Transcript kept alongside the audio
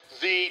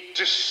The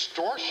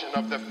distortion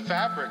of the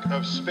fabric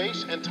of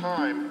space and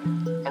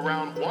time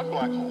around one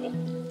black hole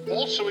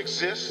also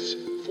exists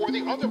for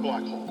the other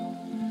black hole.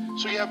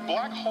 So you have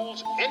black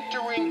holes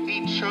entering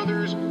each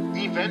other's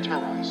event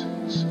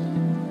horizons.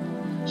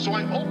 So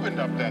I opened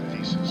up that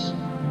thesis.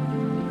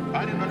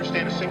 I didn't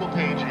understand a single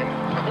page in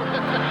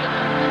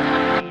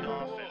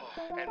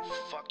and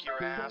fuck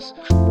your ass.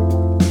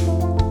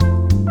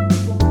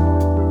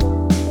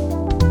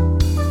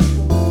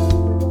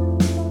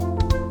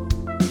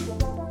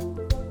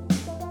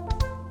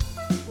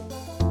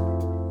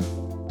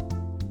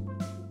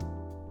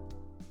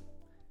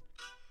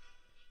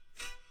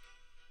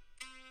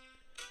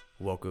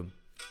 Welcome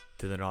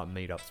to the Night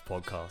Meetups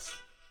podcast.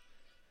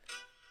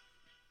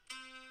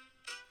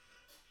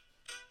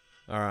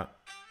 Alright.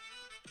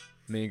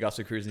 Me and Gus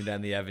are cruising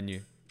down the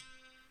avenue.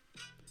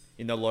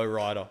 In the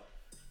lowrider.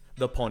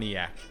 The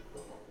Pontiac.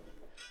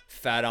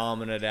 Fat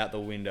arming it out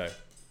the window.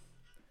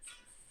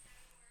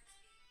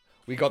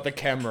 We got the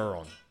camera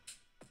on.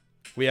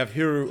 We have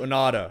Hiro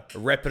Onada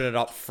repping it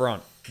up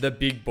front. The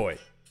big boy.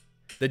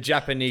 The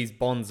Japanese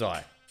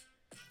bonsai.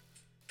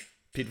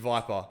 Pit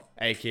Viper,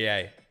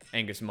 aka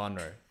Angus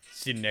Munro,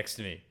 sitting next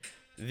to me.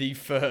 The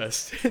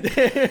first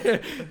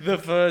videoed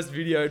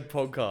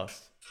podcast.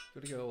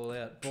 Gotta go all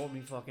out. Bought me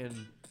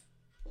fucking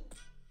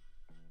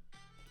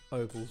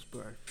opals,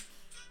 bro.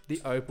 The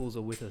opals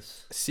are with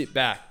us. Sit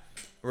back,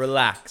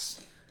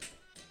 relax,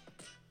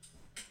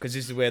 because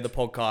this is where the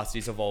podcast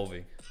is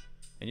evolving,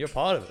 and you're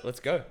part of it. Let's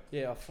go.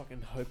 Yeah, I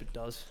fucking hope it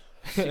does.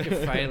 Sick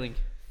of failing.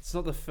 It's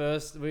not the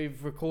first.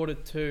 We've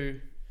recorded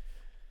 2,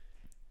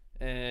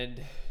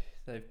 and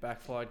they've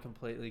backfired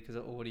completely because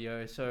of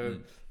audio. So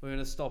we're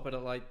gonna stop it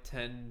at like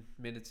 10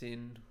 minutes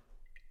in,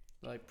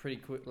 like pretty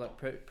quick, like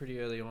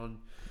pretty early on,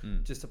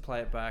 just to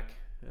play it back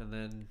and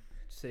then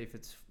see if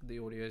the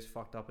audio's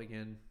fucked up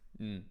again.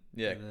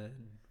 Yeah. And then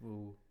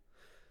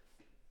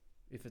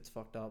if it's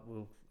fucked up,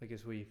 I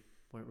guess we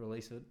won't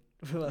release it.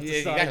 We'll have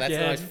to start Exactly. That's the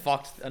again. most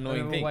fucked, annoying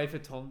And then thing. we'll wait for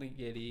Tom to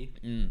get here.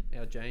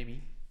 Our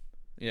Jamie.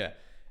 Yeah.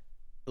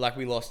 Like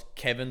we lost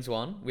Kevin's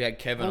one. We had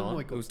Kevin on. Oh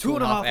my It god, was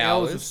 2.5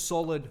 hours of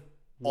solid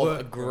of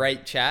work. a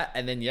great chat,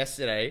 and then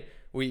yesterday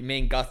me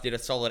and Gus did a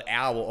solid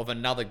hour of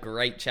another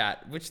great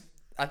chat, which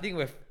I think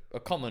we're a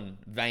common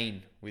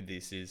vein with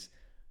this is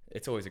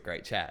it's always a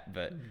great chat,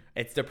 but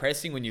it's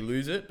depressing when you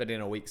lose it, but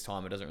in a week's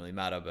time it doesn't really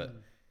matter, but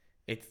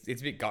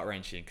it's a bit gut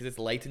wrenching because it's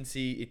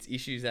latency, it's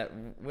issues that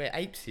we're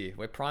apes here,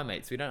 we're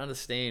primates, we don't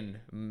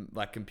understand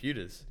like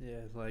computers. Yeah,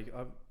 like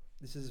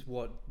this is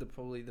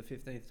probably the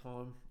 15th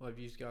time I've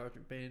used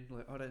GarageBand.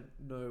 Like I don't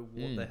know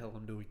what the hell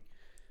I'm doing.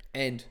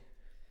 And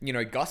you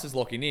know, Gus is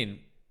locking in.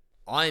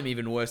 I'm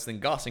even worse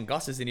than Gus, and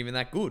Gus isn't even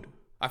that good.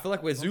 I feel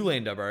like we're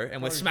Zoolander, bro,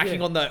 and we're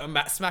smacking on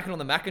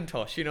the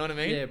Macintosh. You know what I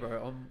mean? Yeah,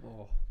 bro.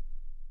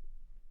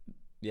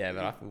 Yeah,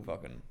 but I feel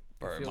fucking,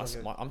 bro. I'm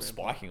grandpa.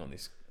 spiking on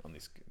this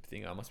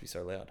thing. I must be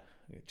so loud.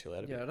 I need to chill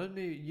out a bit.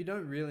 Yeah, you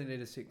don't really need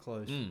to sit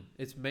close.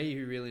 It's me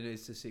who really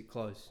needs to sit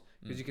close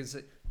because you can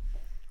see.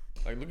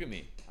 Like, look at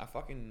me.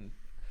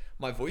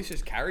 My voice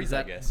just carries. Is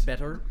that I guess.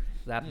 better?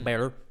 Is that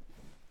better?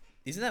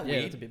 Isn't that Yeah,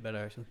 weird? it's a bit better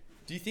actually.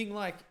 Do you think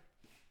like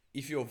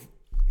if you're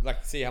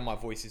like see how my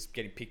voice is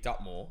getting picked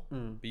up more,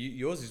 but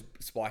yours is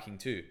spiking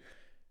too?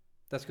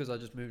 That's because I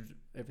just moved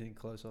everything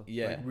closer.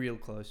 Yeah. Like real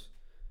close.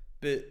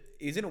 But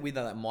isn't it weird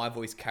that like, my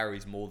voice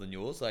carries more than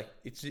yours? Like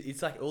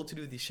it's like all to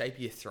do with the shape of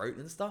your throat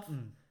and stuff.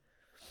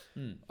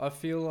 I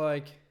feel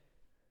like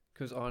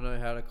because I know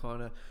how to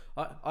kind of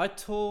I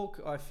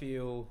talk. I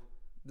feel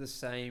the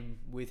same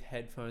with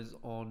headphones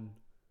on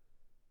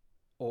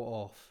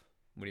or off.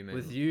 What do you mean?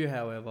 With you,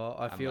 however,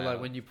 I feel like louder.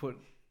 when you put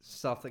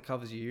stuff that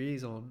covers your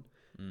ears on,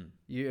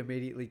 you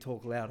immediately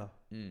talk louder.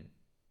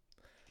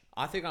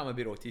 I think I'm a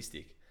bit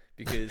autistic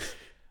because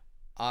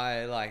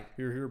I like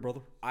Here, brother.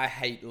 I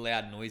hate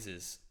loud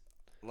noises.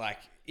 Like,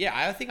 yeah,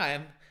 I think I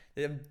am.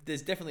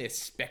 There's definitely a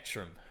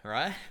spectrum,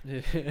 right?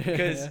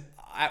 Because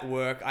at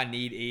work, I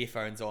need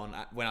earphones on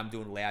when I'm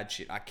doing loud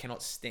shit. I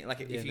cannot stand...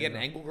 Like, if you get an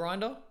angle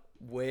grinder,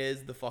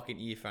 where's the fucking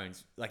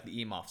earphones? Like, the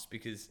earmuffs.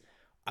 Because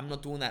I'm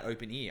not doing that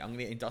open ear. I'm going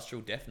to get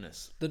industrial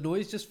deafness. The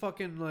noise just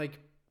fucking like...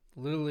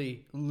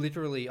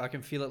 Literally, I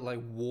can feel it like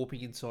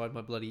warping inside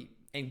my bloody...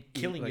 And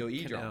killing your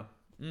eardrum.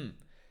 canal.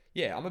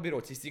 Yeah, I'm a bit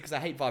autistic because I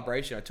hate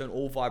vibration. I turn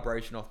all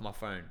vibration off my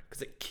phone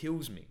because it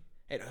kills me.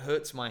 It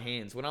hurts my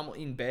hands. When I'm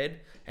in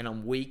bed and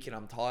I'm weak and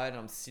I'm tired and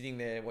I'm sitting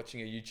there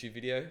watching a YouTube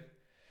video.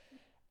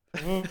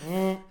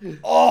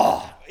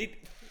 Oh,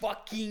 it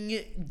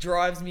fucking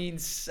drives me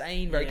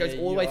insane, bro. It goes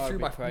all the way through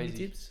my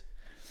fingertips.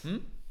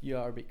 You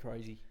are a bit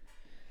crazy.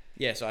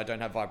 Yeah, so I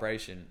don't have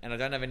vibration and I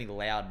don't have any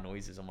loud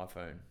noises on my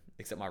phone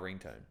except my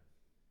ringtone.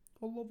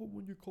 I love it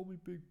when you call me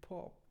Big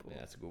Pop. Yeah,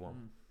 that's a good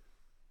one.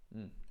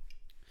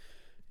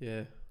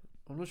 Yeah.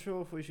 I'm not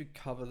sure if we should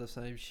cover the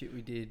same shit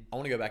we did. I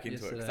want to go back into it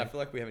because I yesterday. feel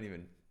like we haven't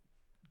even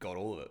got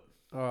all of it.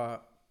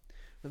 Alright.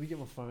 Let me get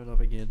my phone up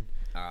again.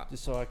 Alright.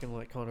 Just so I can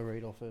like kind of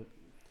read off it.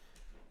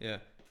 Yeah.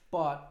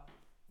 But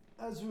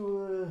as we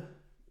were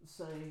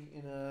saying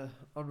in a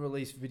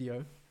unreleased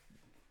video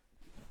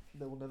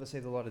that will never see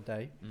the light of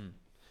day,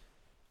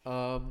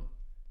 I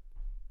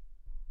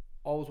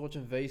was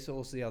watching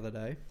Vsauce the other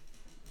day,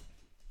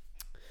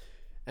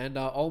 and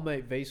old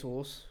mate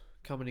Vsauce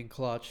coming in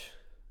clutch,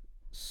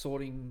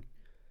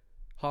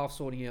 half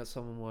sorting out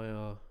some of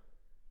my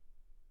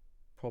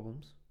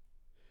problems.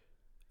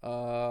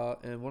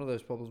 And one of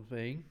those problems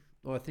being,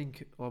 I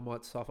think I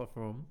might suffer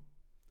from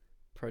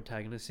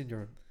protagonist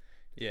syndrome.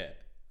 Yeah.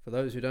 For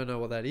those who don't know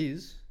what that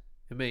is,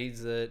 it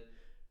means that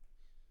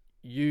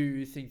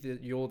you think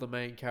that you're the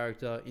main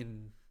character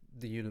in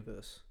the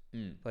universe.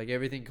 Like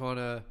everything kind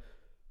of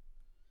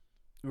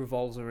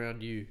revolves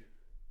around you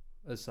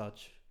as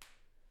such.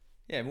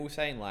 Yeah, and we were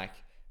saying like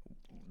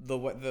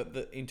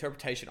the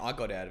interpretation I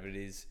got out of it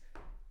is,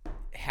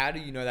 how do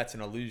you know that's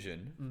an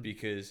illusion?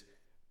 Because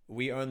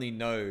we only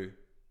know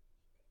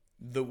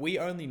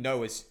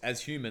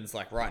as humans,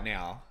 like right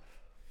now,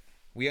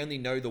 we only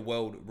know the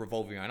world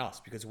revolving around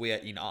us because we are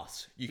in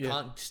us. You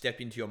can't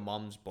step into your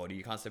mum's body.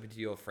 You can't step into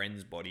your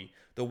friend's body.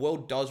 The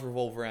world does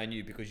revolve around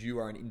you because you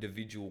are an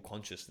individual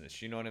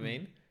consciousness. You know what I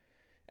mean?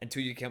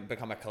 Until you can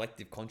become a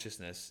collective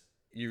consciousness,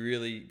 you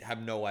really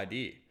have no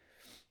idea.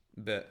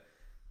 And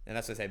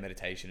that's why I say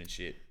meditation and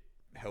shit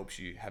helps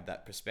you have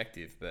that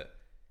perspective. But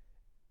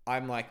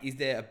I'm like, is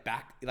there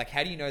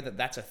how do you know that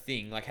that's a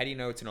thing? Like, how do you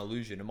know it's an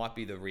illusion? It might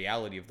be the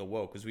reality of the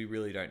world because we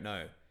really don't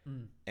know.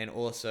 And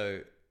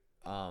also,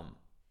 I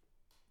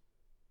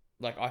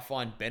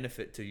find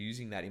benefit to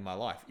using that in my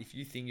life. If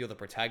you think you're the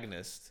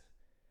protagonist,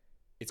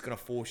 it's going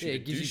to force you to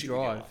do shit. It gives you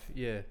drive.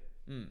 Yeah.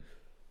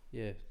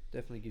 Yeah,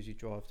 definitely gives you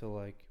drive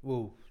to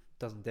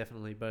doesn't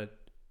definitely, but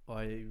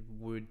I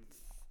would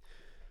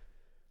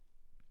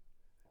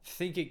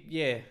think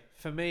it,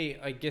 for me,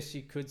 I guess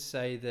you could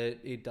say that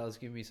it does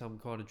give me some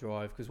kind of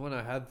drive, because when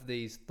I have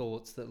these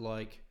thoughts that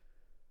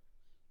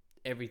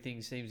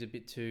everything seems a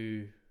bit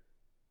too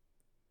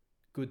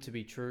good to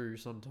be true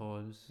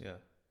sometimes. Yeah.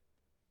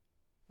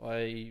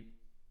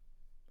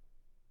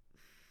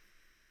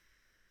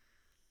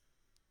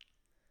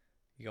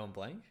 You going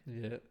blank?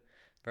 Yeah.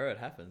 Bro, it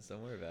happens.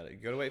 Don't worry about it. You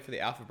got to wait for the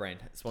Alpha Brain.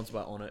 Sponsored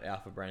by Onnit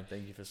Alpha Brain.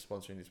 Thank you for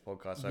sponsoring this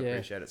podcast. I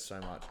appreciate it so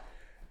much.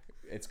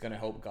 It's going to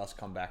help Gus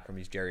come back from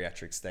his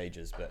geriatric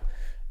stages. But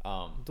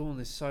I'm doing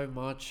this so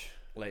much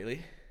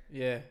lately.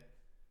 Yeah.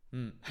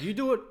 You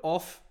do it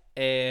off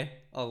air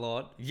a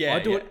lot. Yeah. I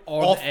do it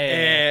on off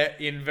air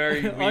in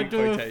very weird I do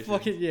quotations. it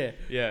fucking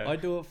Yeah. I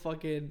do it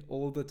fucking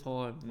all the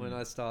time when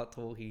I start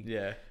talking.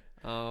 Yeah.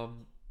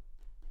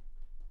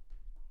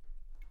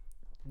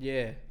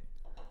 Yeah.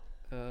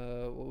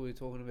 What were we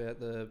talking about?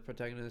 The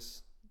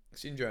protagonist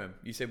syndrome.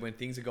 You said when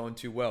things are going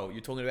too well.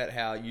 You're talking about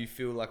how you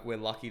feel like we're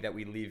lucky that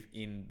we live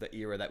in the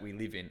era that we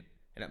live in,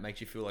 and it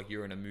makes you feel like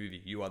you're in a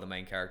movie. You are the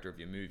main character of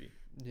your movie.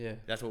 Yeah.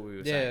 That's what we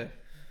were saying.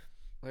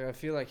 Yeah. I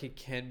feel like it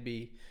can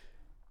be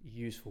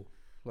useful,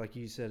 like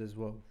you said as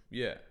well.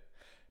 Yeah.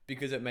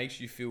 Because it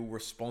makes you feel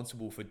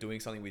responsible for doing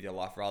something with your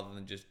life rather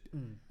than just,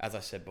 as I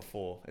said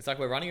before. It's like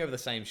we're running over the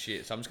same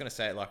shit. So I'm just going to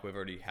say it like we've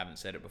already haven't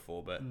said it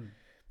before, but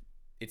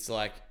it's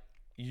like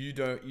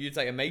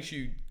it makes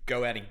you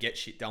go out and get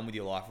shit done with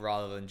your life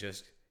rather than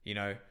just,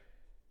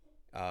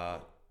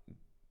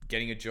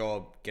 getting a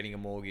job, getting a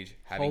mortgage,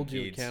 having Hold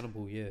kids. You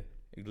accountable, yeah.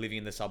 Living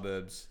in the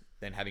suburbs,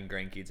 then having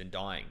grandkids and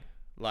dying.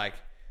 Like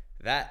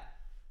that.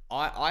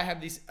 I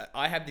have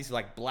this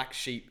like black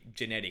sheep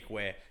genetic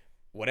where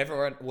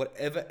whatever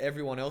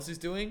everyone else is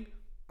doing,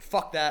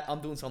 fuck that,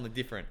 I'm doing something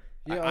different.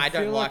 Yeah, I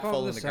don't feel like I'm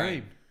following the the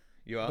grain. same.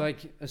 You are?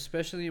 Like,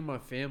 especially in my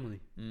family.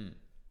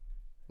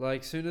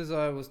 Like, soon as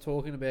I was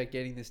talking about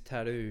getting this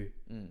tattoo,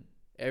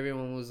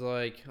 everyone was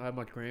like, I had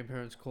my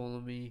grandparents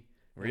calling me.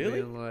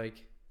 Really? Being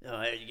like, oh, how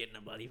are you getting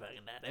a bloody fucking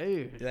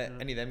tattoo?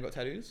 Any of them got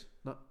tattoos?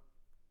 No.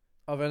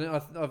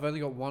 I've only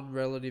got one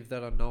relative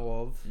that I know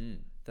of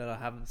that I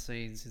haven't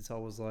seen since I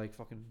was like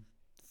fucking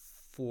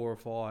 4 or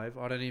 5.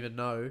 I don't even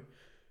know,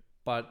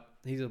 but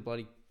he's a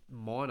bloody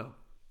miner.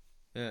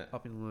 Yeah.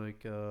 Up in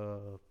like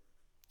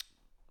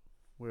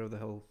wherever the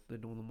hell they're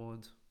doing the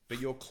mines.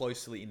 But you're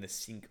closely in the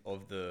sync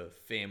of the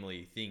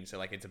family thing, so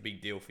like it's a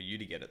big deal for you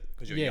to get it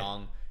because you're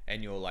young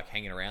and you're like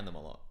hanging around them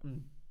a lot.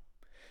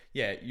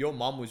 Yeah, your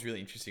mum was really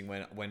interesting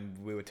when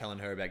we were telling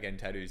her about getting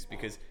tattoos,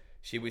 because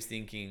she was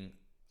thinking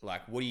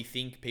like, what do you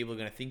think people are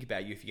going to think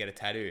about you if you get a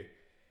tattoo?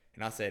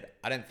 And I said,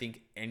 I don't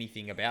think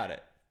anything about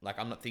it. Like,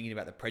 I'm not thinking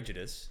about the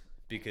prejudice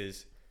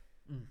because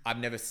I've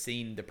never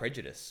seen the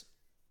prejudice.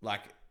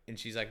 Like, and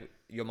she's like,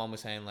 your mum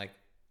was saying like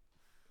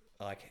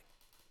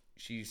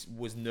she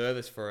was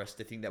nervous for us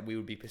to think that we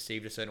would be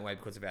perceived a certain way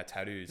because of our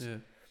tattoos. Yeah.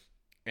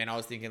 And I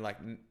was thinking like,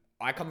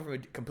 I come from a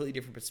completely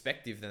different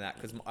perspective than that,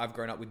 because I've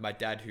grown up with my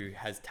dad who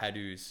has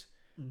tattoos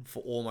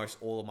for almost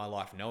all of my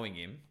life knowing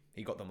him.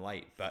 He got them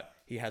late, but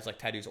he has like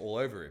tattoos all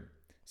over him.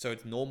 So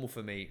it's normal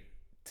for me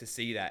to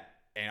see that.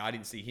 And I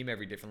didn't see him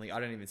every differently. I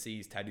don't even see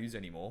his tattoos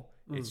anymore.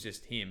 It's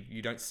just him.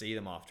 You don't see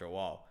them after a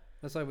while.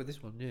 That's like with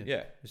this one, yeah.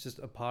 Yeah. It's just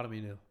a part of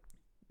me now.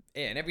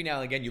 Yeah, and every now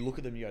and again you look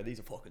at them and you go, these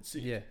are fucking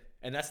sick. Yeah.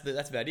 And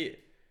that's about it.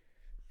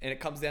 And it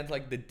comes down to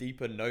like the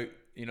deeper note,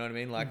 you know what I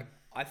mean? Like,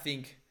 I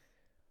think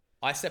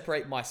I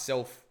separate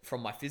myself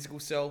from my physical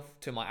self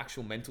to my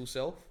actual mental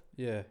self.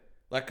 Yeah.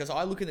 Like, because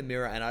I look in the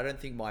mirror and I don't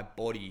think my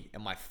body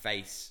and my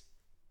face,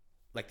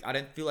 like, I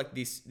don't feel like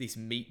this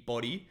meat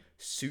body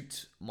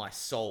suits my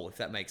soul, if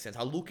that makes sense.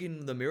 I look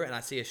in the mirror and I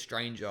see a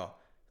stranger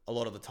a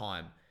lot of the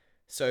time.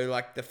 So,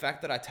 like, the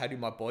fact that I tattoo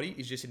my body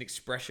is just an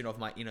expression of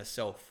my inner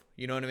self.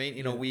 You know what I mean?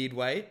 In a weird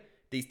way.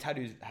 These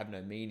tattoos have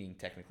no meaning,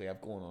 technically.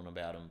 I've gone on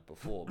about them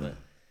before. But,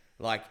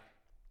 like,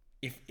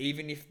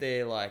 even if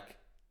they're, like,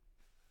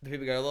 the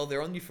people go, oh,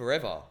 they're on you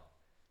forever.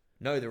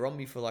 No, they're on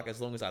me for, like,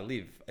 as long as I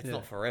live. It's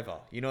not forever.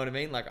 You know what I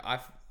mean? Like,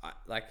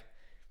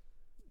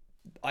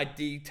 I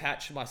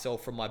detach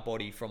myself from my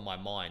body, from my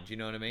mind. You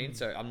know what I mean?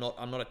 So I'm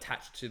not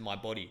attached to my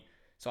body.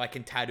 So I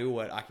can tattoo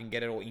it, I can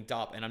get it all inked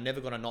up, and I'm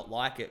never gonna not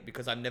like it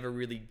because I've never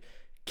really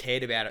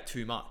cared about it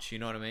too much. You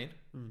know what I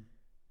mean?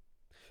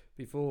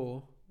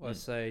 Before I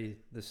say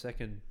the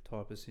second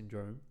type of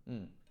syndrome,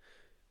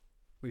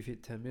 we've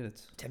hit 10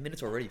 minutes. 10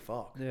 minutes already,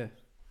 fuck. Yeah,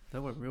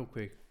 that went real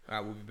quick. All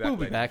right, we'll be back. We'll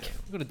be later. back.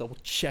 I'm gonna double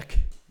check.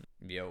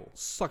 Yo,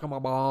 Suck on my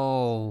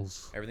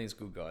balls. everything's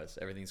good, guys.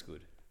 Everything's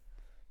good.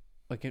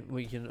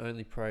 We can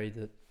only pray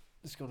that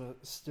it's gonna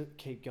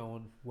keep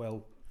going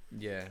well.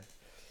 Yeah.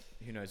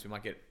 Who knows? We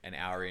might get an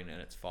hour in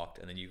and it's fucked,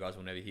 and then you guys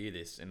will never hear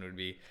this, and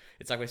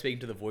it's like we're speaking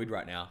to the void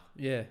right now.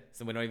 Yeah,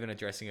 So we're not even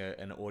addressing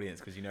an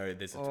audience because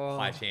there's a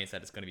high chance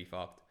that it's going to be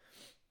fucked.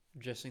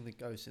 addressing the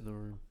ghost in the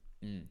room.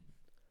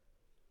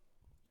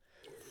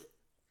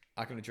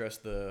 I can address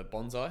the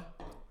bonsai.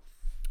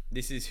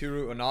 This is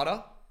Hiro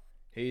Onada.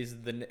 He's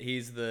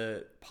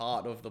the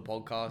part of the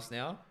podcast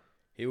now.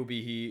 He will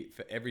be here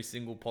for every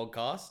single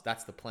podcast.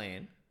 That's the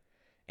plan.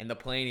 And the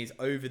plan is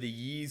over the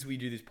years we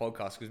do this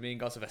podcast, because me and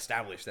Gus have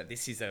established that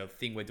this is a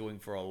thing we're doing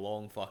for a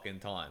long fucking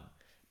time.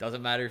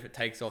 Doesn't matter if it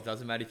takes off.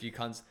 Doesn't matter if you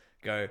cunts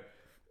go,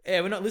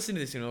 yeah, we're not listening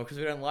to this anymore because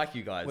we don't like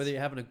you guys. Whether you're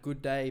having a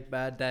good day,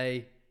 bad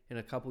day, in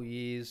a couple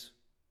years,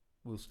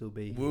 we'll still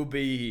be here. We'll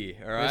be here,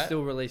 all right? We're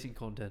still releasing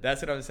content.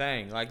 That's what I'm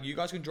saying. Like, you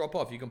guys can drop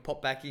off. You can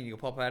pop back in. You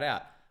can pop that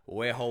out.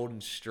 We're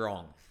holding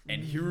strong.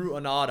 And Hiro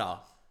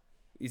Onada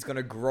is going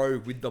to grow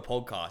with the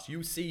podcast.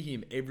 You'll see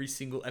him every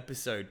single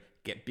episode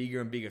get bigger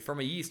and bigger. From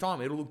a year's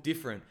time, it'll look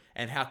different.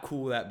 And how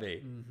cool will that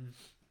be?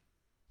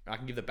 I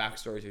can give the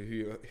backstory to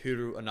who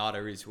Hiro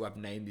Onada is, who I've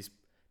named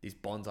this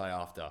bonsai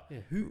after. Yeah,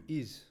 who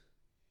is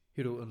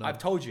Hiro Onada? I've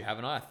told you,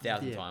 haven't I?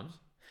 1,000 times.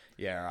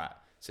 Yeah, all right.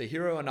 So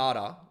Hiro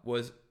Onada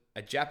was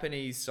a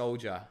Japanese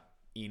soldier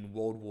in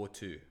World War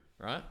II,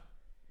 right?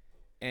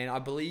 And I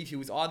believe he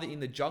was either in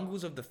the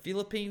jungles of the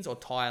Philippines or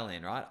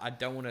Thailand, right? I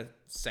don't want to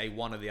say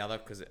one or the other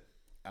because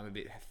I'm a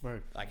bit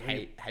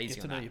hazy Get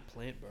to on know that. your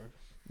plant, bro.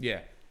 Yeah.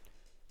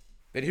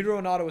 But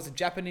Hiro Onada was a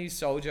Japanese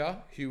soldier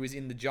who was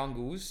in the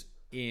jungles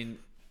in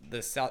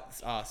the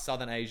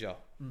southern Asia,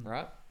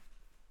 right?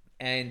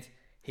 And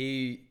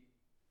he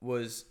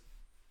was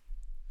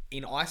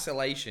in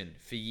isolation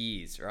for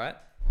years, right?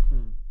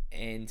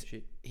 And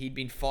he'd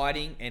been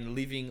fighting and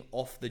living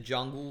off the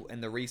jungle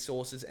and the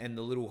resources and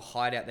the little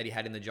hideout that he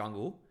had in the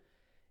jungle.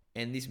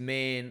 And this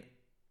man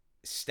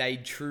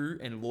stayed true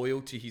and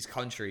loyal to his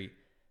country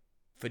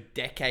for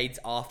decades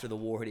after the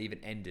war had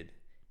even ended.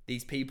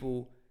 These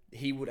people,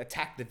 he would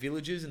attack the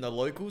villagers and the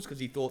locals because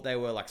he thought they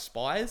were like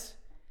spies.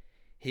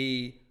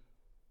 And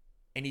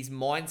his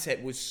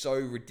mindset was so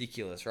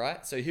ridiculous,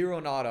 right? So Hiro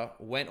Onada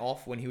went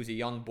off when he was a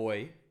young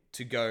boy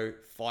to go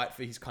fight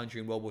for his country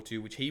in World War II,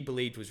 which he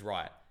believed was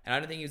right. And I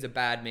don't think he was a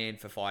bad man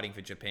for fighting for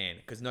Japan,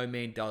 because no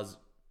man does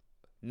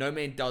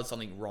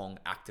something wrong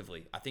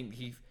actively. I think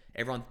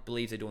everyone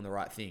believes they're doing the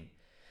right thing.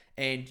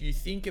 And you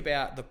think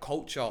about the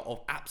culture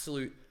of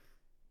absolute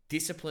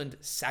disciplined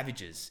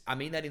savages. I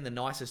mean that in the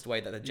nicest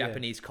way that the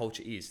Japanese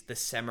culture is. The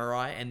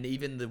samurai and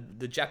even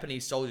the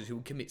Japanese soldiers who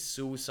would commit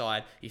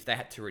suicide if they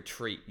had to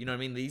retreat. You know what I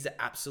mean? These are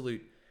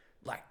absolute,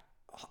 like,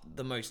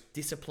 the most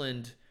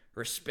disciplined,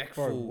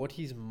 respectful. Bro, what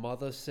his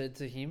mother said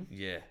to him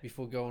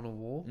before going to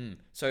war.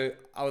 So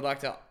I would like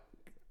to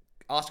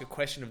ask a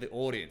question of the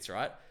audience,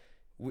 right?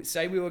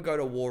 Say we would go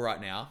to war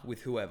right now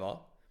with whoever,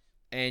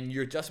 and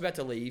you're just about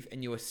to leave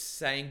and you were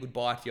saying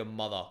goodbye to your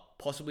mother,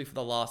 possibly for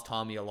the last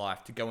time of your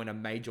life, to go in a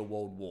major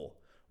world war.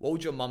 What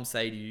would your mum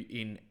say to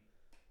you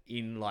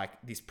in like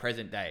this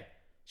present day?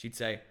 She'd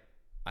say,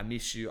 I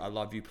miss you, I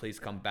love you, please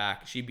come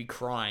back. She'd be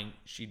crying.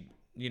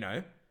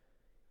 Hiro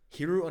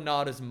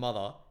Onada's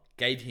mother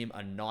gave him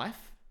a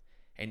knife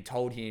and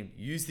told him,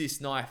 use this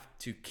knife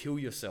to kill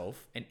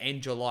yourself and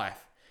end your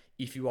life.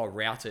 If you are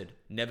routed,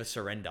 never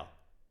surrender.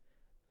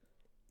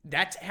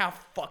 That's how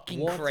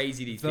fucking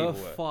crazy these people were. The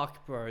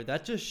fuck, bro?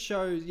 That just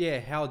shows,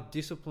 how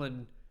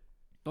disciplined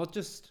not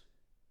just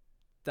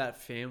that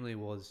family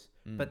was,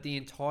 but the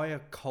entire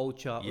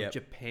culture of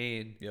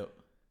Japan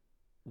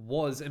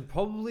was, and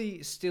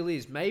probably still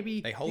is.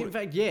 Maybe they hold in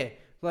fact,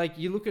 like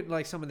you look at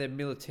like some of their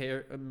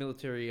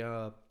military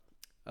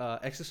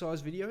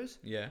exercise videos.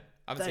 Yeah,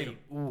 I haven't seen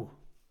them.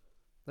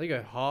 They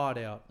go hard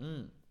out.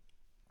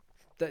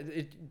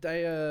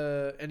 They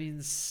are an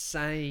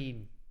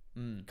insane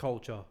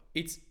culture.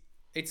 It's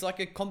like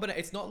a combination.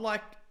 It's not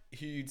like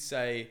you'd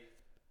say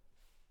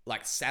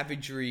like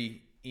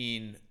savagery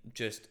in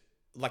just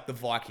like the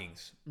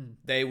Vikings.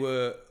 They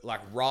were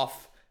like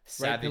rough.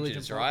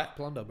 savages, right?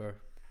 Plunder, bro.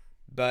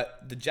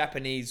 But the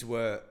Japanese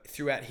were,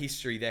 throughout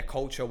history, their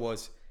culture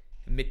was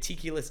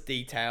meticulous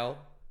detail.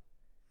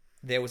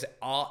 There was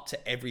art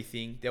to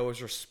everything. There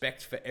was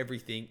respect for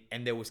everything,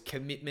 and there was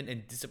commitment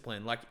and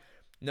discipline. Like,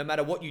 no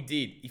matter what you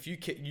did, if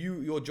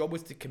your job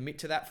was to commit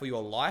to that for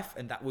your life,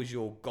 and that was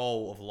your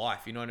goal of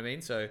life. You know what I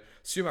mean? So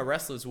sumo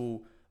wrestlers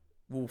will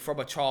from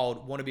a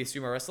child want to be a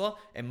sumo wrestler,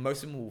 and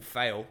most of them will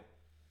fail,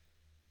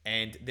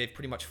 and they've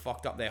pretty much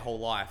fucked up their whole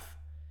life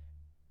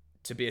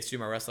to be a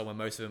sumo wrestler when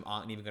most of them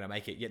aren't even going to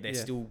make it, yet they're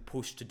still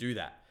pushed to do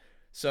that.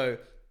 So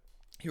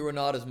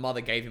Hironada's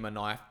mother gave him a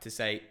knife to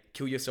say,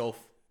 kill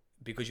yourself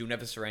because you'll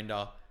never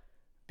surrender,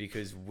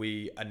 because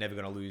we are never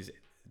going to lose.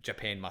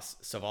 Japan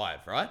must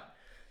survive, right?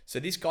 So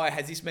this guy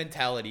has this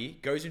mentality,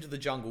 goes into the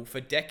jungle for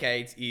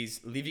decades,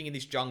 is living in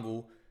this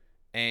jungle,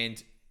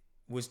 and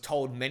was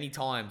told many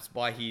times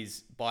by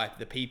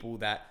the people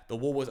that the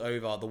war was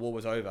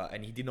over,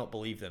 and he did not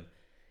believe them.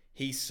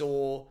 He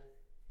saw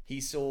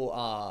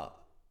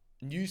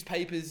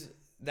newspapers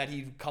that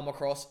he'd come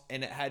across,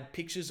 and it had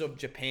pictures of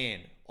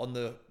Japan on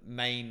the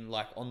main,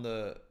 like on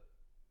the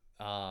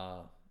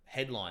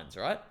headlines,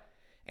 right?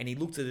 And he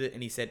looked at it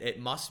and he said, it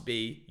must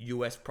be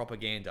US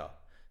propaganda,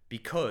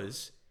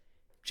 because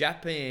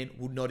Japan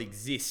would not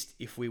exist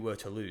if we were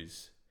to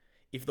lose.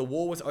 If the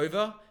war was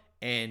over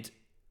and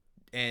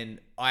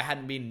I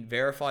hadn't been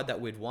verified that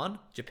we'd won,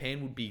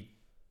 Japan would be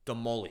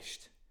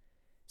demolished.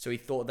 So he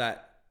thought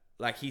that,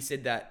 like he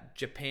said, that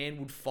Japan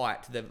would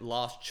fight to the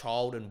last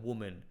child and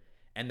woman,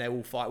 and they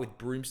will fight with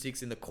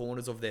broomsticks in the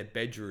corners of their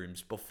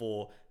bedrooms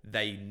before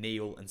they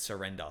kneel and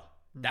surrender.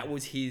 That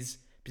was his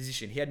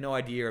position. He had no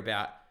idea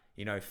about,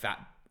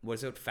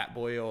 fat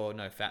boy or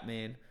no, fat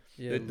man?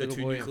 Yeah, the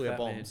two nuclear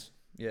bombs.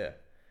 Man. Yeah.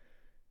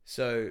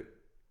 So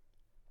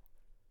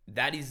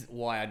that is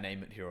why I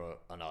name it Hiro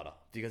Onoda,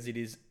 because it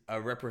is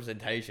a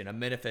representation, a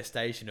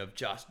manifestation of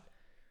just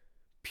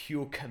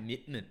pure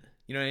commitment.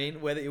 You know what I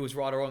mean? Whether it was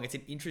right or wrong, it's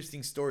an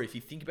interesting story. If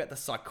you think about the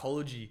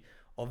psychology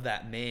of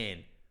that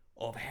man,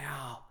 of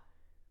how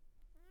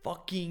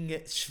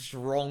fucking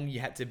strong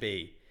you had to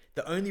be.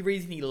 The only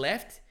reason he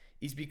left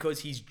is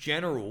because his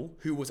general,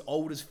 who was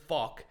old as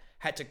fuck,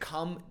 had to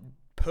come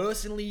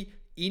personally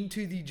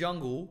into the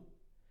jungle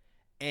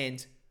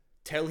and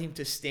tell him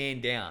to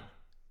stand down.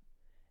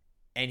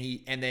 And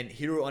then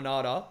Hiro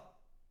Onoda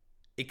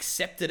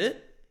accepted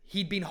it.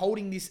 He'd been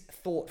holding this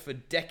thought for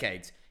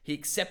decades. He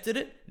accepted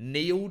it,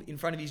 kneeled in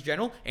front of his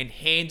general, and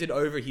handed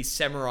over his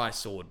samurai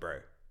sword, bro.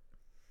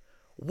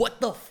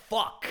 What the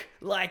fuck?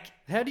 Like,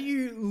 how do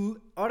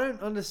you... I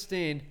don't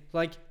understand.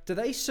 Like, do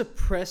they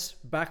suppress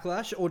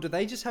backlash, or do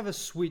they just have a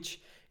switch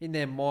in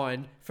their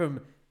mind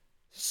from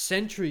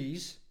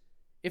centuries,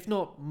 if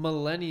not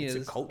millennia,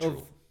 it's a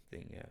cultural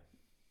thing, yeah.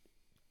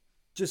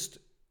 Just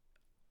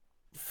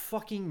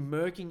fucking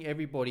murking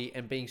everybody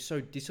and being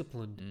so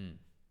disciplined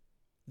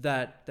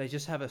that they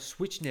just have a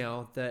switch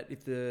now that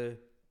if the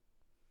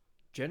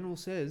general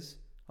says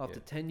after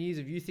 10 years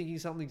of you thinking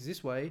something's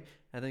this way,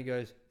 and then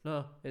goes,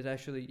 no, it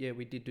actually, yeah,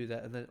 we did do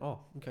that, and then, oh,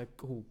 okay,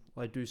 cool,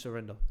 I do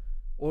surrender.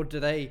 Or do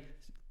they,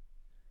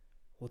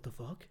 what the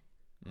fuck?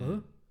 Huh?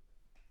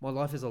 My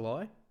life is a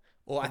lie?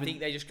 Or I think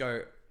they just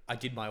go, I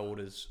did my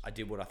orders, I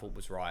did what I thought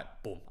was right,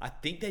 boom. I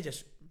think they're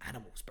just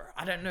animals, bro.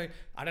 I don't know,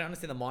 I don't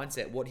understand the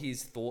mindset, what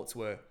his thoughts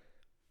were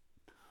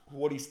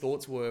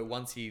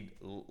once he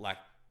like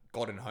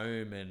gotten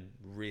home and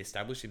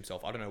reestablished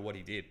himself. I don't know what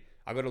he did.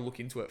 I got to look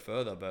into it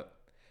further, but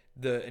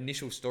the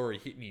initial story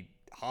hit me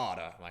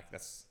harder. Like,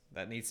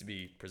 that needs to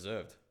be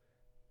preserved.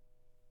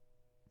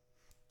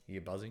 You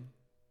buzzing?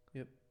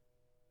 Yep.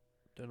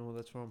 Don't know where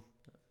that's from.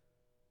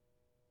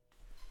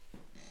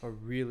 I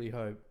really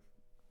hope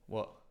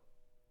What?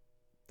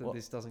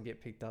 this doesn't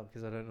get picked up,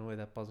 because I don't know where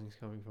that buzzing's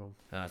coming from.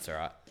 No, that's all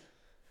right.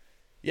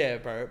 Yeah,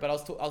 bro. But I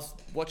was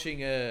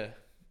watching it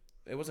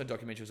wasn't a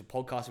documentary, it was a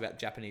podcast about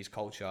Japanese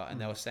culture, and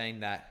they were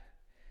saying that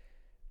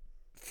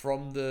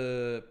from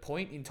the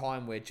point in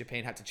time where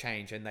Japan had to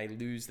change and they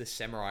lose the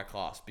samurai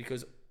class,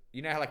 because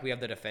you know how like we have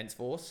the defense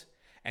force,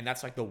 and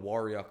that's like the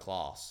warrior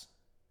class,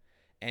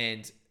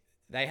 and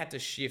they had to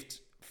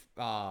shift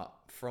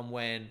from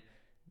when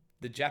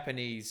the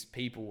Japanese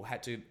people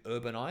had to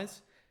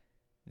urbanize.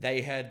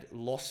 They had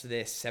lost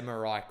their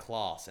samurai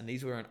class, and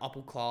these were an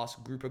upper class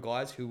group of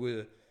guys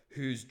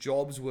whose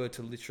jobs were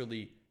to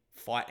literally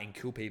fight and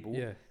kill people.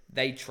 Yeah.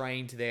 They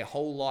trained their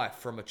whole life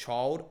from a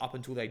child up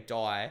until they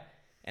die,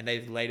 and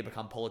they've later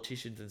become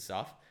politicians and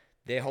stuff.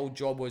 Their whole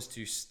job was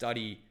to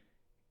study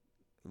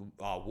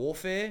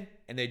warfare,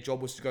 and their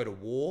job was to go to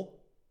war,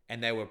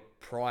 and they were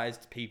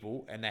prized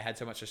people, and they had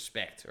so much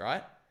respect,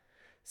 right?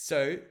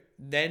 So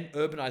then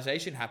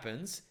urbanization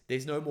happens.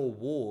 There's no more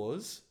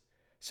wars.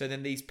 So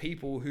then these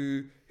people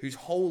whose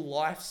whole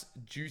life's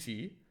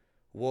duty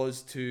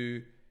was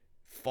to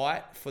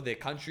fight for their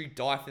country,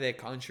 die for their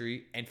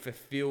country, and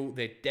fulfill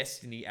their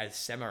destiny as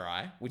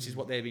samurai, which is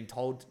what they've been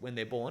told when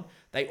they're born.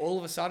 They all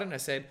of a sudden have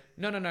said,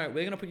 no, we're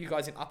going to put you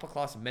guys in upper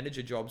class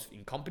manager jobs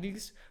in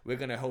companies. We're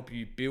going to help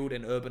you build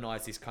and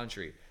urbanize this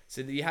country.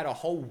 So that you had a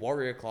whole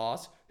warrior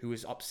class who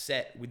was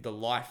upset with the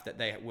life that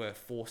they were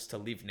forced to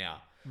live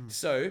now.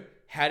 So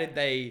how did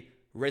they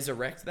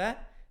resurrect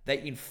that?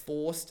 They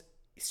enforced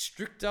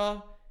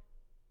stricter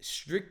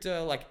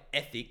like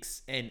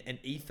ethics and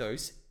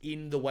ethos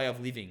in the way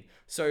of living.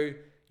 So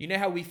you know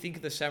how we think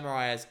of the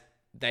samurai as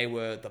they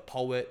were the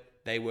poet,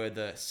 they were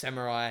the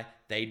samurai,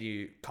 they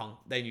knew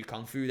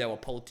kung fu, they were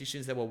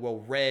politicians, they were well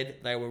read,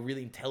 they were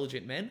really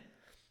intelligent men.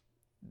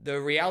 The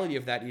reality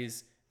of that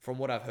is, from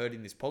what I've heard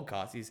in this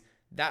podcast, is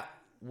that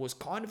was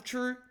kind of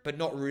true, but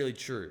not really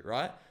true,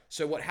 right?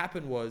 So what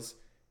happened was,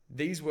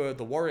 these were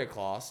the warrior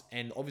class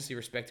and obviously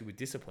respected with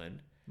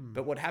discipline.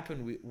 But what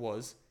happened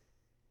was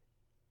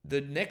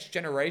the next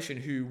generation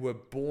who were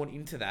born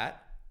into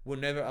that were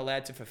never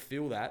allowed to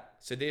fulfill that.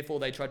 So therefore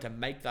they tried to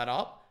make that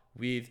up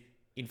with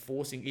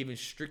enforcing even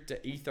stricter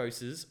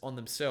ethoses on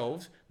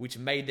themselves, which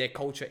made their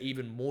culture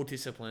even more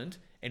disciplined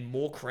and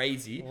more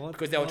crazy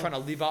because they were trying to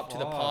live up to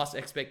the past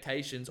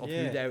expectations of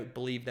who they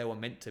believed they were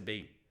meant to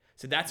be.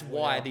 So that's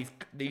why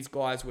these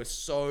guys were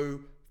so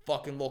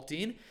fucking locked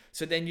in.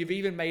 So then you've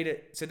even made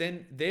it. So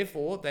then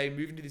therefore they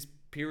move into this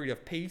period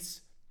of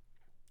peace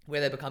where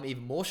they become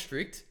even more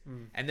strict,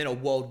 and then a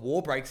world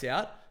war breaks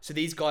out. So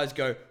these guys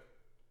go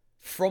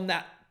from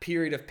that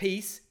period of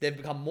peace, they've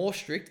become more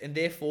strict, and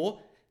therefore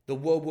the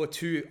World War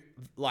II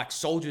like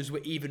soldiers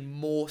were even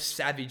more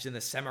savage than the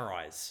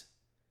samurais.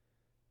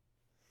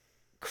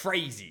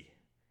 Crazy.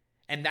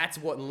 And that's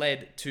what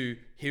led to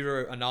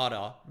Hiro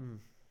Onoda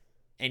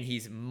and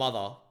his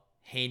mother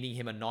handing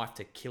him a knife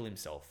to kill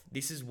himself.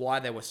 This is why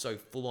they were so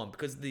full on,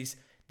 because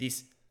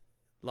this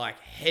like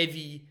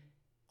heavy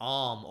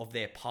arm of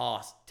their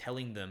past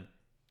telling them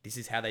this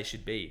is how they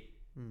should be.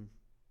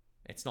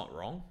 It's not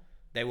wrong.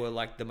 They were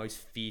like the most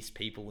fierce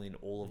people in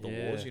all of the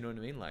wars, you know what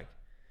I mean? Like,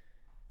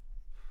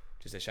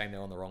 just a shame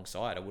they're on the wrong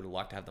side. I would have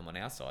liked to have them on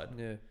our side.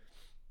 Yeah.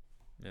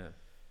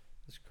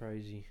 That's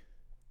crazy.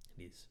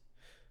 It is.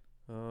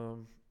 I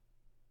was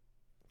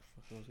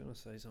going to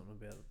say something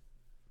about it.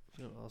 I was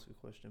going to ask a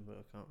question, but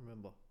I can't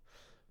remember.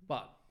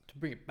 But to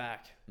bring it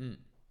back,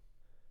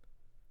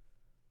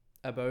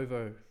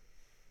 Abovo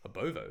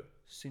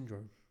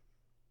syndrome.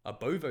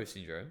 Abovo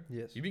syndrome?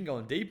 Yes. You've been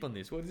going deep on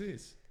this. What is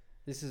this?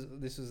 This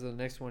is the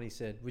next one he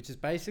said, which is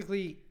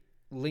basically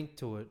linked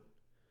to it.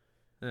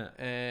 Yeah.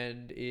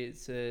 And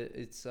it's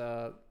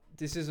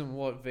this isn't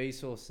what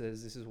Vsauce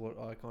says. This is what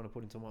I kind of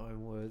put into my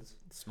own words.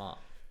 Smart.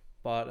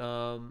 But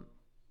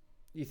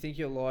you think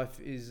your life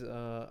is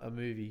a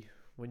movie.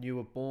 When you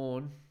were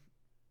born,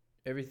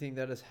 everything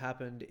that has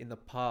happened in the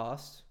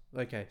past.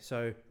 Okay,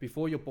 so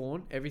before you're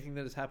born, everything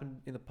that has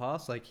happened in the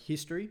past, like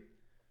history,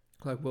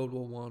 like World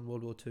War I,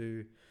 World War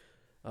II,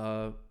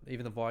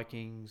 even the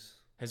Vikings,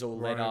 has all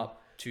Rome, led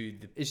up to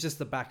the... It's just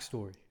the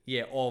backstory.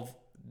 Yeah, of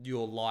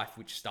your life,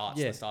 which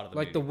starts at the start of the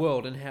movie. Like the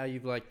world and how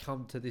you've like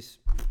come to this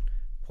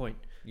point.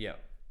 Yeah.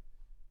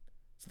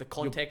 It's the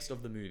context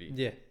of the movie.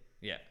 Yeah.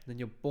 Yeah. Then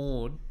you're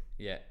born.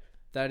 Yeah.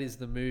 That is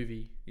the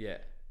movie. Yeah.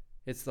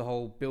 It's the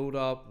whole build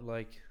up,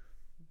 like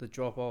the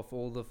drop off,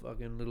 all the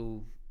fucking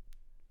little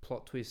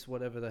plot twists,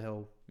 whatever the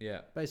hell.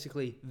 Yeah.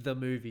 Basically the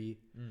movie.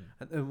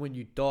 And then when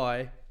you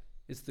die,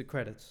 it's the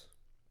credits.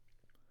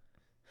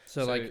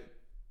 So like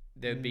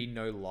there'd be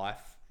no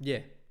life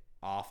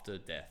after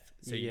death.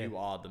 So you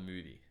are the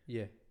movie.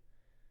 Yeah.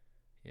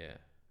 Yeah.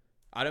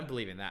 I don't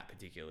believe in that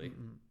particularly.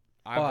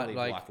 I believe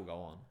life will go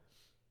on.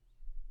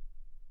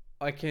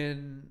 I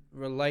can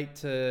relate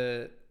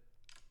to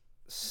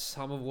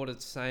some of what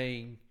it's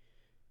saying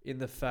in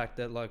the fact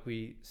that, like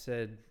we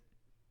said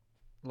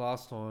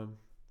last time,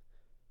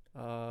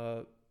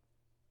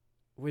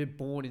 we're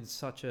born in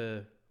such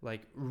a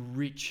like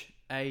rich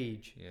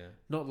age. Yeah.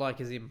 Not like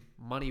as in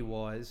money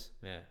wise.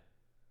 Yeah.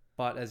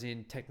 But as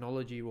in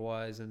technology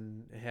wise,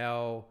 and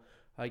how,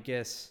 I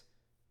guess,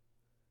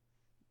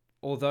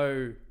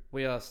 although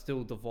we are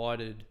still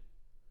divided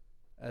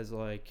as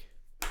like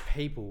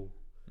people,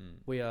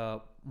 we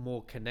are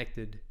more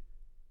connected,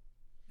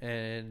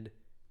 and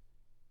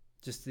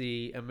just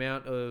the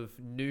amount of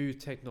new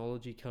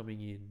technology coming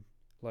in,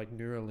 like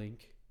Neuralink,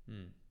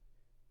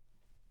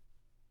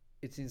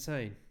 it's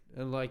insane.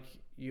 And like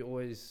you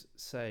always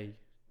say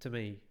to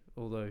me,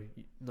 although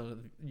none of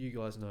you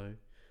guys know,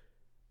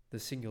 the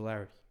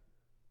singularity.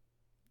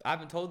 I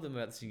haven't told them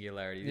about the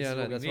singularity. This yeah, is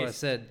no, what we that's why I missed.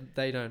 said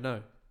they don't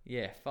know.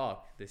 Yeah,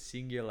 fuck. The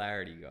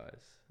singularity,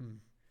 guys.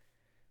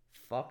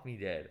 Fuck me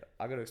dead.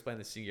 I got to explain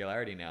the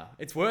singularity now.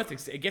 It's worth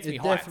it. It gets me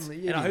hyped.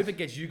 And I hope it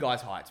gets you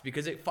guys hyped,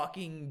 because it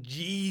fucking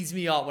G's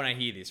me up when I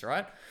hear this,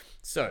 right?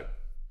 So,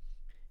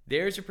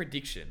 there is a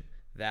prediction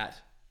that,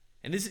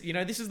 and this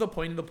is the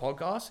point of the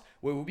podcast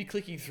where we'll be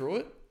clicking through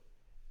it,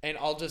 and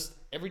I'll just,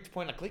 every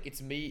point I click,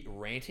 it's me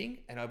ranting,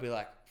 and I'll be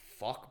like,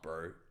 fuck,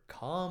 bro,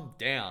 calm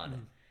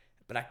down.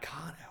 But I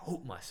can't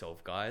help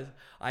myself, guys.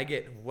 I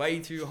get way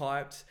too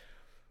hyped.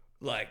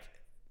 Like,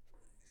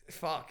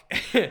 fuck.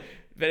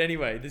 But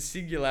anyway, the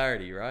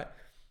singularity, right?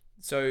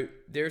 So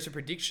there's a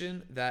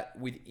prediction that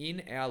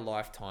within our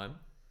lifetime,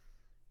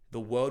 the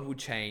world will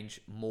change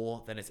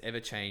more than it's ever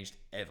changed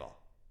ever.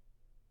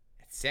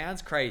 It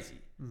sounds crazy,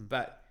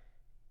 but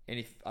and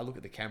if I look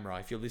at the camera,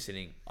 if you're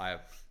listening,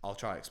 I'll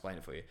try to explain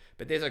it for you.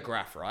 But there's a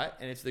graph, right?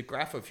 And it's the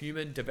graph of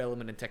human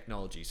development and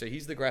technology. So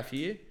here's the graph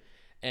here,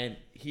 and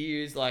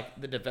here's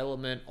like the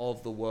development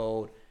of the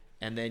world,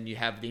 and then you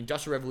have the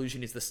Industrial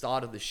Revolution is the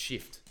start of the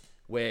shift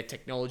where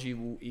technology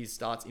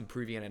starts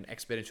improving at an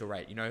exponential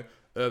rate. You know,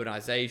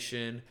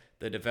 urbanization,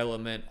 the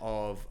development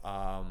of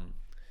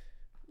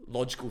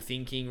logical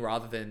thinking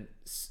rather than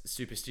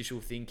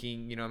superstitious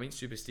thinking. You know what I mean?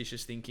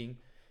 Superstitious thinking.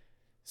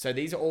 So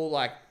these are all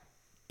like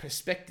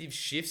perspective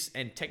shifts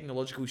and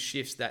technological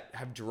shifts that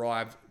have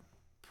derived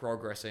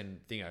progress and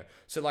thingo.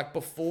 So like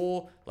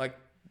before like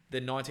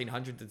the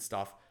 1900s and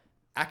stuff,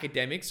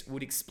 academics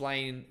would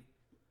explain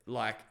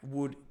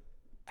would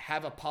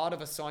have a part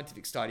of a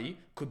scientific study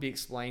could be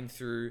explained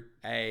through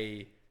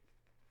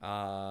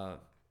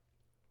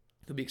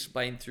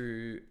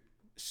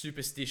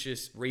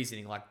superstitious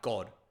reasoning, like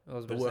God,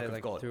 the work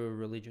of God, through a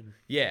religion.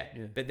 Yeah.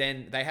 But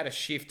then they had a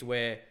shift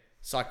where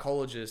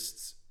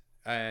psychologists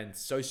and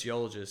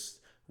sociologists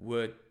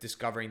were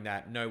discovering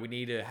that no, we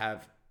need to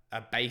have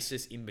a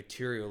basis in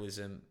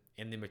materialism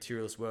in the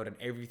materialist world, and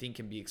everything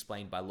can be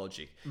explained by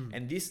logic.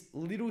 And this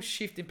little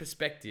shift in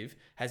perspective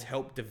has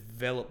helped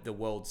develop the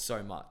world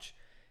so much.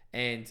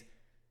 And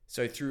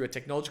so through a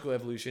technological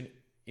evolution,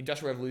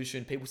 industrial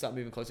revolution, people start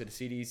moving closer to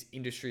cities,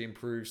 industry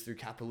improves through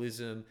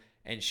capitalism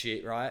and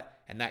shit, right?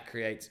 And that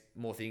creates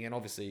more thing. And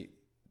obviously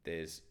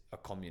there's a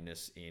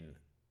communist in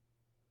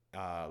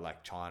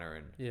like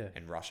China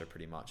and Russia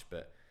pretty much.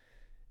 But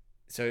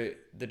so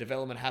the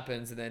development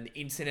happens, and then the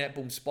internet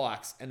boom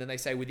spikes, and then they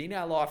say within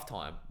our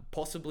lifetime,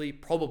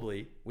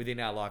 probably within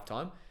our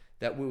lifetime,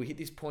 that we will hit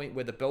this point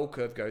where the bell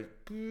curve goes,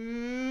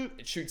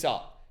 it shoots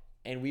up,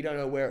 and we don't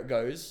know where it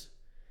goes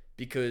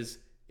because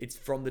it's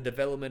from the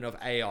development of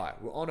AI.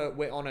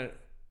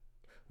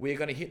 We're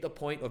going to hit the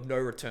point of no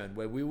return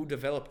where we will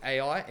develop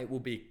AI. It will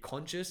be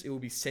conscious, it will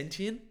be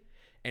sentient,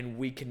 and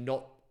we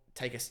cannot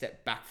take a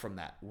step back from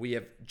that. We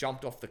have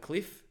jumped off the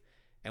cliff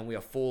and we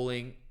are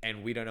falling,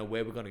 and we don't know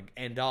where we're going to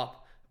end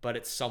up, but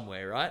it's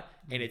somewhere, right?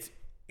 And it's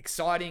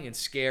exciting and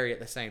scary at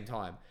the same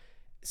time.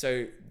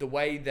 So the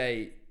way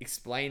they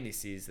explain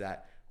this is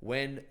that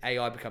when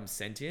AI becomes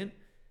sentient,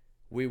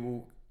 we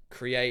will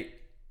create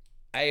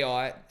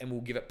AI and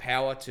we'll give it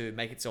power to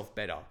make itself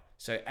better.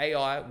 So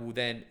AI will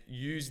then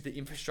use the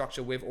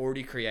infrastructure we've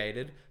already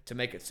created to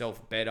make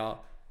itself better.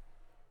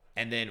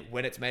 And then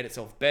when it's made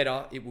itself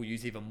better, it will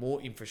use even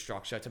more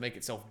infrastructure to make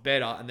itself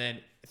better. And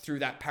then through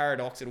that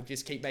paradox, it'll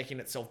just keep making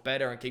itself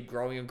better and keep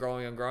growing and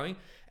growing and growing.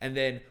 And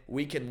then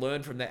we can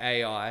learn from the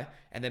AI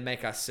and then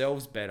make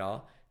ourselves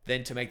better,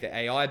 then to make the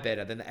AI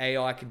better. Then the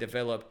AI can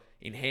develop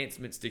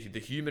enhancements to the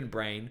human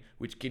brain,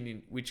 which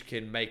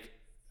can make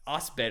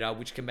us better,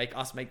 which can make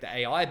us make the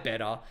AI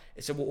better.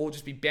 So we'll all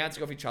just be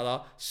bouncing off each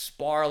other,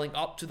 spiraling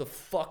up to the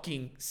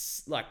fucking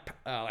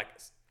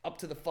up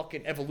to the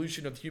fucking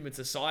evolution of human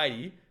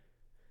society.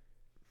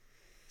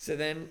 So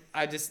then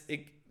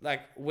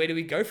where do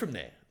we go from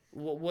there?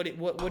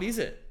 What is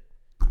it?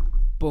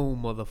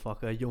 Boom,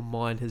 motherfucker! Your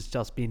mind has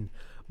just been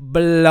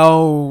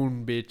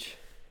blown, bitch.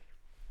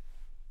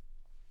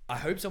 I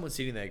hope someone's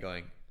sitting there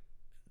going,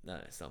 no,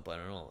 it's not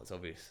blown at all. It's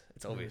obvious.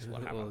 It's obvious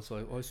what happened. Well, it's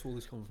like, I saw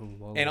this coming from a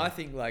while And ago. I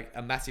think like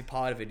a massive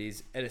part of it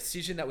is a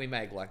decision that we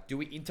make. Like, do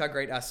we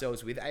integrate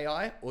ourselves with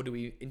AI, or do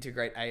we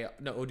integrate AI?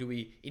 No, or do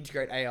we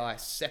integrate AI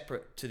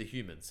separate to the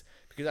humans?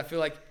 Because I feel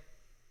like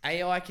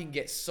AI can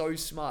get so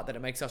smart that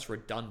it makes us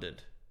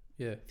redundant.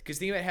 Yeah. Because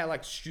think about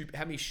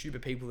how many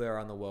stupid people there are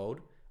in the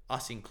world,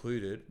 us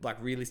included.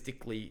 Like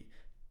realistically,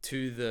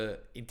 to the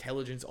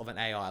intelligence of an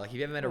AI. Like, if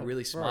you ever met a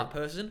really smart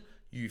person,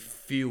 you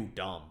feel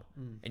dumb,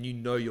 and you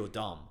know you're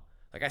dumb.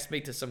 Like, I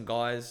speak to some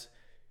guys,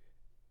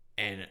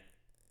 and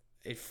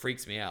it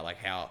freaks me out, like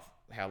how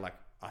like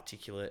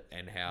articulate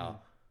and how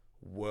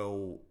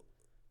well,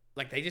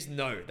 like they just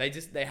know.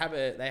 They have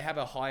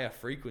a higher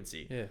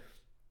frequency. Yeah.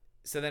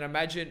 So then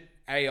imagine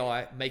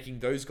AI making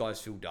those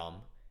guys feel dumb,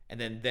 and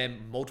then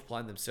them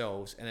multiplying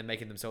themselves and then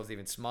making themselves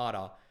even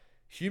smarter.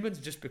 Humans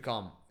just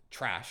become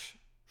trash.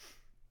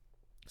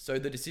 So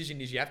the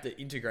decision is you have to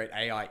integrate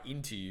AI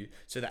into you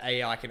so that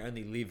AI can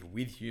only live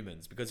with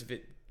humans. Because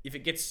if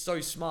it gets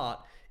so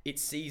smart, it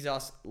sees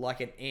us like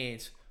an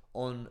ant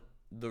on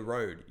the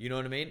road. You know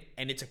what I mean?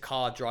 And it's a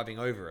car driving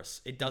over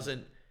us. It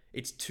doesn't.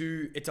 It's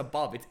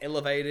above. It's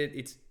elevated.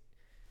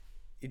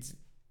 It's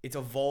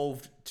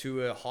evolved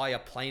to a higher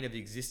plane of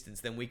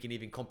existence than we can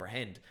even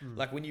comprehend.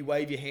 Like when you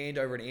wave your hand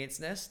over an ant's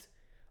nest,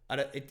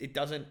 it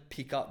doesn't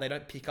pick up. They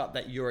don't pick up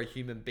that you're a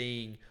human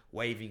being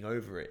waving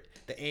over it.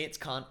 The ants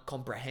can't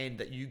comprehend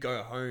that you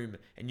go home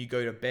and you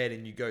go to bed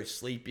and you go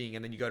sleeping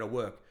and then you go to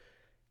work.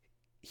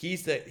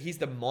 Here's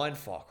the mind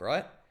fuck,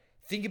 right?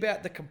 Think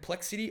about the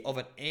complexity of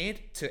an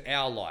ant to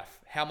our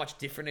life. How much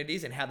different it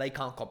is and how they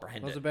can't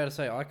comprehend it. I was about to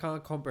say, I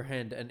can't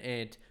comprehend an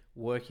ant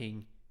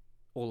working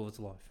all of its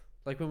life.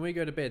 Like when we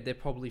go to bed, they're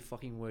probably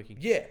fucking working.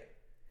 Yeah.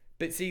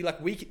 But see, like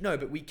we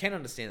can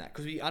understand that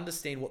because we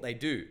understand what they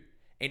do.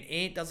 An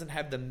ant doesn't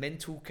have the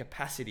mental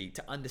capacity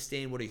to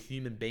understand what a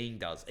human being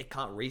does. It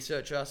can't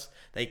research us.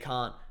 They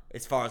can't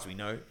as far as we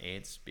know,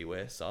 ants,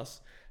 beware,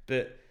 sus.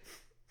 But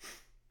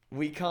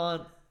they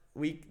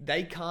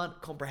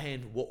can't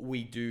comprehend what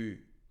we do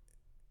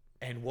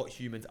and what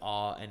humans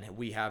are, and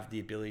we have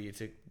the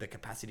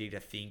capacity to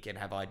think and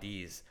have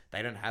ideas.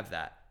 They don't have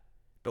that.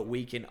 But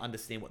we can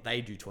understand what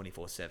they do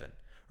 24/7,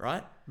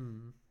 right?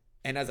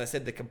 And as I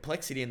said, the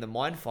complexity and the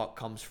mindfuck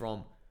comes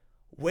from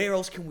where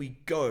else can we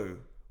go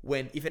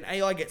when, if an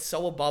AI gets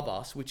so above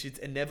us, which is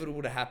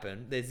inevitable to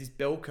happen, there's this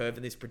bell curve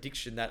and this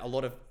prediction that a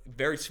lot of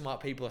very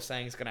smart people are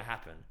saying is going to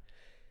happen.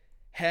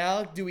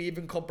 How do we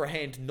even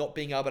comprehend not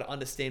being able to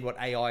understand what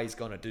AI is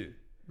going to do?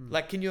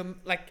 Like,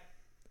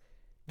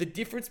 the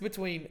difference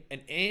between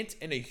an ant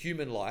and a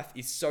human life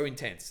is so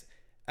intense.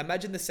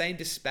 Imagine the same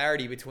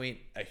disparity between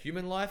a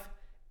human life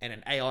and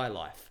an AI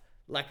life.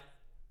 Like,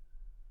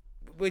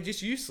 we're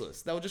just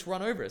useless. They'll just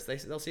run over us.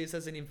 They'll see us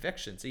as an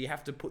infection. So you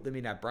have to put them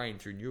in our brain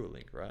through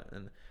Neuralink, right?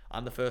 And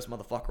I'm the first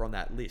motherfucker on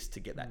that list to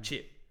get that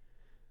chip.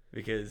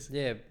 Because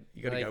you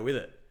got to go with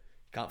it.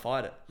 Can't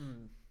fight it.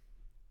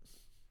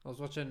 I was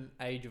watching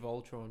Age of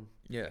Ultron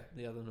Yeah.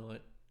 the other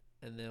night,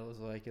 and there was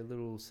like a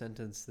little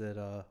sentence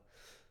that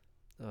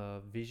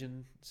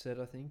Vision said,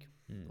 I think,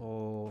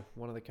 or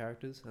one of the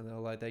characters, and they were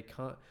like, they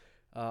can't.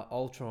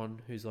 Ultron,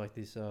 who's like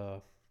this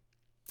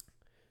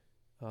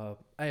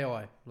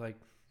AI, like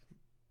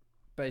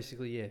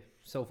basically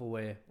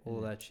self-aware, all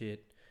of that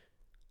shit,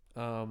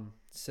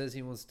 says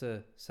he wants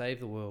to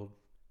save the world,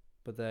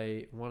 but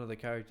one of the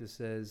characters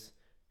says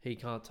he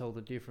can't tell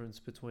the difference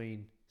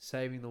between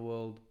saving the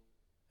world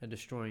and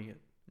destroying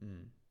it,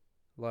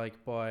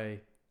 like by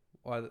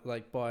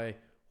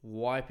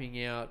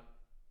wiping out,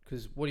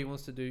 because what he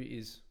wants to do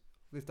is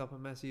lift up a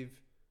massive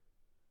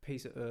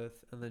piece of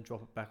earth and then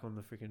drop it back on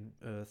the freaking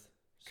earth.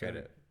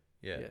 Credit.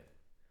 Yeah.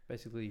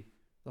 Basically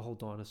the whole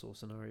dinosaur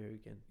scenario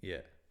again.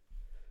 Yeah.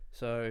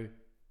 So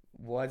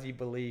Why do you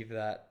believe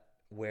that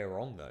we're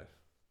wrong, though?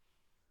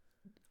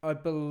 I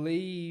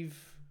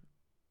believe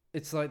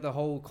it's like the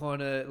whole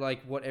kind of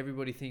like what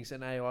everybody thinks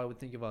an AI would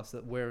think of us,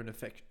 that we're an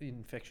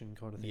infection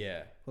kind of thing.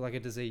 Yeah. Or like a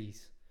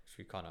disease. Which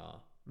we kind of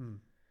are.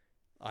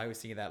 I was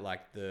thinking that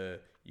like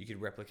you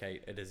could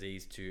replicate a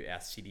disease to our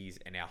cities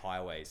and our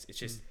highways. It's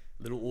just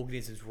little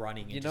organisms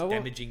running and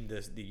damaging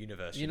the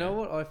universe. You know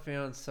what I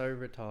found so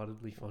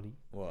retardedly funny?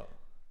 What?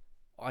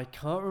 I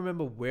can't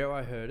remember where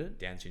I heard it.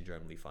 Down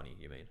syndromely funny,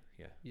 you mean?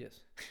 Yeah.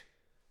 Yes.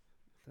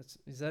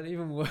 Is that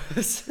even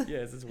worse?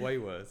 Yes, it's way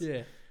worse.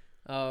 Yeah.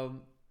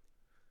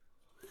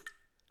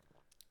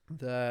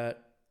 That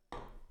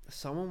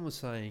someone was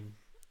saying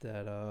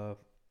that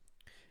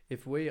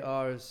if we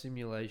are a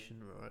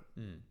simulation, right?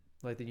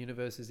 Like the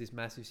universe is this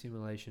massive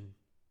simulation.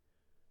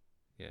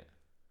 Yeah.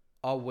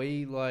 Are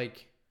we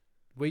like,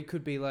 we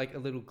could be like a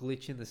little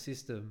glitch in the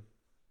system,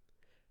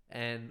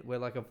 and we're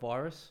like a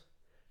virus.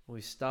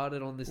 We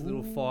started on this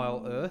little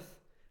file Earth,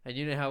 and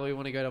you know how we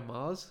want to go to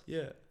Mars?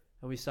 Yeah.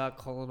 And we start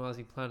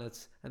colonizing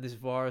planets, and this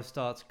virus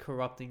starts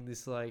corrupting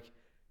this like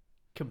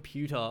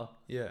computer.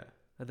 Yeah.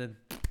 And then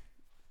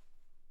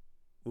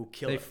we'll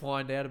kill they it.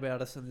 find out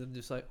about us, and then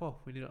just like, oh,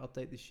 we need to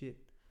update this shit.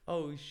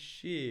 Oh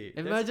shit!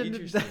 Imagine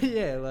That's that. interesting.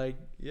 Yeah, like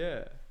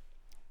Yeah.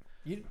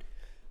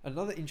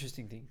 another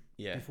interesting thing.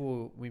 Yeah.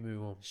 Before we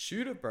move on.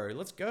 Shoot it, bro.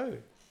 Let's go.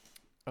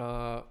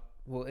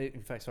 Well,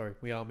 in fact, sorry,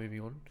 we are moving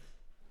on.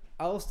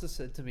 Alistair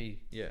said to me,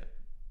 Yeah.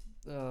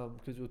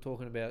 because we were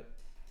talking about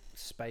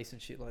space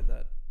and shit like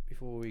that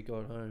before we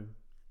got home.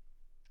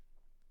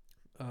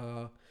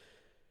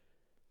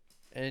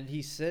 And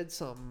he said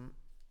something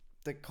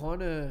that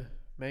kind of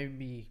made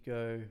me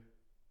go,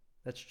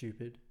 that's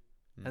stupid.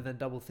 And then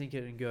double think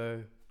it and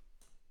go,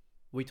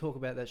 we talk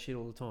about that shit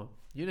all the time.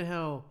 You know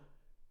how,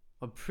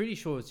 I'm pretty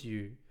sure it's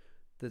you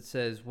that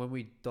says when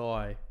we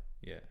die,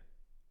 Yeah.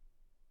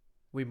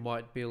 we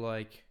might be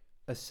like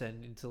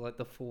ascend into like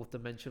the fourth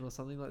dimension or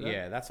something like that.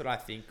 Yeah, that's what I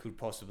think could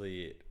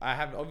possibly. I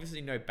have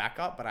obviously no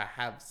backup, but I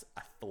have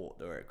a thought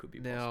where it could be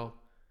possible. Now,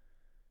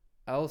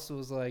 Alistair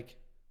was like,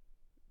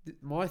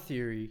 my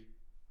theory.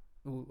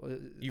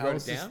 You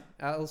wrote it down?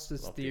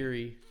 Alistair's Loved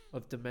theory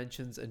of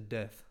dimensions and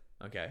death.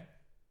 Okay.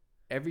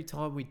 Every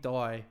time we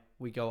die,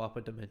 we go up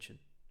a dimension.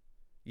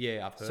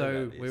 Yeah, I've heard So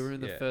about this. we were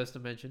in the Yeah. first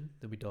dimension,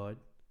 then we died.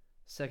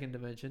 Second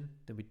dimension,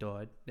 then we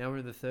died. Now we're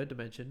in the third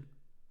dimension,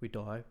 we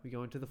die, we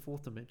go into the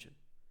fourth dimension.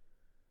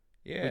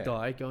 Yeah. We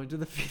die, go into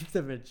the fifth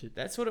dimension.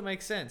 That sort of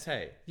makes sense,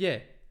 hey? Yeah.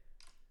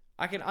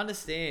 I can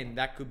understand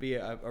that could be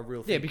a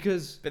real thing. Yeah,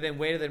 because... But then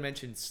where do the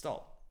dimensions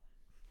stop?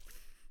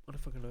 I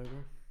don't fucking know,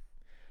 bro.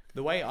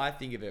 The way I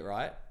think of it,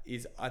 right,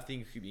 is I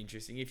think it could be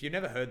interesting. If you've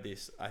never heard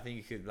this, I think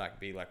it could like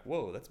be like,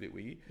 whoa, that's a bit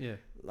weird. Yeah.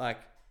 Like,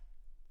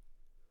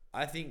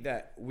 I think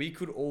that we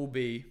could all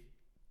be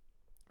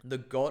the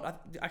God.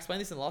 I explained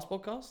this in the last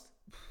podcast.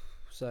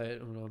 Say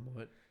it, and I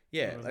might.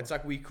 Yeah, it's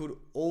like we could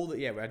all.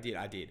 Yeah, I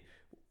did.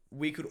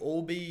 We could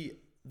all be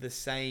the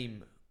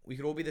same. We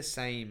could all be the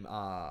same.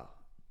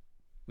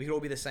 We could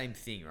all be the same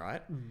thing,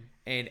 right?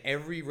 And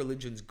every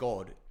religion's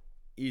God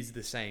is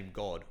the same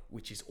God,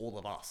 which is all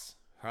of us,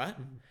 right?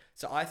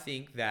 So I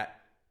think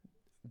that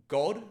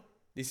God.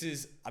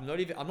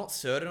 I'm not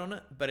certain on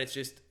it, but it's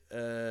just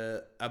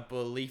a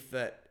belief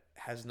that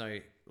has no,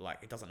 like,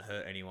 it doesn't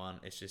hurt anyone.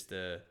 It's just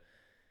a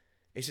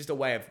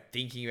way of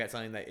thinking about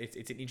something that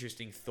it's an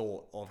interesting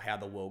thought of how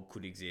the world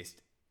could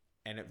exist,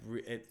 and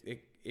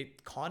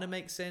it kind of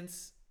makes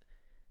sense,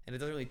 and it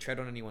doesn't really tread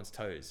on anyone's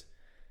toes.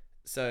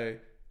 So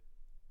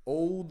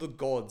all the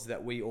gods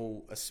that we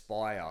all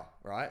aspire,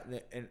 right,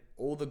 and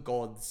all the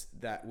gods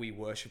that we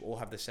worship all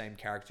have the same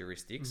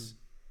characteristics.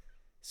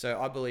 So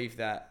I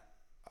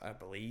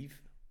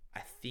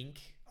think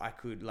I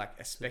could, like,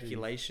 a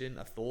speculation,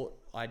 a thought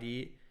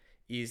idea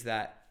is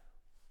that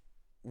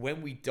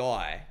when we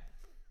die,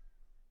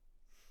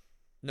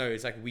 no,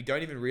 it's like we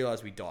don't even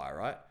realize we die,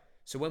 right?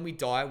 So when we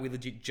die, we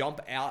legit jump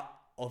out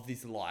of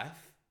this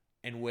life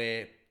and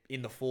we're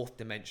in the fourth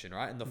dimension,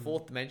 right? And the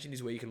fourth dimension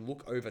is where you can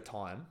look over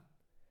time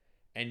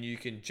and you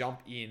can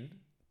jump in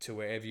to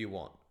wherever you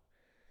want.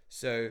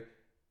 So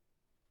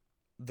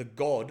the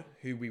God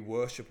who we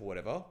worship or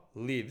whatever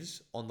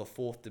lives on the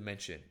fourth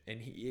dimension,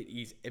 and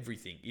it is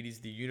everything. It is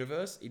the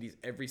universe. It is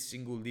every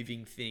single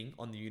living thing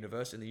on the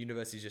universe, and the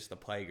universe is just the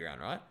playground,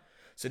 right?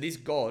 So this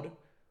God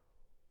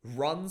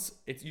runs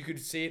it. You could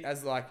see it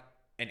as like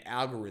an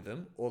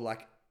algorithm or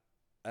like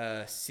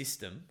a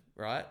system,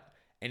 right?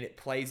 And it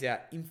plays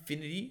out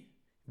infinity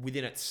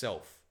within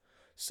itself.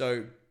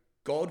 So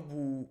God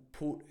will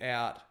put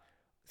out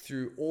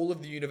through all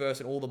of the universe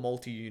and all the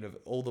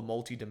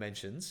multi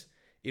dimensions.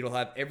 It'll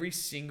have every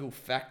single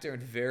factor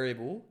and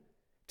variable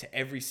to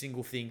every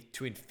single thing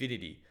to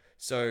infinity.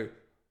 So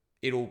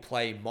it'll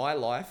play my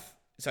life.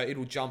 So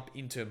it'll jump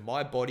into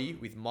my body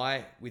with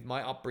my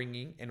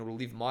upbringing, and it'll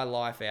live my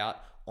life out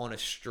on a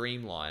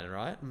streamline,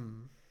 right?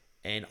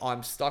 And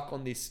I'm stuck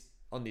on this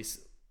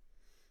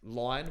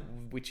line,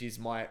 which is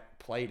my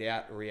played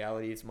out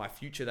reality. It's my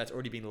future that's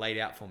already been laid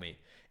out for me.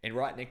 And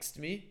right next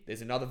to me,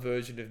 there's another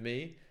version of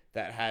me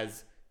that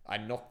has, I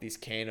knocked this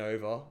can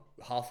over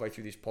halfway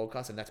through this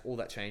podcast, and that's all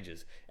that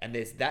changes. And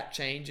there's that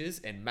changes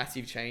and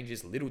massive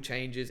changes, little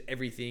changes,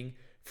 everything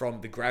from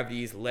the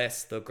gravity is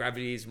less, the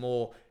gravity is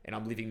more, and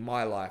I'm living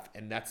my life,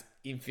 and that's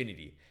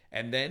infinity.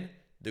 And then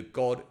the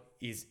God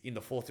is in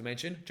the fourth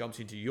dimension, jumps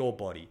into your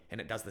body, and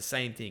it does the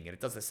same thing. And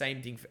it does the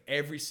same thing for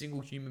every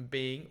single human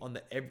being on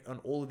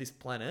all of this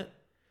planet.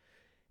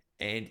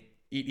 And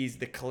it is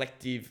the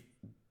collective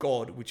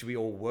God which we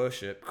all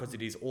worship, because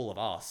it is all of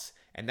us.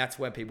 And that's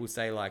where people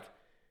say, like,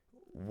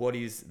 what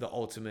is the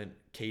ultimate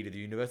key to the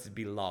universe? Is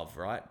be love,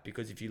 right?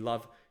 Because if you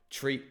love,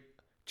 treat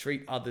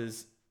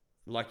others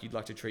like you'd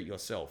like to treat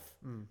yourself,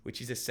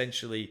 which is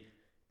essentially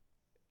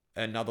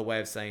another way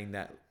of saying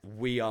that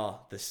we are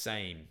the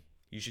same.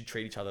 You should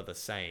treat each other the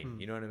same.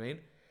 You know what I mean?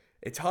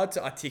 It's hard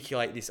to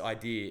articulate this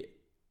idea.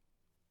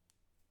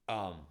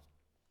 But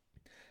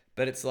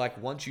it's like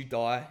once you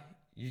die,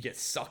 you get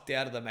sucked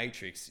out of the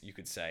matrix, you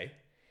could say.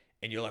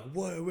 And you're like,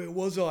 whoa, where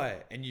was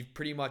I? And you're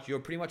pretty much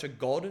a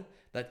god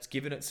that's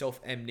given itself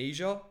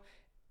amnesia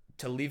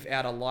to live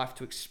out a life,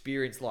 to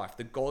experience life.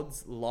 The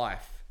god's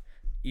life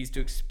is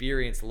to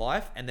experience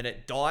life, and then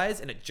it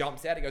dies and it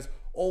jumps out. It goes,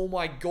 oh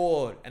my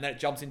God. And then it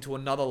jumps into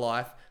another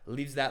life,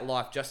 lives that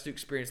life just to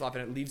experience life,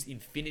 and it lives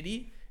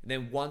infinity. And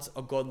then once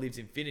a god lives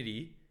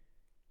infinity,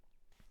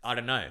 I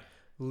don't know.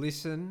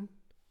 Listen,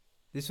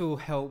 this will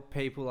help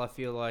people, I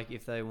feel like,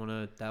 if they want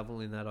to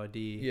dabble in that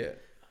idea. Yeah.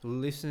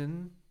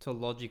 Listen to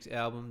Logic's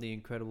album, The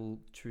Incredible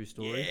True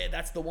Story. Yeah,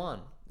 that's the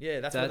one.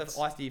 Yeah, that's where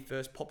the idea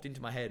first popped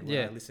into my head when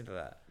I listened to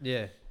that.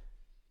 Yeah.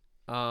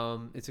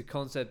 It's a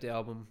concept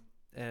album,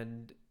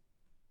 and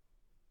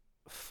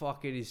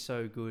fuck, it is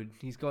so good.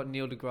 He's got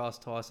Neil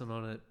deGrasse Tyson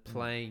on it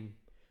playing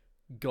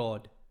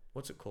God.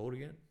 What's it called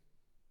again?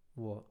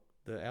 What?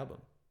 The album.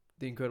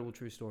 The Incredible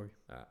True Story.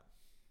 Ah.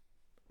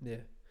 Yeah.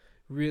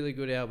 Really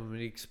good album.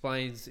 It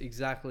explains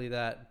exactly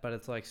that, but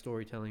it's like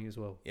storytelling as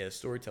well. Yeah,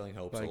 storytelling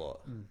helps a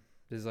lot.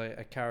 There's like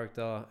a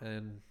character,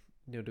 and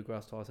Neil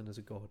deGrasse Tyson is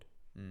a god.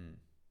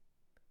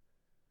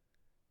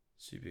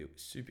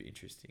 Super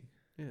interesting.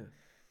 Yeah.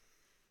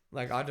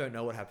 Like, I don't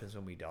know what happens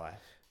when we die.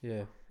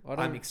 Yeah.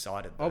 I'm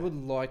excited, though. I would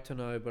like to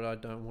know, but I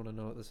don't want to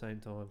know at the same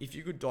time. If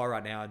you could die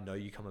right now and know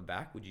you're coming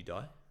back, would you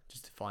die?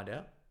 Just to find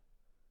out?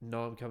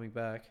 No, I'm coming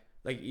back.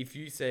 Like, if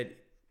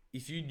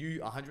you knew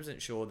 100%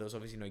 sure there was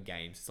obviously no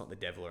games, it's not the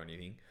devil or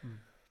anything.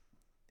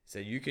 So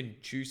you can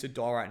choose to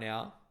die right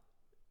now.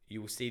 You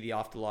will see the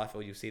afterlife,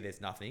 or you'll see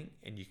there's nothing,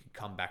 and you can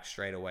come back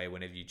straight away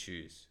whenever you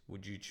choose.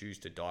 Would you choose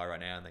to die right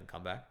now and then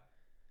come back?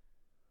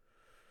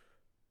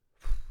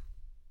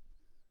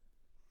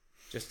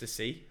 Just to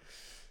see?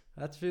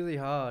 That's really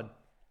hard.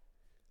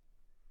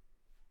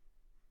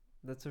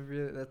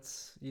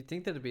 You'd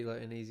think that'd be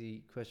like an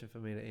easy question for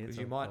me to answer. Because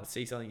you might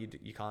see something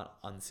you can't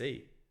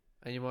unsee.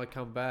 And you might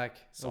come back.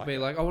 Or be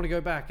Psycho. like, I want to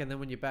go back. And then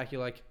when you're back,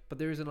 you're like, but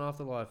there is an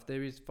afterlife.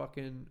 There is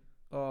fucking,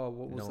 what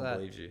was No that? one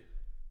believes you.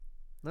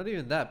 Not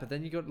even that, but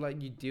then you got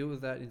like, you deal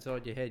with that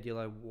inside your head. You're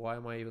like, why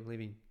am I even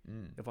living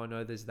if I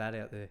know there's that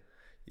out there?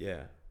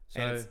 Yeah.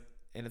 So,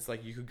 And it's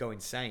like you could go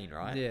insane,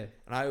 right? Yeah.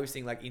 And I always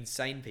think like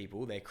insane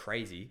people, they're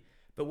crazy,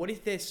 But what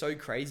if they're so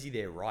crazy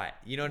they're right?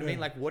 You know what I mean?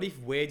 Like, what if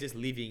we're just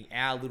living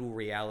our little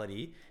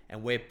reality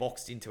and we're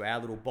boxed into our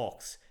little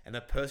box, and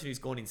the person who's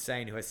gone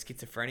insane, who has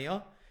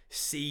schizophrenia,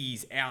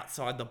 sees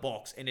outside the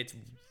box and it's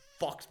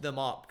fucked them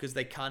up because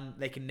they can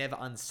never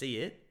unsee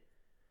it.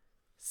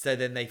 So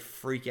then they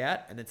freak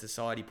out, and then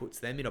society puts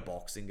them in a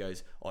box and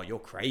goes, "Oh, you're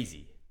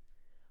crazy."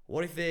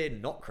 What if they're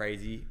not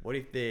crazy? What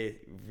if they're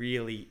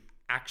really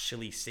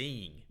actually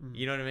seeing?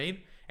 You know what I mean?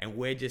 And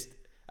we're just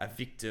a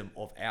victim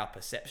of our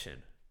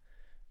perception.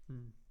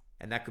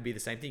 And that could be the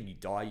same thing. You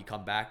die, you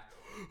come back.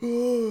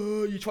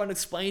 Oh, you're trying to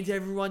explain to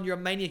everyone you're a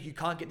maniac. You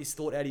can't get this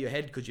thought out of your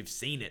head because you've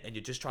seen it, and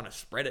you're just trying to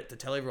spread it to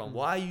tell everyone,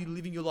 why are you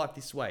living your life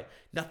this way?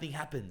 Nothing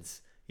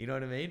happens. You know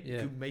what I mean? Yeah.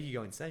 It could make you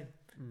go insane.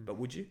 But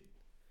would you?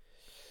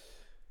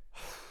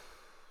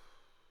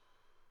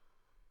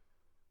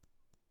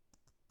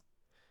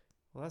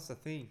 Well, that's the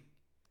thing.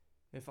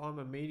 If I'm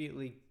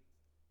immediately...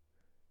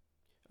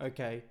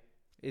 Okay,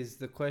 is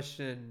the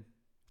question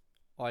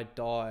I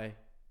die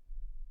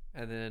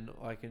and then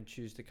I can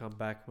choose to come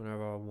back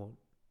whenever I want?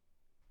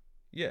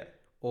 Yeah.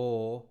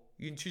 Or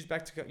You can choose you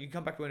can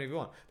come back whenever you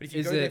want. But if you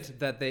is go there, it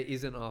that there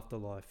is an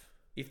afterlife?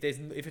 if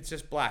it's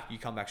just black, you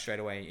come back straight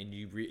away and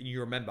you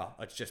remember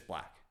it's just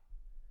black.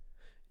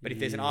 But if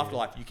there's an Yeah.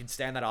 afterlife, you can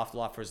stay in that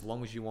afterlife for as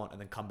long as you want and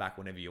then come back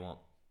whenever you want.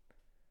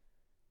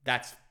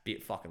 That's a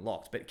bit fucking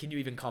locked. But can you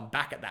even come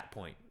back at that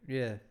point?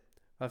 Yeah.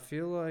 I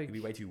feel like You'd be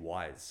way too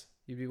wise,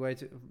 you'd be way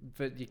too...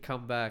 But you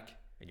come back...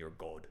 and you're a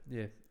god.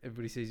 Yeah,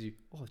 everybody sees you.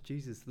 Oh,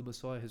 Jesus, the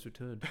Messiah has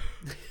returned.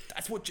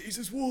 That's what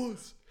Jesus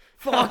was.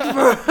 Fuck,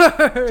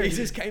 bro!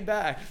 Jesus came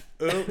back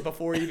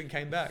before he even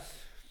came back.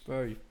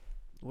 Bro,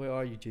 where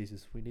are you,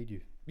 Jesus? We need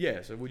you.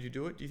 Yeah, so would you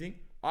do it, do you think?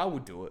 I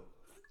would do it.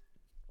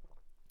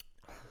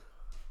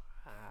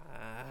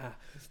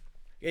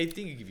 Yeah, you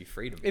think it'd give you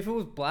freedom. If it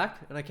was black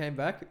and I came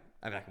back,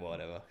 I'm like, well,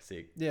 whatever.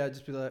 Sick. yeah, I'd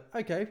just be like,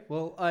 okay,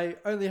 well, I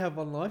only have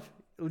one life.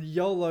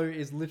 YOLO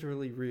is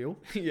literally real.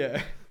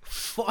 Yeah.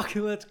 Fuck,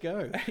 let's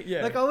go.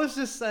 Yeah. Like, I was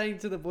just saying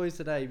to the boys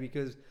today,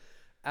 because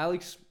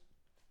Alex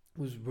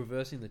was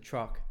reversing the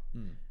truck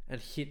and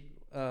hit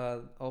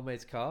old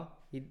mate's car.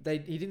 He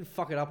didn't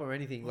fuck it up or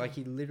anything. Like,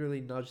 he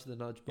literally nudged the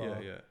nudge bar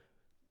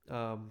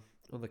on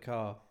the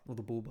car, or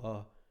the bull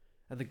bar.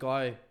 And the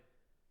guy,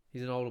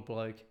 he's an older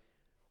bloke,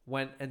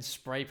 went and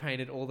spray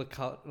painted all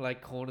the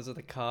corners of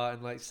the car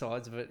and like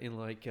sides of it in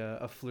like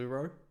a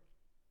fluoro,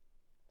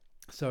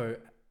 so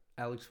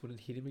Alex wouldn't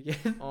hit him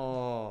again.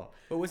 Oh,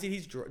 but was it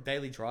his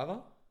daily driver?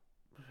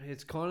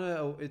 It's kind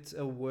of it's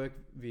a work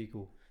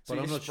vehicle, So but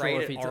you I'm just not sure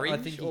sprayed if it he. I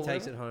orange think he or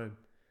takes whatever? it home.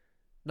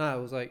 No,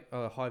 it was like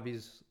high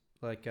vis,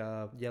 like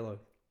yellow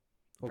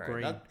or Bro,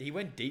 green. he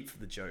went deep for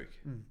the joke.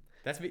 Mm.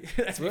 That's a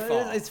bit Well,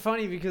 far. it's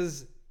funny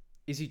because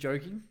is he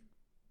joking,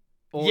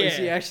 or is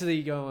he Yeah.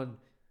 actually going?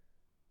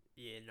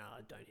 Yeah, no,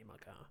 don't hit my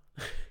car.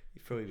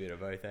 You've probably a bit of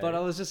both. But I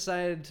was just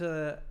saying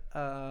to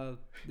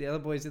the other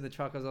boys in the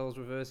truck as I was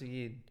reversing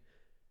in,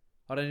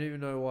 I don't even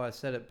know why I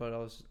said it, but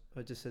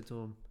I just said to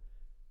him,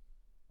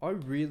 I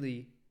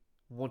really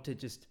want to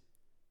just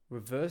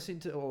reverse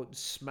into or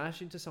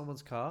smash into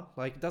someone's car.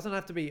 Like, it doesn't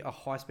have to be a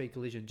high speed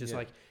collision. Just Yeah.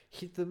 like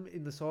hit them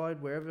in the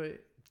side, wherever,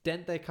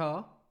 dent their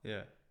car,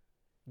 Yeah.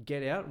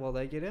 get out while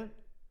they get out,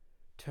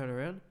 turn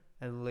around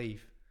and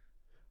leave.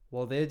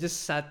 While they're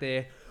just sat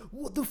there,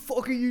 what the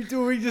fuck are you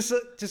doing? Just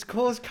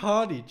cause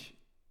carnage.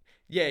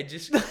 Yeah,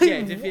 just be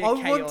I want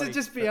to chaotic,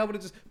 just be but able to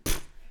just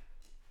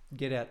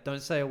get out.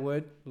 Don't say a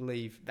word.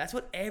 Leave. That's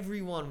what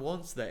everyone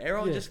wants, though.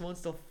 Everyone Yeah. just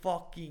wants to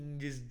fucking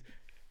just.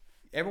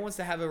 Everyone wants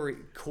to have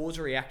cause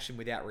a reaction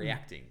without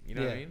reacting. You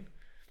know what I Yeah. mean?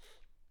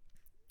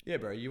 Yeah,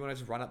 bro. You want to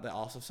just run up the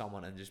arse of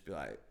someone and just be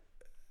like,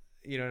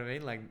 you know what I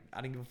mean? Like, I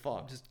don't give a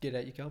fuck. Just get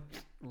out. You come.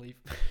 Leave.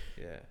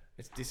 Yeah,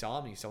 it's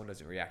disarming if someone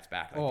doesn't react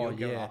back. Like, Oh, if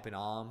you're going yeah. up in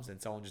arms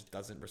and someone just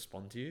doesn't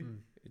respond to you,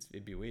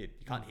 it'd be weird.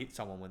 You can't hit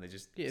someone when they're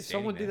just Yeah. If standing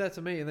someone did there. that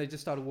to me and they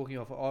just started walking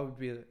off, I would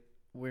be.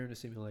 We're in a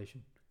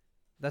simulation.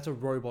 That's a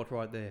robot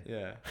right there.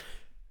 Yeah.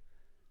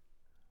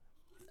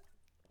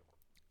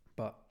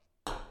 But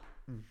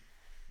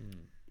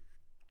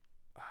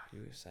You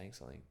were saying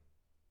something.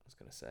 I was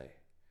gonna say.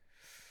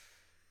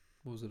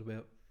 what was it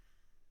about?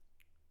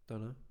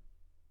 Don't know.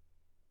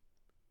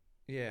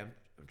 Yeah,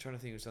 I'm trying to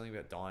think of something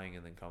about dying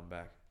and then come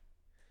back.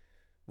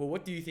 Well,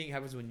 what do you think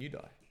happens when you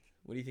die?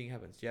 What do you think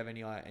happens? Do you have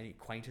any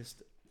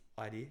quaintest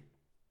idea?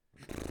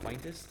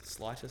 Quaintest,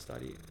 slightest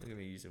idea? I'm gonna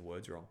be using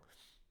words wrong.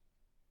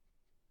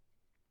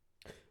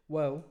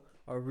 Well,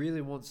 I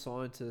really want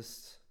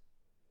scientists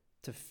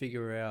to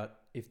figure out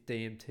if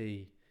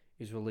DMT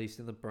is released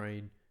in the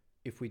brain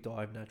if we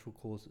die of natural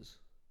causes.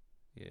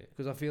 Yeah.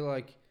 Because I feel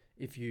like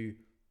if you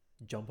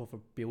jump off a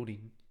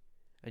building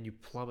and you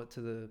plummet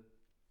to the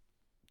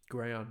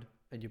ground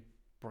and your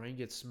brain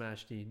gets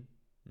smashed in,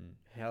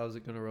 how is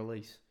it going to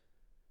release?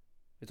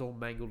 It's all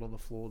mangled on the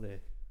floor there.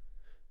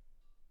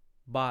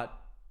 But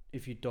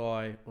if you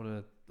die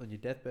on your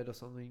deathbed or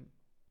something,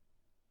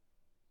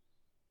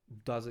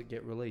 does it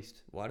get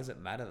released? Why does it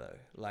matter though?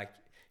 Like,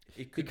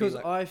 it could Because be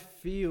like, I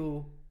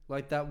feel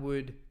like that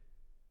would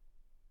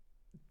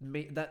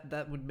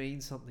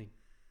mean something.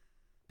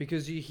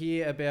 Because you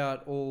hear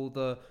about all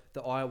the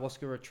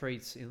ayahuasca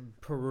retreats in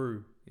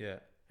Peru Yeah.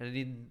 and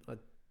in, I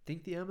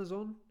think, the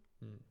Amazon.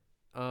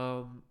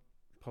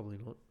 Probably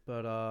not,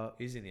 but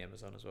He's in the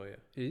Amazon as well, yeah.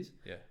 it is.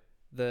 Yeah.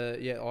 The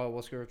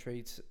ayahuasca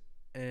retreats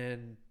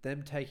and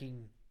them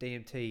taking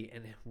DMT,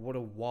 and what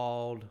a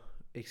wild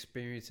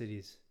experience it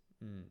is.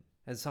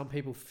 And some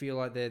people feel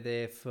like they're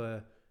there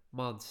for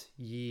months,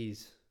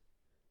 years,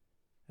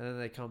 and then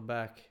they come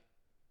back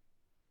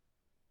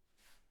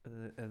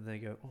and they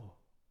go, oh,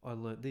 I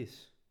learnt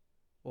this.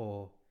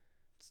 Or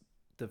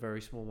the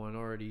very small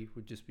minority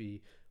would just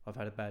be, I've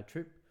had a bad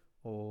trip,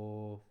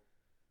 or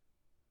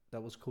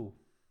that was cool.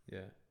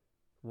 Yeah.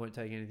 Won't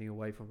take anything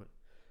away from it.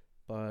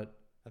 But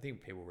I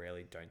think people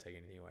rarely don't take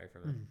anything away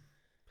from it.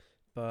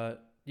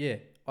 But yeah,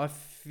 I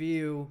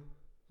feel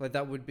like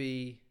that would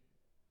be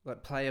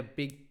like play a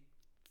big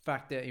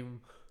factor in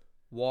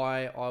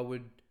why I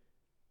would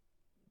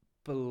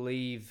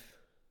believe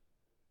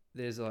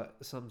there's like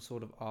some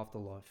sort of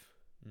afterlife.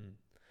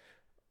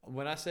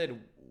 When I said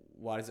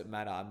why does it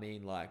matter, I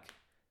mean like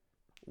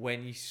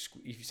when if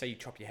you say you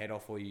chop your head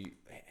off or you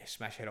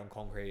smash your head on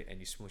concrete and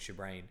you smush your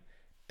brain,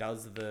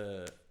 does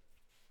the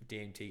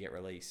DMT get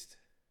released?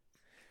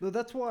 Well,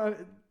 that's why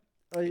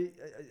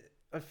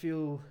I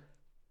feel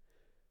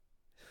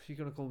you're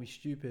gonna call me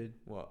stupid,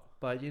 What?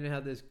 but you know how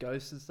there's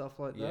ghosts and stuff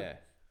like that. Yeah.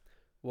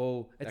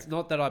 Well, it's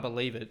not that I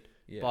believe it,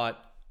 Yeah.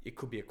 but It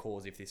could be a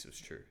cause if this was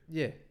true.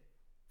 yeah,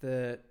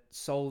 the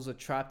souls are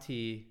trapped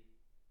here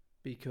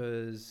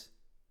because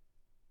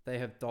they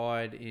have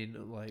died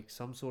in like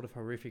some sort of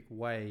horrific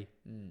way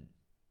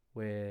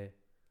where,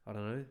 I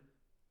don't know,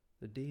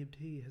 the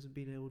DMT hasn't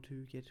been able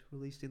to get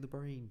released in the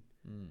brain.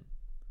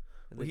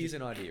 Well, here's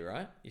an idea,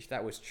 right? If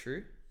that was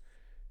true,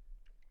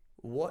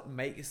 what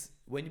makes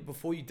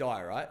before you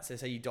die, right? So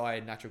say you die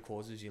in natural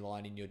causes, you're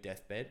lying in your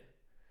deathbed,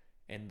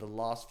 and the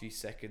last few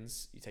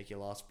seconds, you take your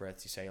last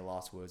breaths, you say your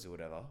last words or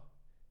whatever.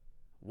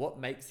 What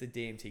makes the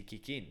DMT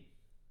kick in?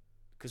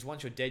 Because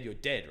once you're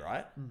dead,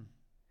 right?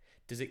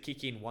 Does it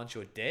kick in once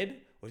you're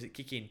dead, or does it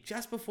kick in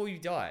just before you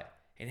die?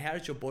 And how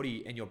does your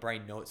body and your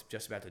brain know it's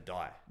just about to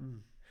die?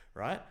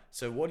 Right?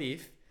 So what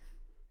if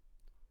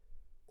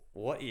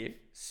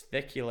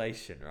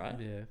speculation, right?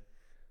 Yeah.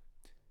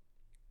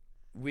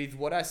 With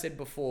what I said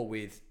before,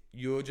 with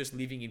you're just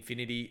living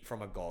infinity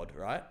from a god,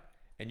 right?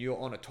 And you're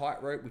on a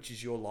tightrope, which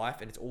is your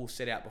life, and it's all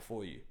set out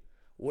before you.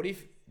 What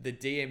if the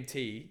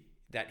DMT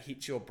that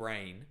hits your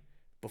brain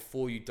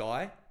before you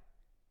die,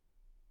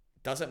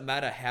 doesn't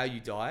matter how you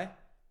die,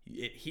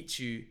 it hits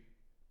you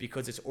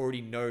because it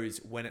already knows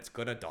when it's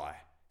gonna die.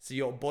 So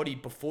your body,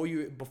 before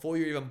you're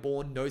even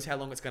born, knows how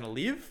long it's gonna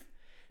live.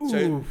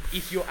 So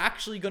if you're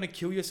actually gonna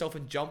kill yourself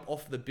and jump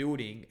off the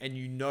building, and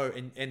you know,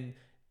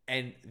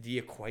 and the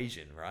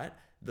equation, right?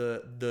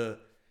 The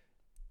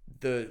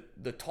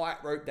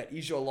tightrope that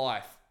is your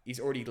life is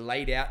already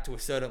laid out to a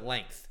certain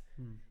length.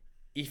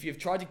 If you've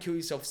tried to kill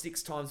yourself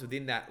 6 times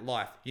within that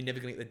life, you're never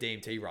gonna get the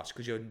DMT rush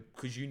because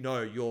you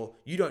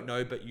don't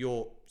know, but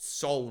your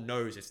soul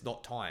knows it's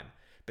not time.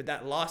 But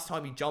that last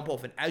time you jump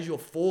off, and as you're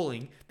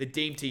falling, the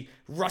DMT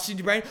rushes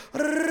into your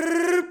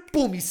brain,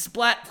 boom, you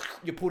splat,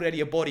 you're pulled out of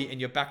your body, and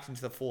you're back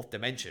into the 4th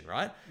dimension,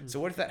 right? So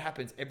what if that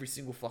happens every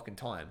single fucking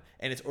time,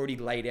 and it's already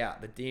laid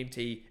out? The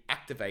DMT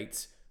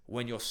activates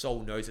when your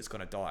soul knows it's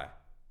gonna die.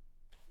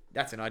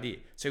 That's an idea.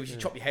 So if you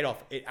chop your head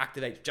off, it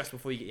activates just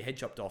before you get your head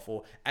chopped off,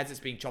 or as it's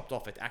being chopped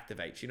off, it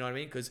activates. You know what I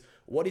mean? Because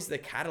what is the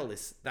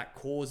catalyst that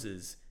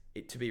causes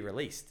it to be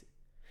released?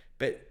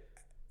 But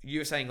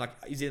you're saying, like,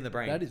 is it in the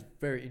brain? That is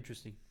very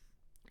interesting.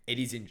 It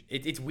is.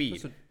 It's weird.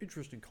 That's an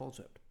interesting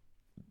concept.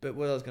 But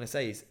what I was going to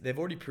say is they've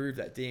already proved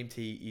that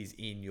DMT is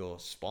in your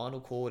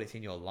spinal cord, it's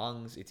in your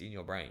lungs, it's in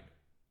your brain.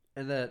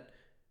 And that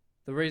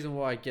the reason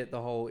why I get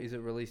the whole is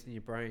it released in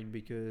your brain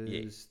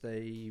because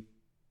they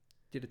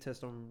did a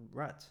test on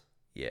rats.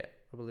 Yeah.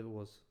 I believe it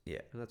was. Yeah.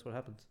 And that's what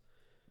happens.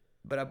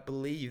 But I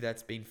believe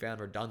that's been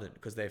found redundant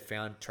because they've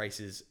found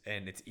traces,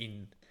 and it's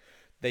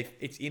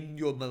in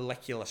your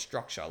molecular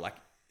structure. Like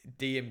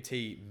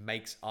DMT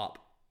makes up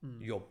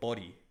your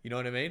body. You know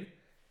what I mean?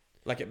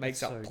 Like it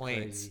makes up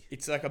plants. Crazy.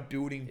 It's like a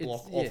building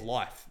block of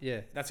life.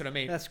 Yeah. That's what I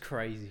mean. That's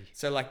crazy.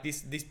 So like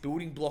this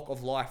building block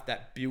of life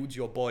that builds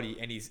your body,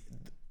 and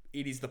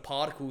it is the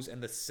particles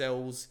and the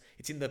cells.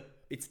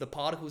 It's the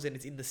particles and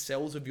it's in the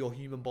cells of your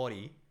human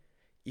body.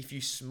 If you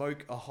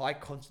smoke a high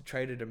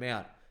concentrated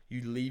amount,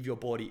 you leave your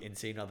body and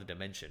see another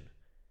dimension.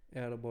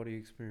 Out of body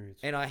experience.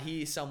 And I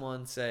hear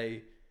someone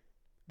say,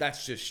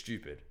 that's just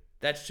stupid.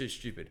 That's just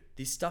stupid.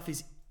 This stuff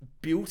is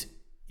built.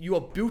 You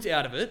are built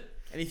out of it.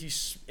 And if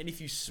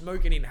you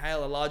smoke and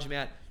inhale a large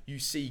amount, you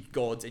see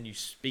gods and you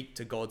speak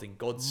to gods, and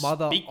gods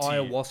Mother speak to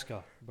ayahuasca,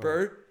 you.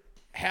 Bro,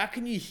 how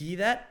can you hear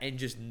that and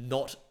just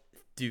not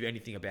do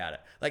anything about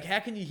it? Like, how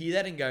can you hear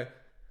that and go,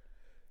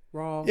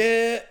 wrong?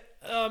 Yeah,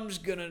 I'm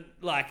just gonna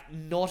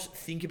not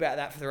think about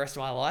that for the rest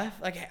of my life.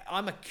 Like,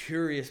 I'm a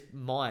curious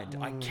mind.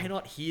 I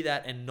cannot hear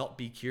that and not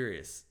be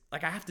curious.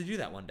 Like, I have to do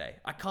that one day.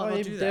 I can't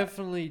not do that. I'm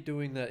definitely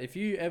doing that. If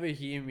you ever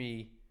hear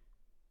me,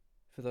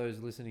 for those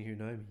listening who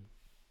know me,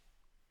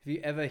 If you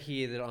ever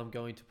hear that I'm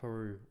going to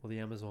Peru or the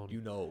Amazon,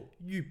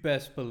 you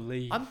best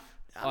believe I'm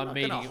not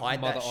meeting gonna hide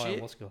Mother that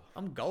shit. Ayahuasca.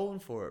 I'm going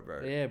for it,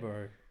 bro. Yeah,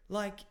 bro.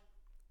 Like,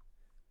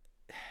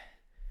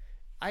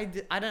 I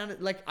don't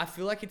like. I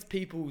feel like it's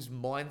people's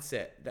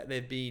mindset that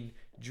they've been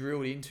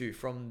drilled into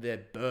from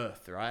their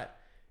birth, right?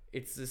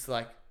 It's just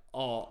like,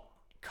 oh,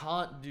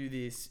 can't do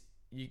this.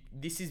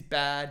 This is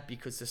bad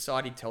because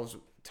society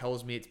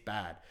tells me it's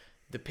bad.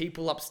 The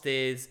people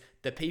upstairs,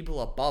 the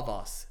people above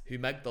us who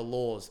make the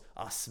laws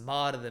are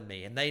smarter than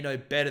me and they know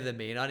better than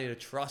me, and I need to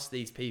trust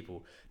these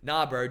people.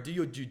 Nah, bro, do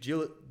your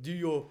due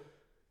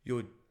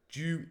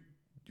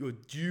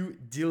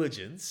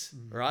diligence,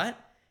 right?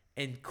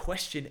 And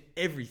question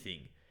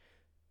everything.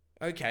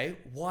 Okay,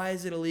 why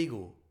is it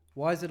illegal?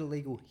 Why is it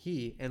illegal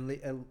here and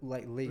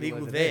legal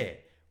over there?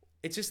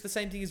 It's just the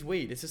same thing as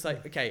weed. It's just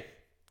like, okay,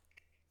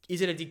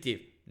 is it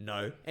addictive?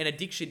 No. And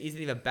addiction isn't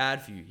even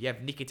bad for you. You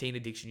have nicotine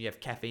addiction, you have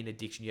caffeine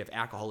addiction, you have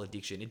alcohol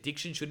addiction.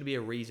 Addiction shouldn't be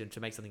a reason to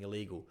make something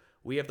illegal.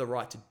 We have the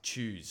right to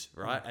choose,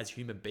 right? As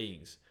human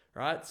beings,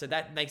 right? So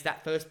that makes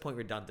that first point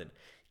redundant.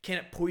 Can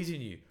it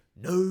poison you?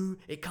 No,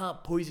 it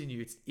can't poison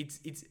you.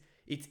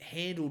 It's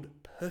handled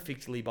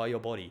perfectly by your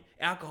body.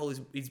 Alcohol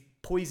is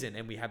poison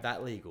and we have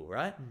that legal,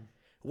 right?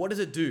 What does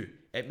it do?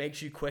 It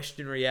makes you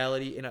question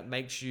reality and it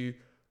makes you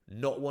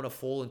not want to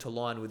fall into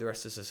line with the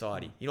rest of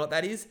society. You know what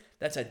that is?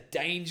 That's a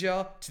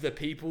danger to the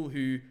people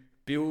who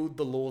build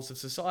the laws of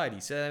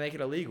society. So they make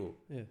it illegal.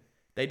 Yeah.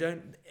 They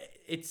don't,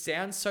 it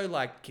sounds so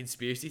like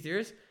conspiracy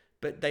theorists,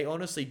 but they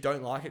honestly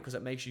don't like it because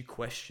it makes you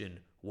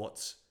question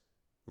what's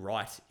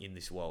right in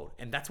this world.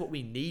 And that's what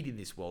we need in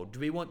this world. Do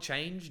we want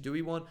change? Do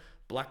we want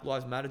Black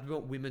Lives Matter? Do we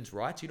want women's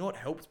rights? You know what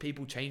helps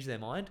people change their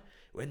mind?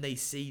 When they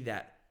see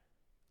that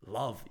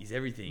love is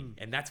everything.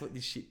 And that's what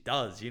this shit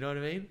does. You know what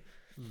I mean?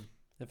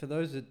 And for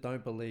those that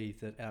don't believe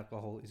that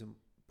alcohol isn't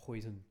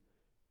poison,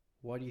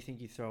 why do you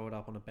think you throw it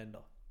up on a bender?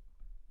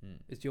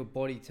 It's your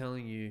body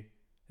telling you.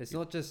 It's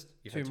not just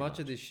too much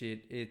of this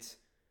shit. It's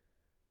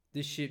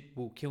this shit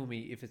will kill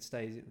me if it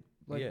stays in.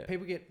 Like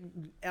people get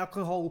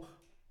alcohol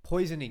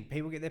poisoning.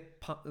 People get their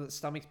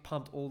stomachs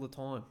pumped all the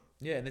time.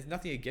 Yeah, and there's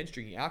nothing against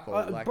drinking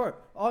alcohol. Bro,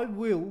 I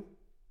will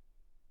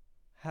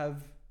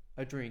have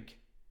a drink.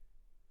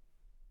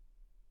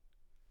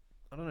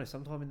 I don't know,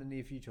 sometime in the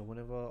near future,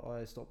 whenever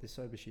I stop this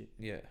sober shit.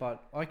 Yeah.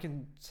 But I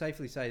can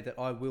safely say that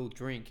I will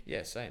drink.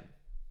 Yeah, same.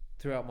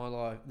 Throughout my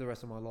life, the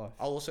rest of my life.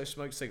 I'll also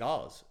smoke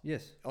cigars.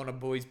 Yes. On a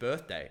boy's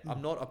birthday.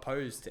 I'm not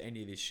opposed to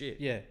any of this shit.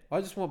 Yeah.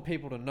 I just want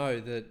people to know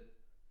that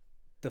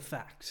the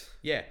facts.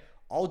 Yeah.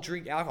 I'll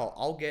drink alcohol.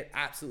 I'll get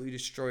absolutely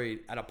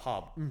destroyed at a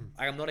pub.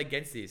 Like, I'm not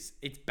against this.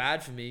 It's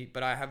bad for me,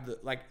 but I have the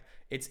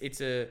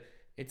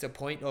it's a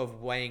point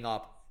of weighing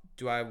up.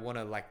 Do I want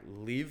to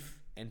live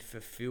and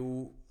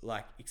fulfill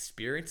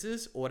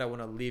experiences, or do I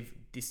want to live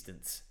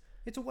distance?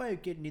 It's a way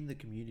of getting in the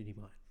community,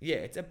 mate. Yeah,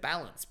 it's a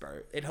balance,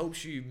 bro. It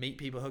helps you meet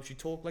people, helps you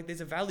talk.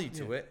 There's a value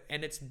to it,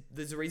 and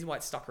there's a reason why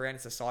it's stuck around in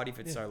society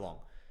for so long.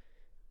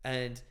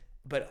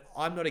 But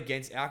I'm not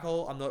against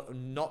alcohol.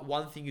 I'm not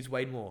one thing is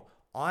weighed more.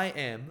 I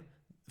am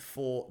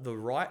for the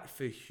right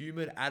for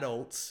human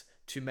adults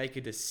to make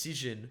a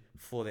decision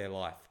for their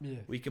life. Yeah.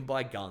 We can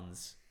buy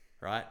guns,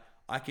 right?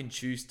 I can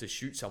choose to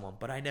shoot someone,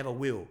 but I never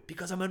will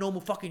because I'm a normal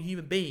fucking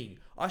human being.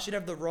 I should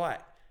have the right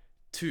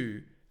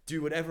to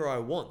do whatever I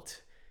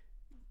want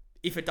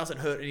if it doesn't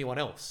hurt anyone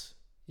else.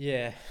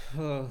 Yeah.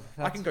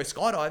 I can go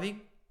skydiving.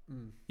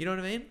 You know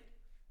what I mean?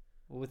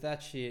 Well, with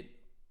that shit,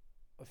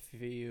 I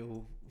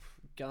feel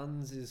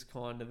guns is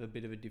kind of a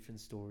bit of a different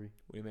story.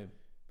 What do you mean?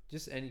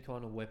 Just any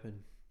kind of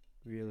weapon,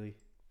 really.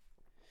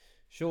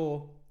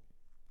 Sure,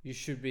 you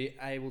should be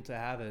able to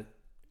have it,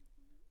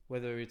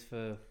 whether it's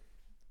for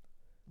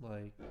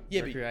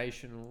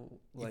recreational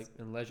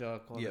and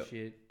leisure kind of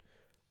shit,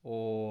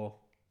 or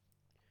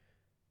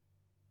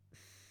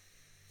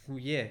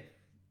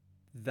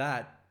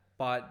that.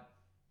 But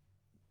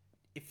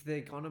if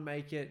they're gonna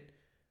make it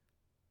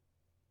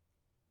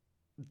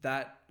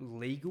that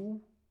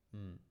legal,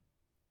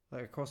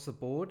 across the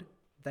board,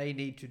 they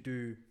need to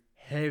do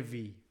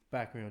heavy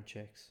background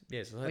checks.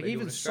 Yes,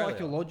 even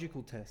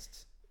psychological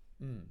tests.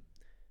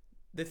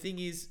 The thing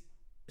is,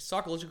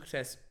 psychological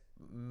tests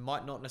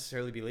might not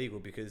necessarily be legal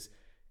because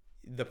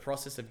the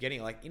process of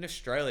getting in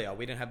Australia,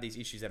 we don't have these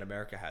issues that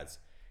America has,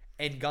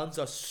 and guns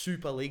are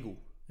super legal.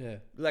 Yeah,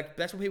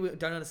 that's what people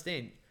don't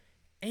understand.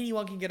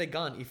 Anyone can get a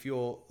gun if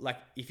you're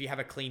if you have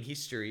a clean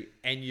history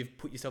and you've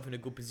put yourself in a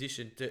good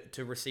position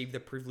to receive the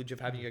privilege of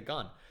having a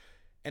gun.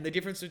 And the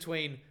difference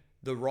between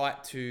the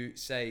right to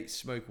say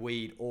smoke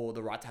weed or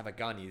the right to have a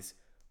gun is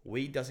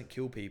weed doesn't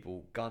kill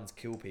people, guns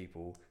kill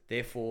people.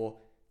 Therefore,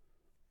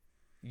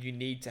 you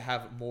need to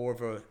have more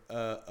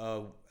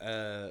of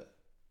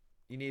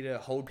you need to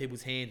hold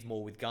people's hands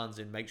more with guns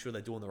and make sure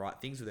they're doing the right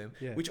things with them.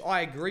 Yeah. Which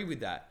I agree with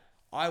that.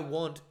 I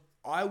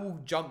will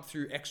jump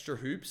through extra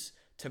hoops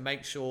to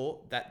make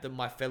sure that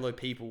my fellow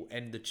people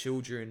and the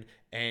children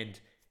and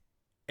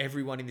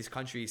everyone in this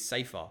country is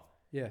safer.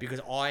 Yeah. Because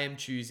I am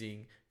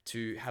choosing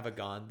to have a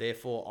gun.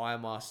 Therefore, I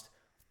must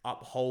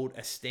uphold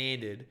a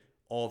standard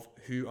of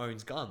who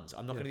owns guns.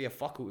 I'm not going to be a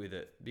fucker with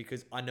it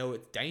because I know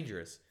it's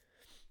dangerous.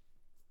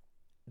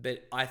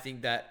 But I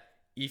think that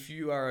if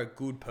you are a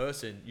good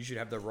person, you should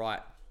have the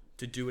right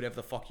to do whatever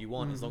the fuck you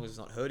want as long as it's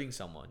not hurting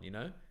someone, you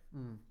know?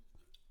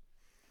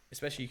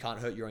 Especially you can't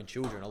hurt your own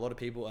children. A lot of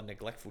people are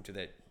neglectful to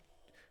that.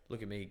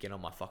 Look at me get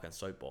on my fucking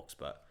soapbox,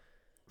 but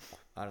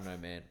I don't know,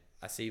 man.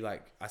 I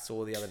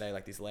saw the other day,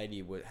 like this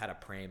lady had a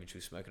pram and she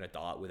was smoking a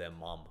dart with her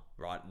mum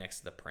right next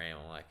to the pram.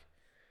 I'm like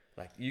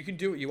you can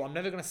do what I'm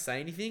never going to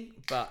say anything,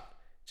 but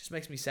it just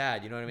makes me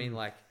sad. You know what I mean?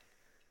 Like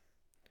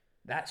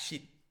that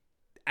shit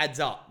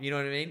adds up. You know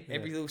what I mean? Yeah.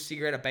 Every little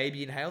cigarette a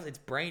baby inhales, its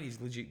brain is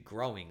legit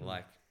growing.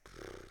 Like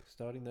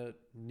starting that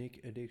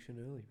Nick addiction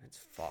early. It's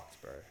fucked,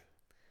 bro.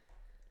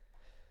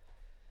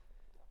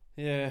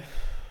 Yeah.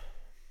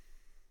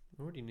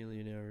 Already nearly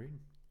an hour in.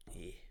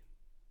 Yeah.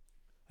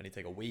 I need to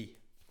take a wee.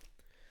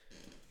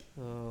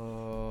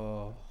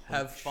 Oh.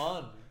 Have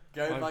fun.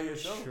 Go by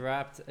yourself.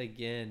 Trapped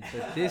again.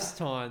 But this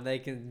time they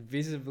can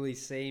visibly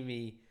see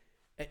me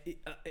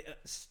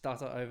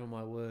stutter over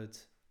my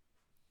words.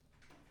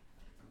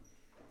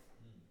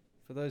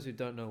 For those who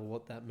don't know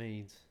what that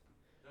means.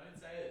 Don't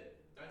say it.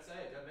 Don't say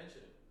it. Don't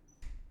mention it.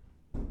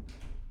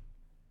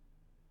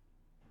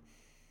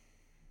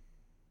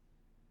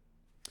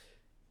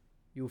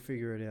 You'll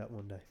figure it out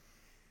one day.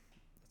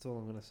 That's all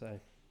I'm going to say.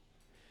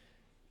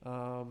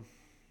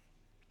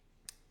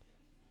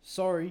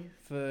 Sorry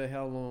for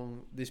how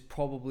long this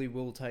probably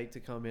will take to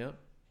come out,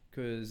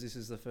 because this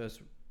is the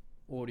first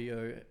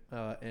audio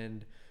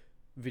and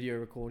video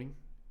recording.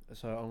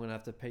 So I'm going to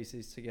have to piece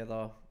these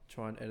together,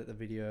 try and edit the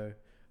video.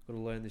 Got to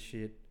learn the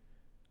shit.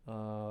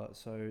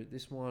 So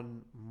this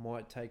one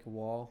might take a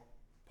while,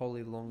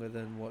 probably longer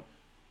than what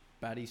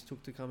Baddies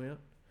took to come out.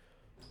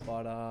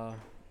 But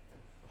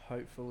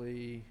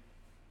hopefully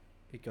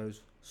it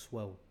goes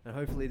swell. And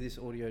hopefully this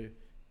audio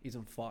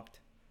isn't fucked.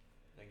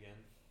 Again.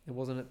 It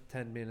wasn't at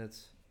 10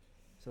 minutes.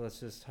 So let's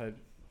just hope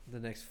the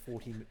next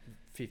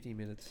 50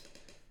 minutes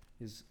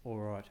is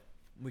alright.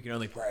 We can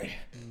only pray.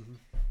 Mm-hmm.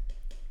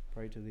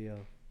 Pray to the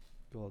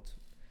gods.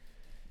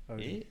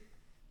 Yeah.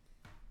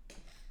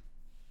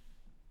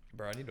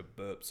 Bro, I need to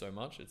burp so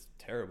much. It's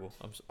terrible.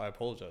 I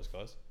apologize,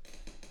 guys.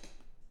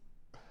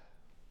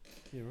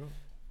 Yeah, right.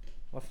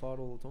 I fart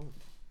all the time.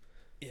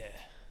 Yeah.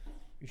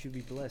 You should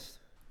be blessed.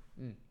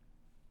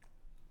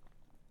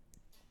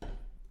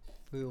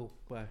 Feel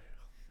back.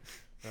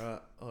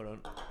 Alright, hold on.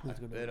 Who's I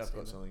gonna bet I've say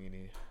got that? something in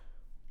here.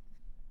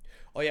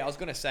 Oh yeah, I was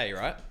gonna say,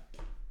 right?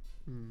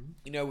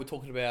 You know, we're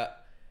talking about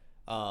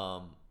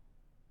I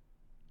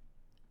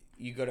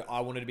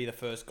wanted to be the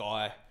first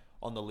guy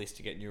on the list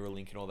to get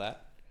Neuralink and all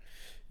that.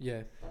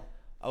 Yeah.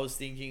 I was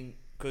thinking,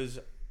 because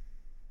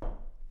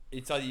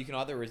it's either you can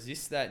either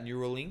resist that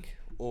Neuralink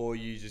or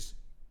you just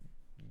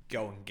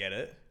go and get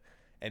it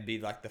and be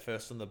like the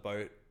first on the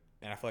boat,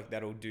 and I feel like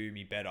that'll do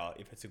me better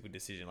if it's a good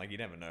decision. Like, you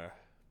never know,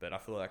 but I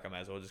feel like I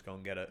may as well just go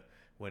and get it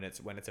when it's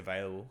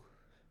available,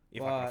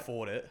 if I can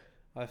afford it.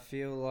 I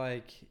feel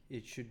like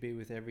it should be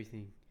with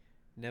everything.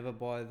 Never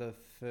buy the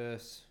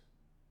first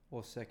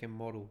or second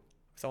model.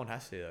 Someone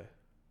has to, though.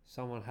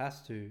 Someone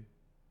has to.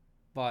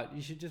 But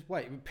you should just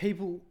wait.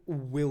 People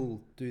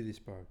will do this,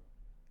 bro.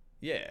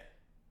 Yeah.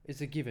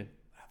 It's a given.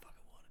 I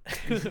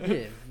fucking want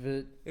it.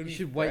 Yeah, but you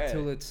should wait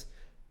till it's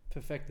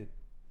perfected.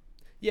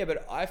 Yeah,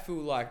 but I feel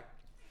like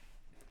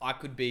I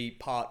could be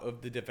part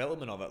of the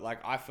development of it. Like,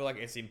 I feel like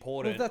it's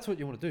important. Well, if that's what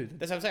you want to do.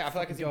 That's what I'm saying. I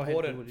feel like it's Go ahead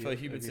and do important what for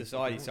human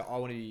society. So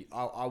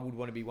I would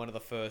want to be one of the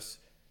first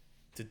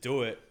to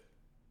do it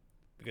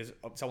because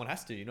someone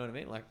has to. You know what I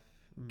mean? Like,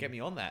 get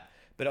me on that.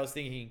 But I was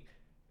thinking,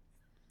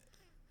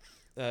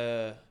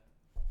 to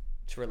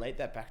relate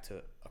that back to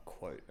a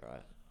quote,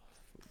 right,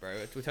 bro?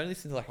 We're turning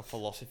this into like a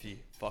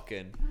philosophy,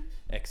 fucking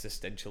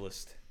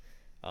existentialist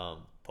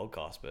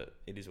podcast, but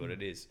it is what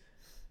it is.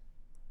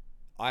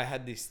 I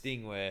had this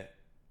thing where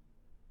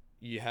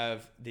you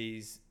have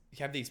these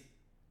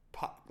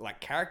like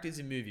characters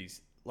in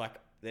movies, like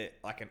they're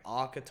like an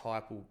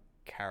archetypal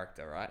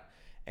character, right?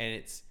 And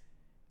it's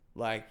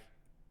like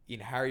in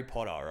Harry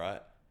Potter,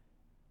 right?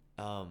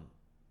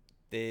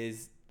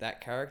 There's that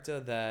character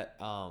that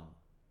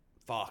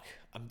fuck,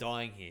 I'm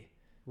dying here.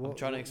 I'm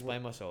trying to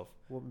explain myself.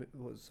 What?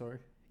 Sorry.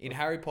 In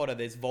Harry Potter,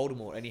 there's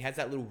Voldemort, and he has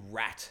that little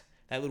rat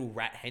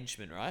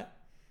henchman, right?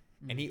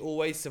 And he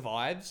always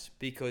survives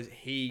because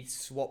he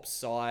swaps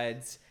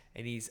sides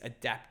and he's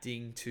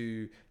adapting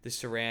to the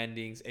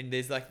surroundings. And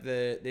there's like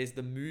there's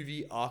the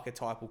movie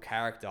archetypal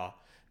character,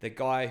 the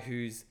guy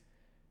who's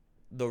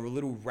the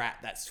little rat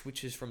that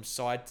switches from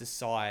side to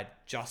side.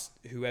 Just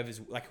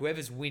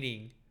whoever's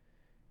winning,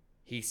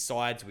 he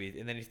sides with,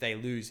 and then if they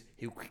lose,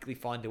 he'll quickly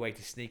find a way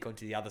to sneak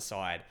onto the other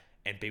side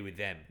and be with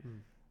them.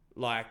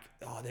 Like,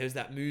 there's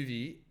that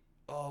movie.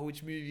 Oh,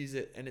 which movie is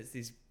it? And it's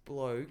this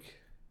bloke.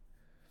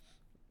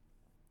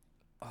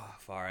 Oh,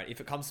 far out.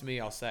 If it comes to me,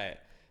 I'll say it.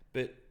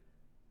 But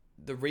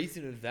the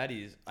reason of that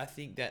is, I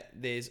think that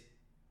there's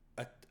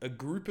a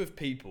group of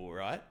people,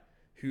 right,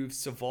 who've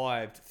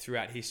survived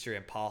throughout history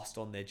and passed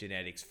on their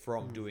genetics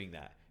from doing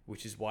that,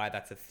 which is why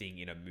that's a thing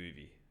in a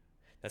movie.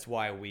 That's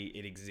why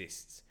it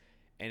exists.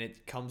 And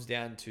it comes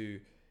down to,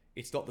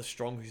 it's not the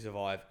strong who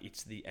survive,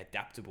 it's the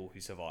adaptable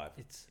who survive.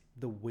 It's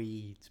the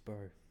weeds, bro.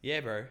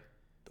 Yeah, bro.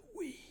 The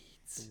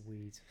weeds. The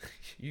weeds.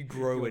 You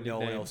grow where You're no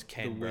the one man, else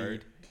can, the bro.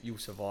 weed. You'll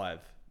survive.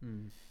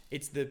 Mm.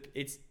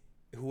 It's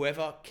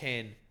whoever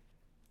can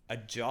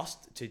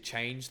adjust to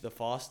change the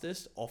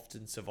fastest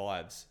often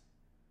survives.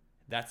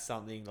 That's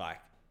something like,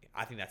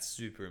 I think that's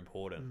super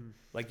important.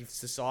 Like if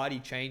society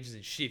changes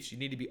and shifts, you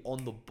need to be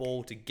on the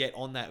ball to get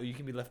on that, or you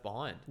can be left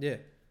behind. Yeah.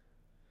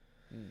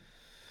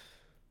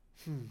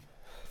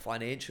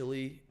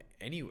 Financially,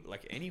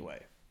 anyway.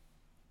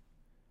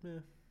 Yeah.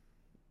 Would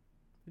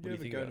What do you you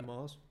ever think go to about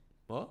Mars?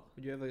 What?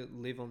 Would you ever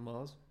live on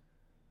Mars?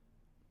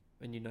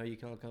 And you know you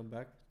can't come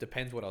back?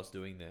 Depends what I was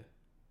doing there.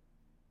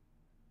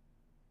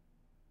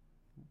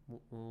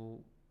 Well,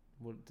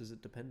 what does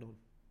it depend on?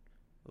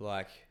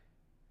 Like,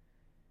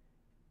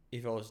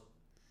 if I was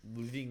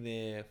living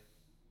there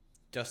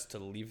just to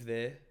live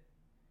there,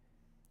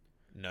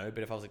 no.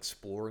 But if I was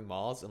exploring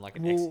Mars and like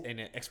an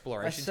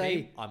exploration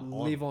team, I'm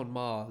on. live on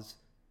Mars.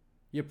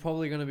 You're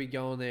probably going to be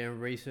going there and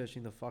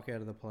researching the fuck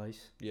out of the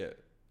place Yeah.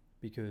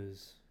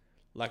 because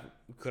Like,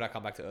 could I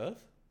come back to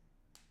Earth?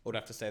 Or would I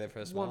have to stay there for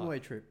a small one-way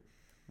trip.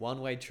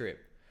 One-way trip.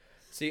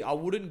 See, I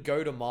wouldn't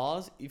go to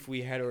Mars if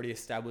we had already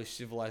established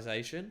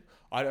civilization.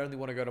 I'd only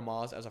want to go to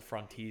Mars as a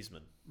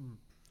frontiersman.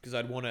 Because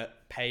I'd want to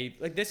pay...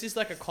 Like, this is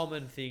like a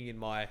common thing in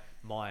my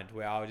mind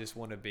where I would just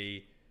want to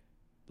be...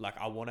 Like,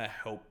 I want to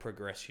help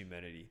progress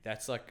humanity.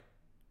 That's like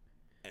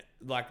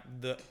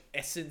the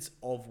essence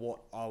of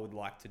what I would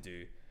like to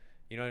do.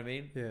 You know what I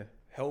mean? Yeah.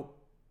 Help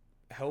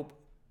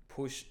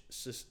push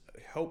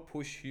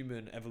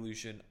human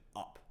evolution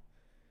up.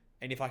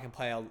 And if I can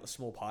play a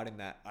small part in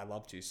that, I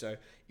love to. So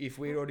if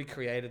we'd already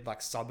created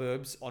like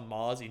suburbs on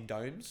Mars in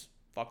domes,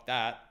 fuck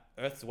that.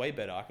 Earth's way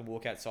better. I can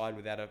walk outside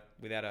without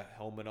a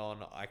helmet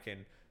on. I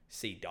can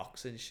see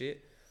ducks and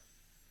shit.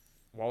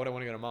 Why would I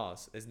want to go to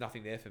Mars? There's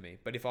nothing there for me.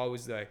 But if I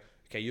was like,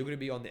 okay, you're going to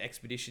be on the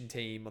expedition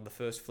team on the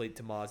first fleet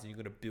to Mars and you're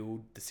going to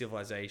build the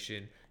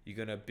civilization, you're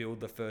going to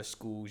build the first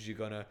schools, you're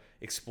going to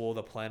explore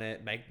the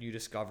planet, make new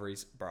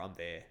discoveries, bro, I'm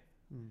there.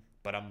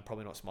 But I'm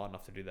probably not smart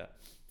enough to do that.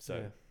 So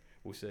Yeah.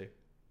 we'll see.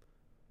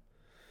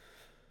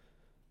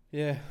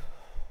 Yeah.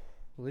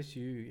 At least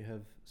you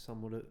have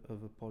somewhat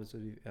of a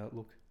positive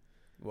outlook.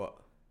 What?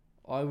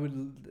 I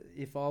would,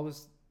 if I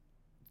was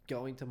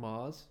going to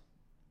Mars,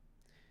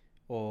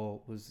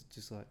 or was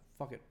just like,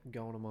 fuck it, I'm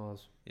going to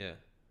Mars. Yeah.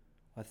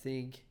 I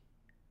think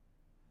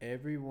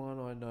everyone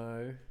I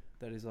know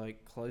that is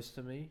like close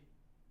to me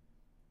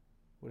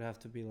would have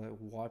to be like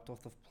wiped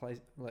off the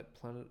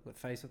planet, like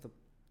face of the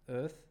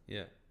Earth.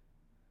 Yeah.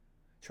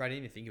 Try, I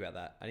didn't even think about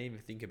that. I didn't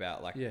even think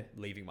about like Yeah.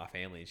 leaving my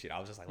family and shit. I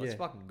was just like, let's Yeah.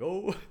 fucking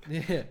go.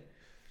 Yeah.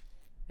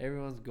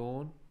 Everyone's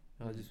gone.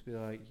 I'll just be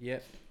like,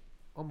 yep,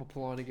 I'm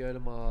applying to go to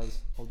Mars.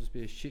 I'll just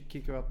be a shit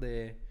kicker up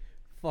there.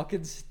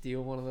 Fucking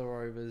steal one of the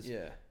rovers.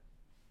 Yeah.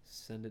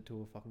 Send it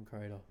to a fucking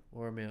crater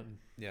or a mountain.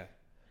 Yeah.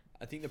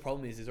 I think the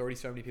problem is there's already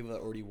so many people that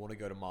already want to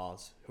go to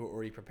Mars who are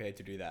already prepared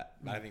to do that.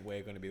 I don't think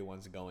we're going to be the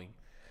ones going.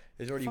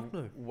 There's already Fuck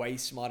no. way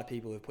smarter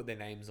people who put their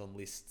names on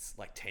lists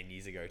like 10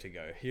 years ago to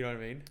go. You know what I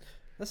mean?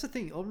 That's the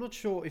thing. I'm not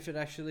sure if it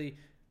actually...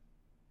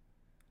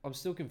 I'm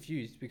still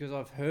confused because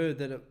I've heard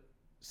that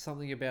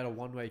something about a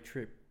one-way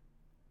trip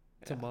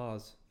to Yeah.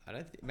 Mars. I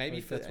don't think, maybe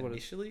Like, for that's what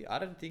initially, I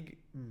don't think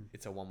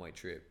it's a one-way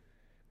trip.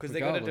 Because they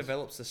got to Regardless.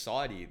 develop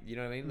society. You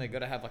know what I mean? They got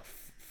to have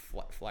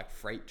like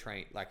freight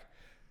train, like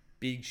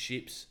big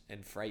ships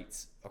and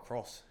freights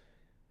across.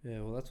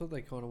 Yeah, well, that's what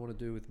they kind of want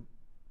to do with...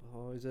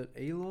 Oh, is it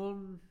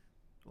Elon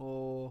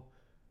or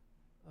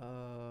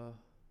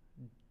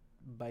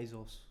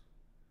Bezos?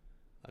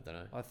 I don't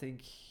know. I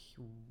think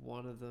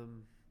one of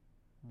them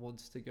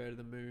wants to go to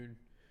the moon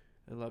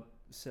and like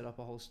set up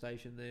a whole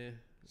station there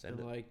Send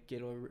and it. like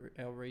get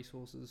our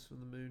resources from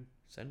the moon.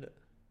 Send it.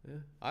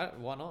 Yeah.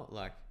 Why not?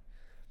 Like,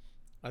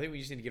 I think we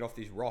just need to get off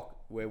this rock.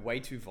 We're way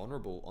too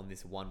vulnerable on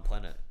this one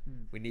planet.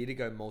 We need to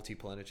go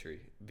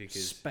multi-planetary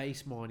because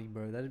Space mining,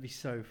 bro. That'd be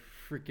so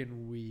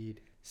freaking weird.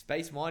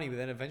 space mining, but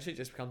then eventually it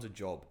just becomes a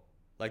job.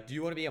 Like, do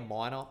you want to be a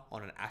miner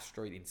on an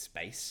asteroid in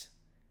space?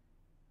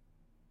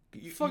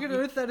 Fucking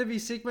Earth, that'd be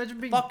sick. Imagine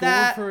being Fuck gone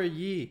that. for a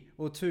year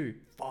or two.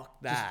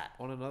 Fuck Just that.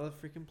 on another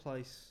freaking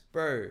place.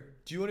 Bro,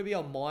 do you want to be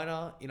a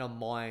miner in a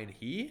mine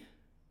here?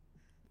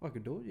 I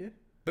could do it, yeah.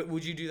 But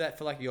would you do that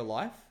for like your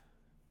life?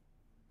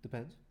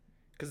 Depends.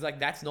 Because like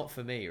that's not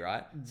for me,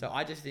 right? So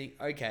I just think,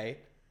 okay,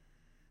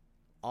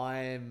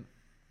 I'm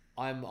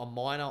a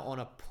miner on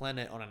a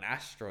planet on an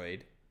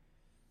asteroid,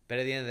 but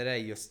at the end of the day,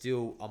 you're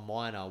still a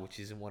miner,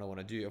 which isn't what I want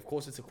to do. Of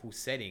course, it's a cool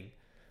setting,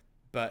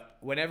 but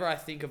whenever I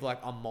think of like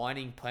a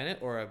mining planet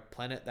or a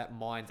planet that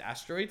mines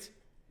asteroids,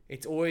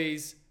 it's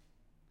always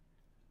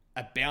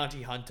a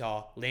bounty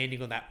hunter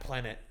landing on that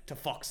planet to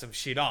fuck some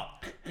shit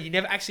up. You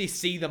never actually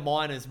see the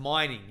miners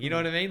mining. You know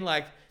what I mean?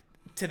 Like,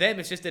 to them,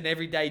 it's just an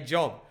everyday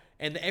job.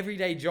 And the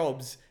everyday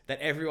jobs that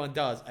everyone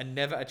does are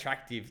never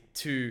attractive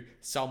to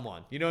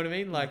someone. You know what I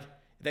mean? Like,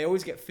 they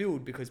always get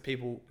filled because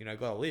people,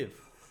 gotta live.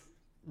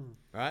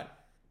 Right?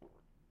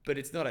 but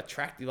it's not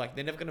attractive. Like,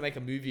 they're never going to make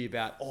a movie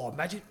about,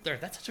 imagine,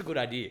 that's such a good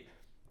idea.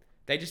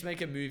 They just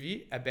make a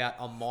movie about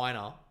a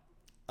miner,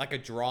 like a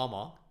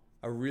drama,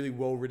 a really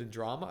well-written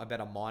drama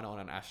about a miner on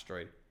an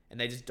asteroid. And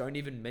they just don't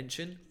even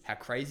mention how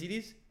crazy it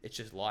is. It's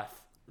just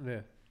life. Yeah.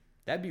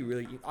 That'd be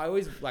really... I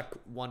always,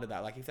 wonder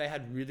that. Like, if they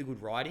had really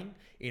good writing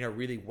in a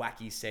really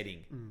wacky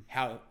setting,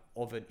 how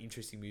of an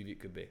interesting movie it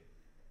could be.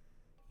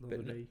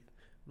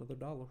 Another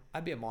dollar.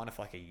 I'd be a miner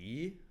for, a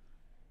year.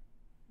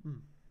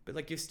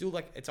 But, you're still,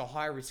 it's a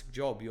high-risk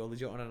job. You're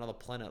legit on another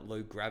planet,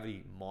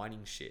 low-gravity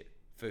mining shit.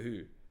 For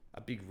who? A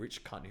big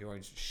rich cunt who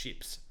owns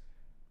ships.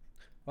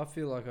 I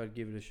feel like I'd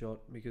give it a shot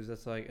because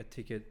that's like a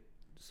ticket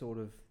sort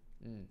of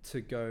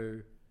to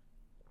go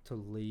to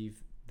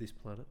leave this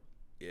planet,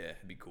 Yeah,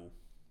 it'd be cool.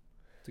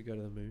 to go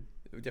to the moon.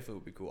 It definitely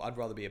would be cool. I'd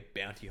rather be a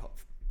bounty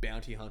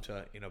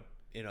hunter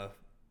in a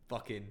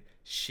fucking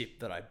ship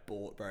that I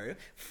bought, bro.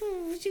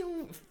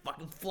 Fucking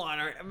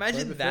flying around.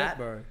 Imagine Boba that, Fett,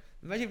 bro.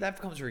 Imagine if that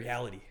becomes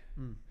reality.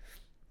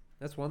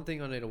 That's one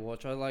thing I need to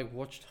watch. I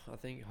watched I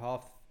think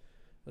half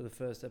of the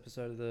first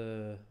episode of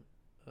the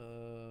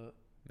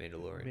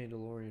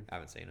Mandalorian. I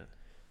haven't seen it.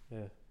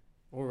 Yeah,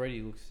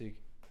 already looks sick.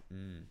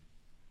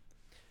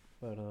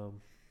 But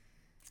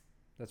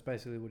that's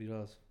basically what he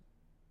does.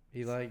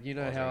 He Flies how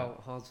around.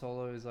 Han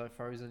Solo is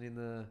frozen in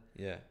the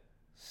Yeah,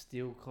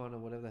 steel kind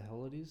of whatever the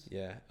hell it is.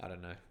 yeah. I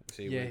don't know.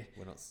 See, Yeah.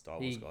 we're not Star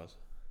Wars He- guys.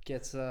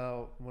 Gets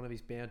one of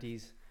his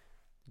bounties,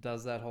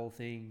 does that whole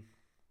thing,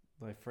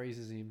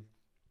 freezes him,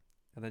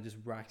 and then just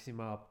racks him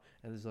up,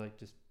 and there's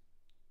just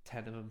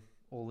 10 of them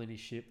all in his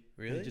ship.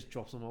 And Really? he just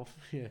drops them off.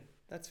 Yeah,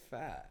 That's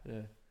fat.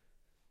 yeah.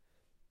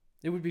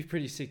 It would be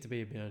pretty sick to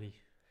be a bounty.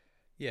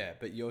 Yeah,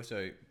 but you're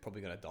also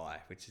probably gonna die,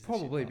 which is the shit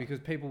Probably part. because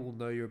people will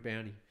know you're a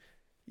bounty.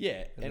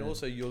 Yeah, and then-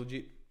 also you're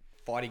legit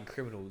fighting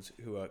criminals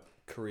who are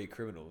career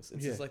criminals.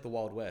 It's Yeah. just like the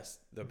Wild West.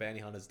 The bounty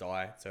hunters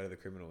die, so do the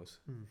criminals.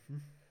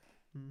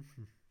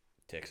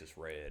 Texas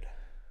Red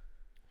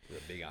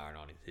with a big iron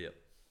on his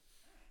hip.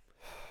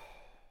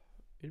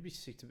 It'd be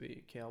sick to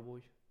be a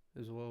cowboy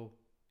as well.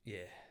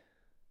 Yeah.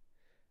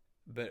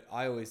 But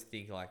I always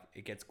think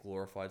it gets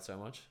glorified so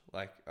much.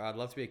 I'd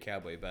love to be a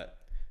cowboy, but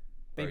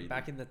Being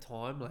back in the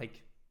time,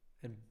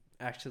 and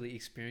actually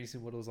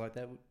experiencing what it was like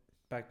that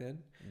back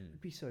then,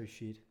 it'd be so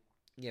shit.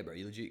 yeah, bro,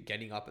 you're legit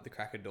getting up at the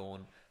crack of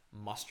dawn,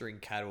 mustering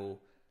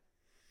cattle,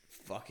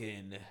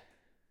 fucking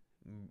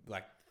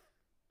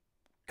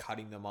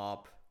cutting them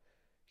up,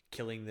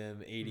 killing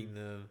them, eating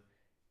them,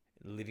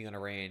 living on a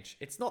ranch.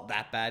 It's not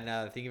that bad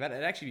now that I think about it.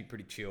 It'd actually be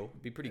pretty chill.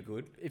 It'd be pretty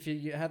good. If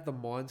you have the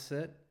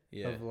mindset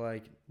Yeah. of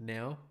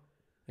now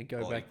and go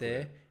Oh, back you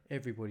there,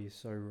 everybody is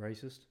so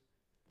racist.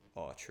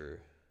 Oh, true.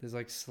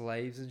 There's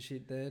slaves and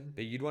shit then.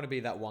 But you'd want to be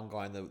that one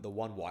guy, the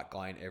one white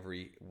guy in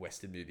every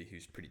Western movie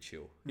who's pretty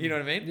chill. You know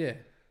what I mean? Yeah.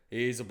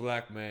 He's a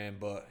black man,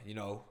 but he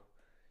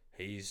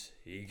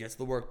gets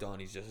the work done.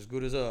 He's just as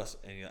good as us,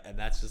 and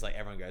that's just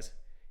everyone goes.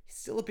 He's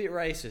still a bit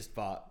racist,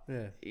 but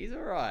Yeah. he's all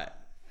right.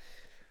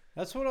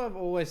 That's what I've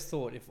always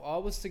thought. If I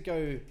was to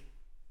go...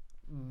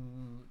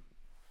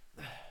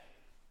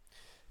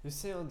 this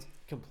sounds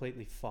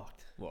completely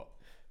fucked. What?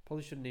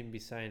 Probably shouldn't even be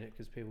saying it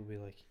because people will be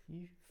like,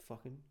 you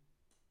fucking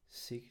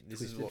sick,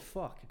 This is twisted what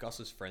fuck.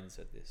 Gus's friend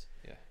said this.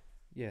 Yeah.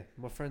 Yeah,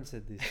 my friend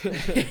said this.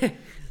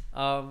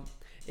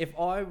 If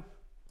I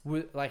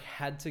would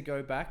had to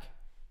go back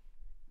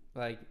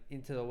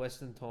into the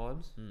Western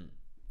times,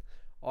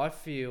 I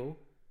feel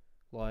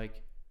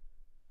like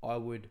I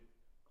would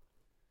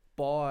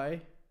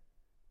buy.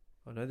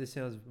 I know this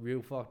sounds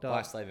real fucked up.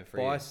 Buy a slave and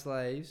free. Buy you.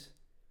 slaves,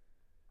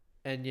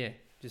 and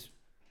just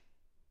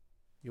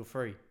you're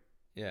free.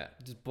 Yeah.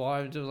 Just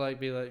buy them to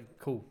be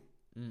cool.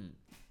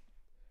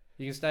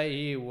 You can stay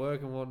here,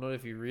 work and whatnot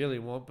if you really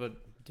want, but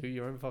do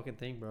your own fucking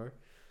thing, bro.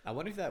 I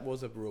wonder if that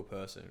was a real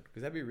person,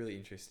 because that'd be really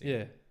interesting.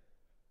 Yeah.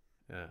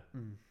 Yeah.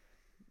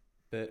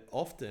 But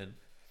often,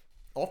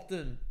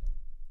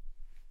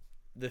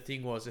 the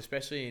thing was,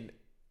 especially in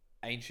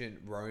ancient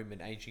Rome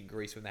and ancient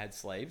Greece when they had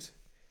slaves,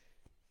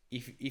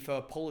 if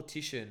a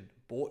politician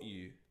bought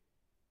you,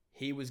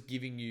 he was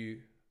giving you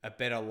a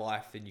better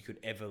life than you could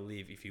ever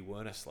live if you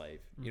weren't a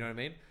slave. You know what I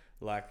mean?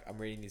 I'm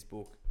reading this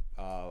book.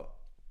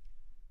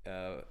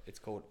 It's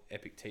called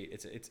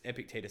Epictetus. It's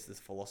Epictetus, this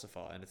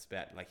philosopher, and it's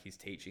about his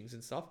teachings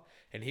and stuff.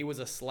 And he was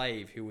a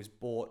slave who was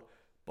bought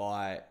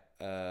by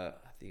I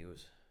think it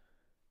was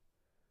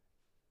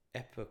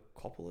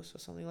Epicopolis or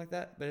something like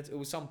that. But it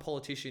was some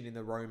politician in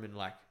the Roman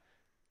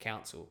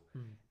council,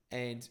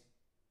 and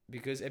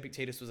because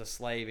Epictetus was a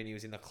slave and he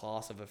was in the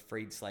class of a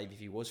freed slave, if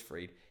he was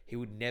freed, he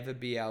would never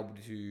be able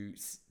to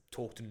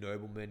talk to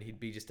noblemen. He'd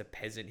be just a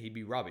peasant. He'd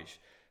be rubbish.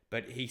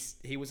 But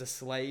he was a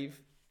slave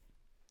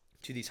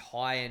to this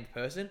high-end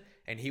person,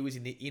 and he was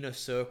in the inner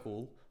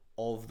circle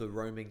of the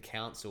Roman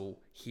council,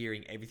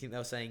 hearing everything they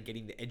were saying,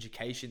 getting the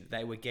education that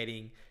they were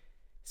getting.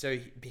 So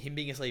him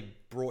being a slave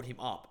brought him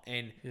up,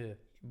 and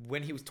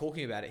when he was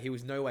talking about it, he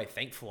was no way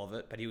thankful of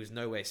it, but he was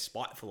no way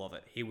spiteful of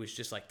it. He was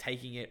just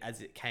taking it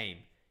as it came.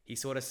 He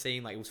sort of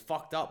seemed it was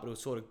fucked up, but it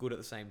was sort of good at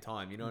the same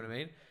time. You know what I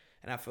mean?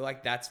 And I feel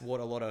that's what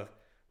a lot of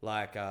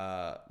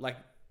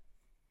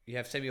you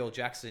have Samuel L.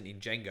 Jackson in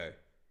Django.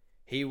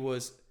 He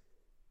was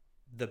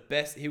the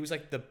best. He was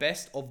like the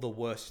best of the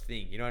worst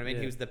thing. You know what I mean?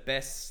 Yeah. He was the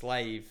best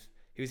slave.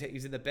 He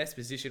was in the best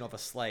position of a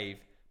slave,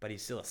 but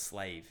he's still a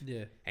slave.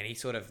 Yeah. And he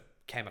sort of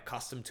came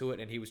accustomed to it,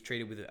 and he was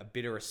treated with a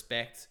bit of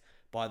respect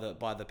by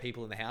the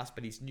people in the house.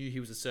 But he knew he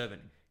was a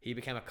servant. He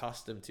became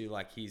accustomed to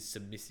like his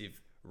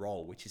submissive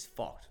role, which is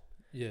fucked.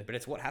 Yeah. But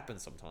it's what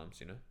happens sometimes,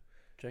 you know.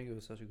 Django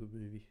was such a good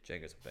movie.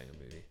 Django's a banger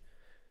movie.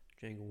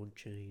 Django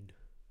Unchained.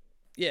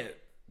 Yeah,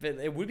 but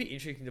it would be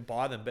interesting to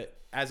buy them. But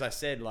as I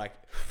said, like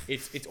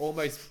it's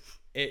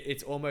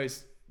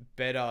almost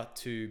better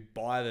to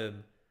buy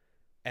them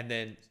and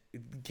then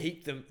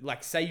keep them.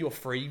 Like, say you're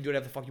free, you can do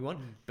whatever the fuck you want,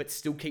 but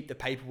still keep the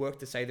paperwork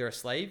to say they're a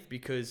slave.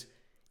 Because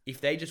if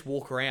they just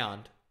walk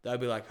around, they'll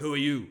be like, "Who are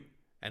you?"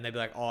 And they'd be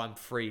like, "Oh, I'm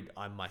freed.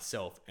 I'm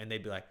myself." And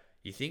they'd be like,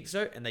 "You think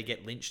so?" And they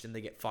get lynched and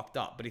they get fucked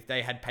up. But if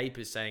they had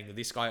papers saying,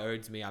 "This guy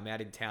owns me, I'm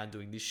out in town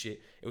doing this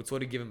shit," it would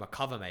sort of give them a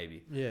cover,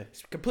 maybe. Yeah.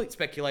 It's complete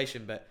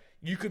speculation, but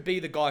you could be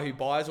the guy who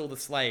buys all the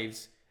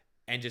slaves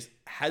and just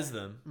has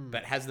them,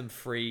 but has them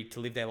free to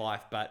live their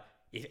life. But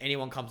if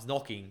anyone comes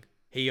knocking,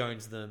 he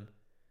owns them.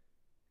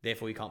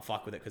 Therefore, you can't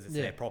fuck with it because it's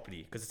their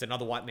property. Because it's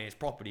another white man's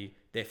property.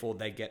 Therefore,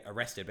 they get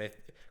arrested.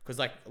 Because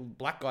like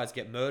black guys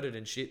get murdered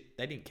and shit,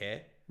 they didn't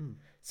care.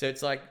 So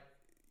it's like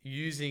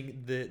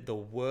using the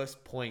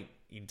worst point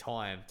in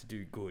time to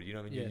do good. You know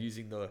what I mean? Yeah. You're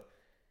using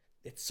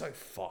it's so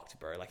fucked,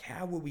 bro. Like,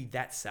 how were we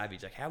that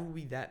savage? Like, how were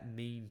we that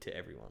mean to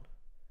everyone?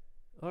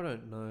 I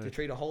don't know. To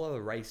treat a whole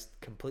other race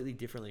completely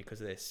differently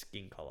because of their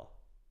skin color.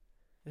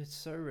 It's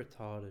so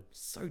retarded.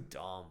 So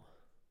dumb.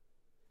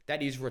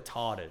 That is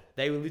retarded.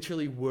 They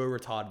literally were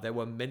retarded. They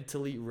were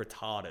mentally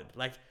retarded.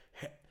 Like,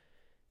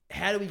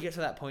 how do we get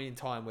to that point in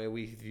time where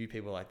we view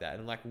people like that?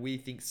 And like, we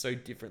think so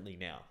differently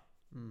now.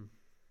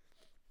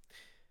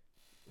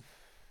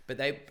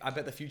 But I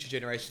bet the future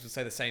generations will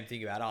say the same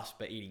thing about us,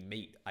 but eating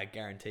meat. I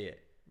guarantee it.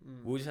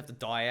 We'll just have to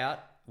die out.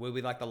 We'll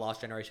be like the last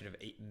generation of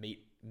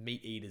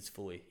meat eaters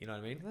fully. You know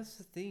what I mean? That's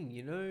the thing,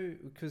 you know,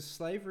 because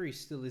slavery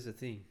still is a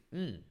thing.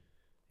 In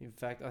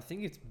fact, I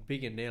think it's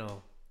bigger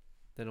now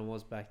than it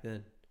was back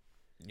then.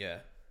 Yeah.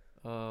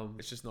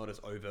 It's just not as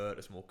overt.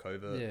 It's more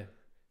covert. Yeah.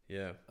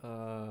 Yeah.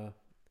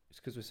 It's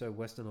because we're so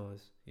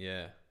westernized.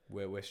 Yeah.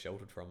 We're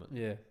sheltered from it.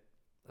 Yeah.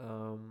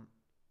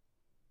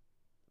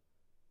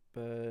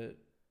 But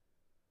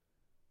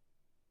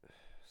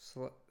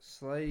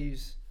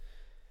slaves.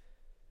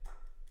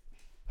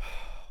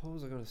 What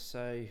was I going to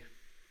say?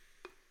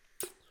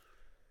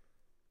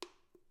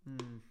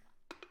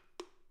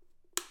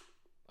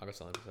 I got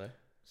something to say.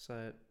 Say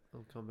it.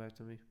 It'll come back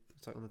to me.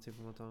 It's like on the tip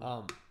of my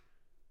tongue.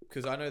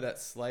 Because I know that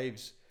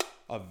slaves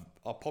are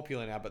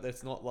popular now, but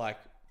it's not like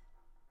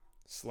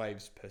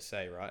slaves per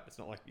se, right? It's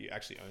not like you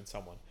actually own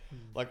someone.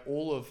 Like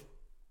all of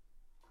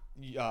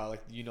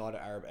like the United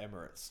Arab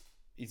Emirates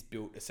is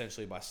built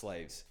essentially by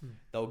slaves.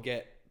 They'll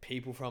get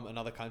people from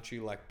another country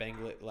like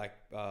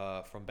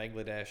from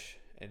Bangladesh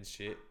and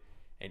shit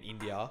and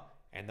India,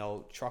 and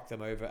they'll truck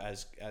them over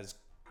as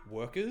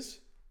workers.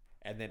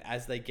 And then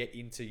as they get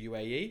into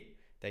UAE,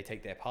 they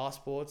take their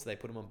passports, they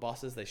put them on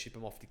buses, they ship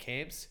them off to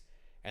camps,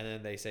 and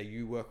then they say,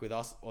 "You work with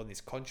us on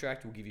this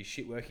contract. We'll give you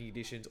shit working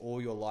conditions.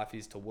 All your life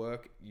is to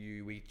work.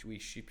 We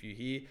ship you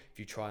here. If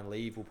you try and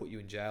leave, we'll put you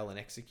in jail and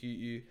execute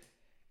you.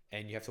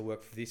 And you have to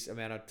work for this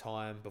amount of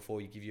time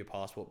before you give your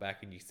passport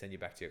back and you send you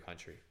back to your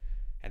country."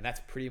 And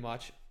that's pretty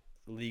much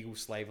legal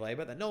slave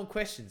labor that no one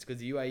questions because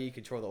the UAE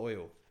control the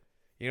oil.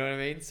 You know what I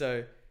mean?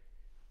 So,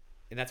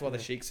 and that's why the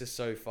sheiks are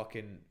so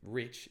fucking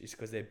rich, is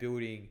because they're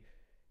building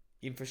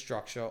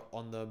infrastructure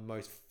on the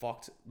most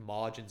fucked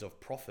margins of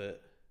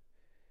profit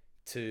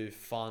to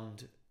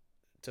fund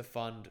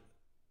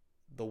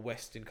the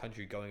Western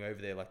country going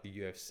over there, like the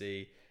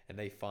UFC, and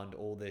they fund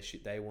all their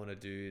shit they want to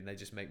do, and they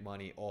just make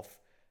money off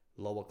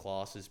lower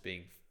classes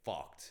being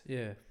fucked.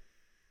 Yeah.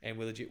 And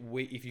if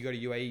you go to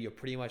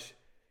UAE,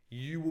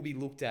 you will be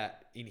looked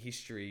at in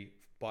history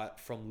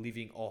from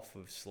living off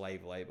of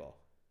slave labor.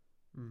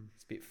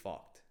 It's a bit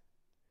fucked.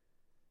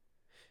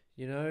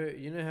 You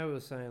know how we were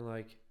saying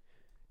like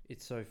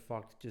it's so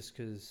fucked just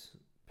because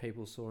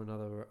people saw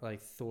another,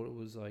 like, thought it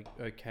was like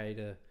okay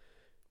to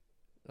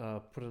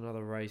put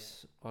another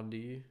race under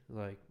you,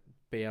 like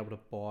be able to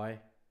buy.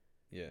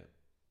 Yeah.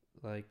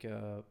 Like,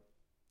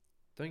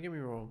 don't get me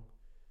wrong.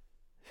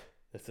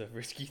 That's a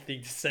risky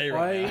thing to say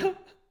right now. I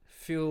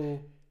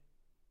feel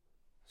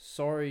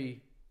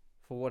sorry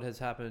for what has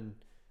happened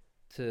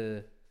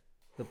to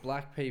the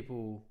black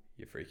people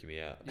You're freaking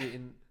me out.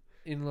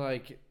 in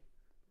like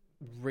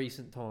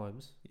recent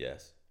times.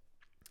 Yes.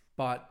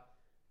 But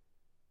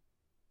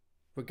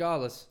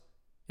regardless,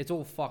 it's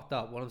all fucked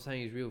up. What I'm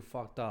saying is real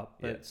fucked up.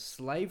 But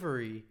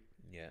slavery,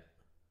 Yeah.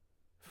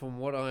 from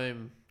what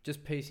I'm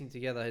just piecing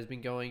together, has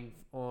been going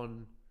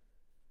on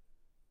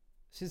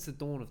since the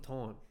dawn of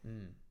time.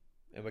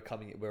 And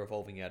we're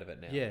evolving out of it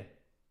now. Yeah.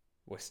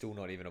 We're still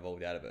not even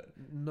evolved out of it.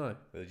 No.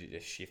 We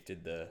just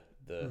shifted the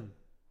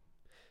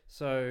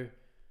So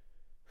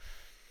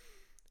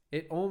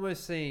it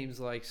almost seems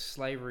like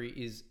slavery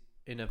is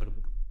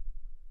inevitable.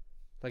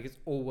 Like it's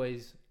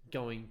always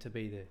going to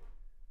be there.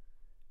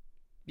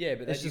 Yeah,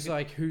 but It's just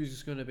like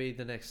who's going to be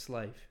the next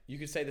slave. you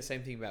could say the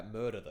same thing about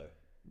murder though.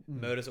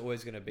 Murder's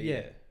always going to be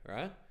Yeah. there,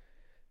 right?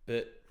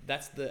 But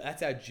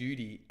that's our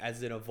duty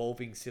as an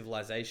evolving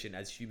civilization,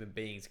 as human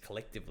beings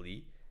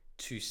collectively,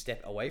 to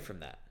step away from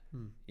that.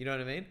 You know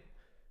what I mean?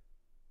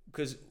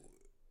 Because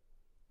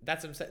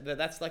that's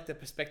like the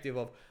perspective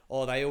of,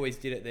 oh, they always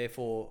did it,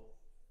 therefore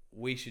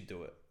we should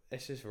do it.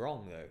 It's just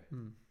wrong though.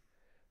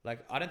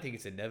 Like, I don't think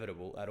it's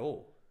inevitable at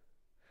all.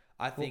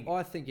 I think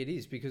I think it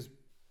is, because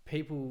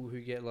people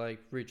who get like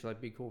rich,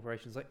 like big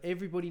corporations, like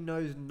everybody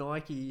knows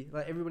Nike.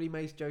 Like everybody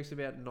makes jokes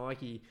about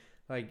Nike,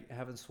 like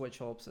having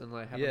sweatshops and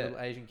like having Yeah. little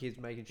Asian kids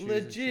making shoes. And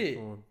shit legit.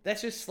 for 'em.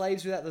 That's just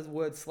slaves without the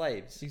word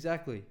slaves.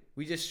 Exactly.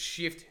 We just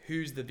shift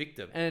who's the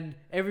victim. And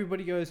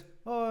everybody goes,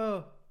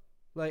 oh,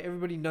 like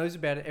everybody knows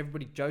about it.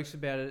 Everybody jokes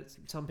about it.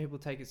 Some people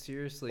take it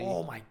seriously.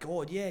 Oh my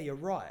god, yeah, you're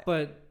right.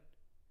 But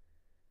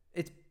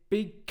it's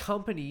big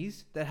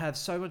companies that have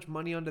so much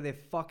money under their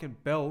fucking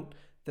belt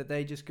that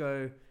they just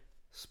go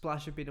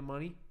splash a bit of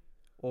money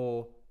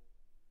or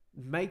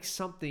make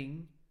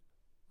something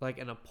like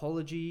an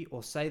apology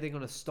or say they're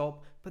going to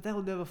stop, but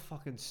they'll never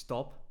fucking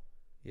stop.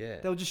 Yeah.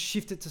 They'll just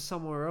shift it to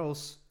somewhere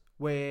else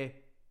where,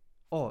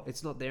 oh,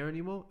 it's not there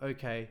anymore.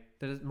 Okay,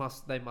 then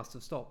they must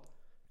have stopped.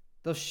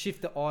 They'll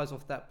shift the eyes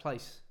off that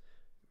place.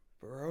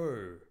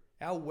 Bro,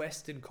 our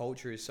Western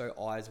culture is so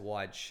eyes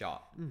wide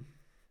shut.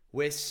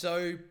 We're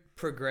so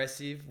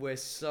progressive. We're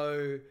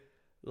so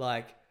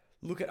like,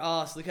 look at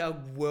us. Look how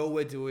well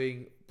we're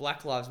doing.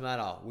 Black Lives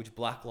Matter, which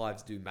Black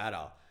lives do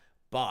matter.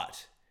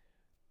 But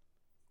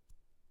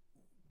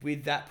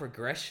with that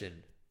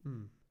progression,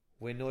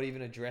 we're not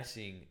even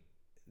addressing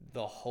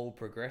the whole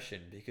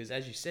progression, because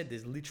as you said,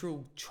 there's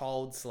literal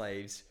child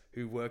slaves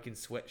who work in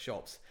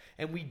sweatshops,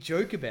 and we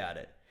joke about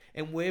it,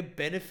 and we're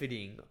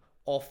benefiting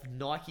off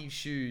Nike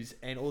shoes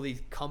and all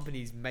these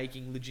companies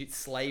making legit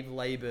slave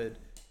labored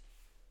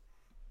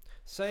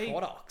Say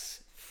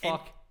products.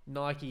 fuck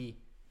Nike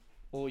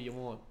all you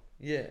want.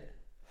 Yeah,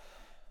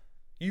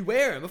 you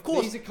wear them, of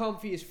course. These are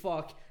comfy as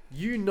fuck.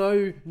 You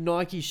know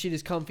Nike shit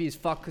is comfy as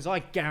fuck, because I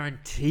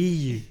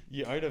guarantee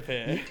You own a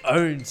pair. you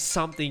own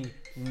something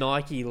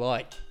Nike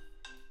like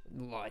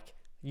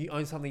you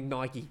own something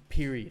Nike,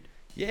 period.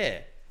 Yeah,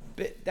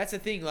 but that's the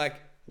thing. Like,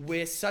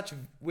 we're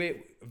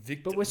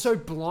victims. But we're so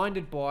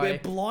blinded by we're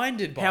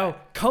blinded by how it.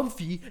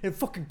 comfy and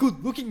fucking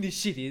good looking this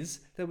shit is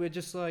that we're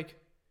just like,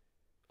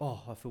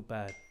 oh, I feel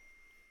bad.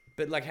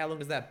 But like, how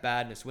long is that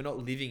badness? We're not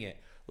living it.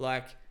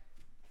 Like,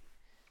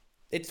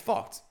 it's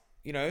fucked.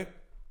 You know,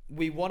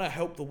 we want to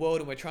help the world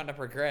and we're trying to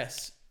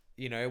progress.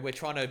 You know, we're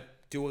trying to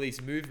do all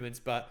these movements,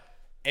 but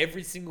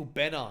every single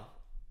banner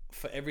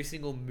for every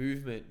single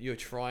movement you're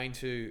trying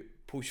to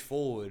push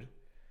forward,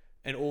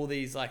 and all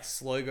these like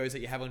slogos that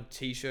you have on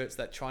t-shirts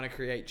that trying to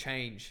create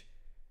change,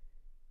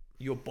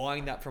 you're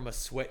buying that from a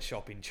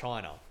sweatshop in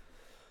China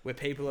where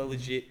people are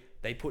legit.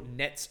 They put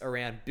nets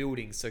around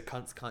buildings so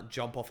cunts can't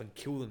jump off and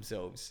kill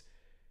themselves.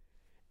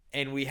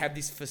 And we have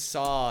this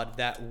facade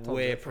that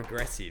we're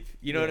progressive.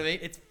 You know what I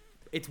mean?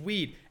 It's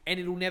weird, and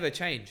it'll never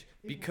change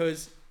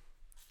because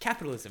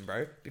capitalism,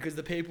 bro. Because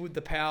the people with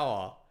the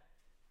power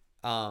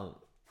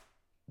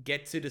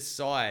get to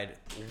decide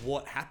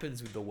what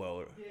happens with the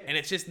world, and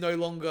it's just no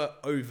longer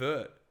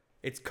overt.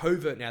 It's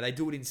covert now. They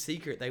do it in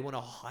secret. They want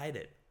to hide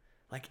it.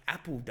 Like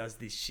Apple does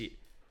this shit.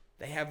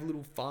 They have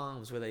little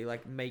farms where they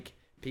like make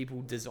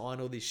people design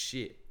all this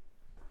shit.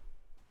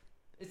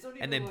 It's not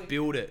even And then like,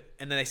 build it,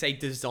 and then they say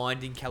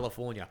designed in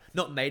California,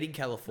 not made in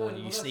California. No,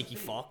 You well, that's sneaky the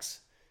thing. fox.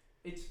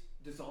 it's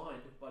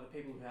designed by the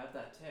people who have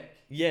that tech,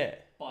 Yeah,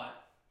 but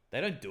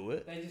they don't do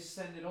it. they just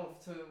send it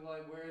off to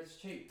like where it's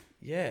cheap.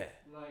 Yeah,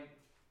 Like,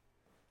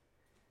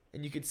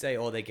 and you could say,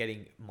 oh, they're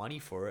getting money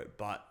for it,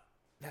 but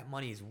that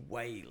money is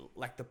way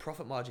like the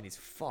profit margin is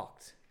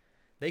fucked.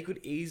 They could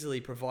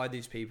easily provide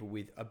these people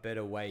with a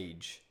better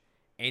wage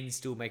and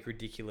still make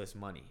ridiculous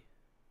money.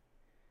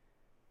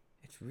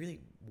 It's really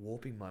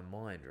warping my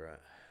mind, right?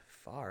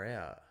 Far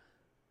out.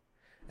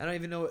 I don't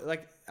even know.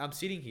 Like, I'm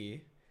sitting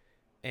here,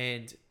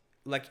 and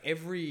like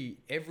every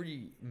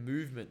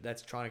movement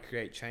that's trying to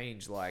create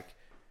change, like,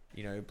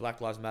 you know, Black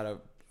Lives Matter,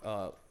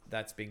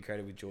 that's been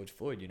created with George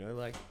Floyd. You know,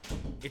 like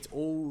it's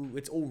all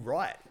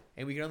right,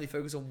 and we can only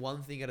focus on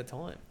one thing at a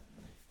time.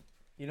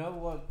 you know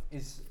what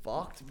is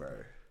Fucked, bro.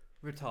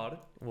 retarded?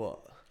 What?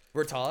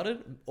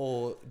 Retarded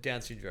or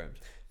Down syndrome?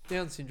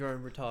 Down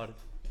syndrome retarded.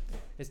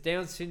 It's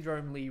Down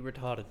syndromely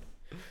retarded.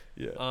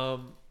 Yeah.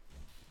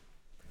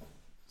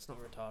 It's not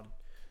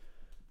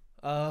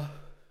retarded.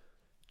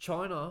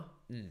 China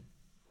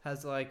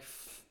has like,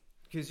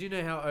 because you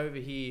know how over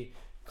here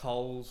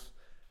Coles,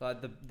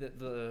 like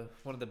the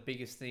one of the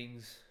biggest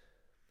things.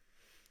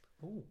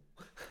 Ooh.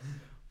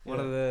 One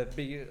of the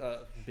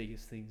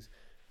biggest things.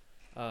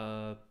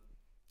 It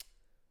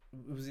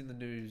was in the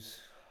news.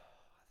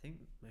 I think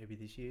maybe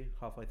this year,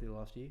 halfway through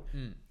last year.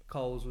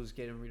 Coles was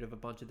getting rid of a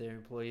bunch of their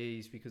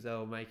employees because they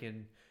were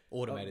making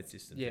Automated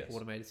systems. yeah, yes.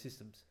 automated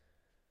systems.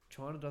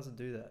 China doesn't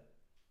do that.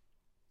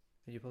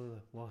 And you're probably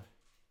like, why?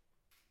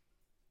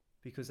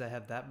 because they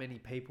have that many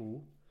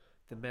people,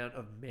 the amount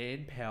of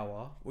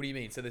manpower, What do you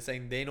mean? So they're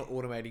saying they're not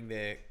automating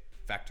their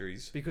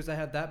factories. because they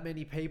have that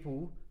many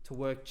people to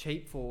work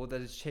cheap for,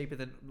 that is cheaper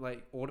than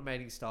like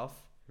automating stuff.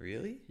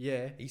 Really?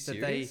 Yeah, you that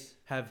they serious?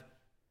 have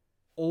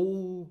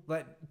all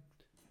like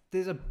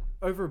there's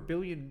over 1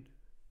 billion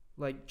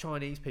like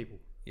Chinese people.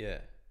 Yeah.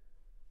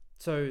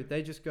 So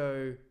they just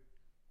go,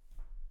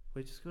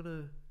 we're just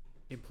gonna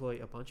employ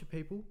a bunch of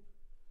people,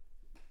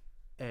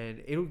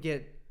 and it'll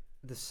get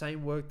the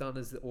same work done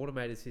as the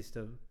automated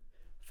system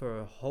for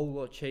a whole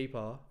lot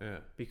cheaper, Yeah.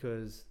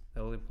 because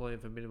they'll employ them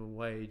for minimum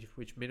wage,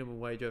 which minimum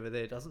wage over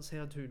there doesn't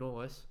sound too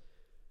nice.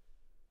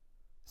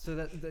 So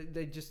that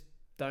they just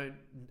don't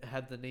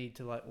have the need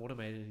to like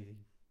automate anything.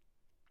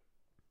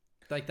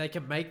 Like they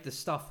can make the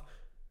stuff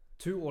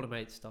to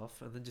automate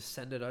stuff and then just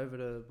send it over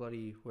to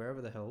bloody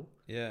wherever the hell,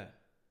 Yeah.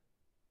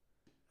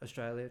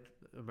 Australia,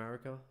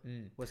 America,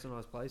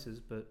 westernized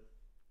places, but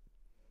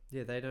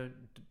yeah, they don't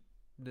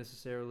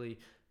necessarily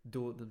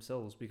do it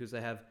themselves because they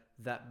have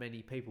that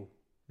many people.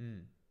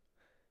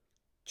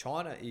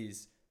 China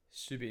is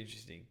super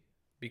interesting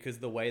because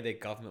the way their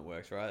government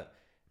works, right?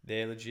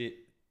 They're legit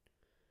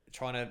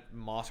trying to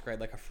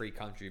masquerade like a free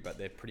country, but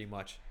they're pretty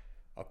much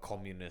a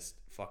communist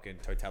fucking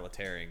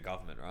totalitarian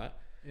government, right?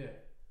 Yeah.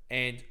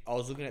 And I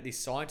was looking at this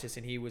scientist,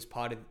 and he was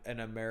part of an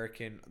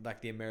American,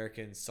 like the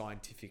American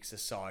Scientific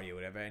Society or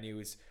whatever, and he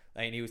was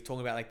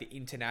talking about like the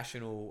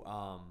international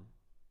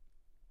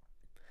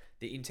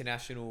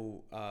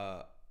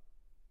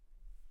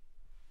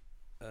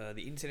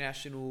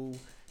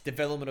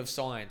development of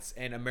science,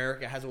 and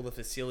America has all the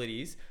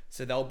facilities,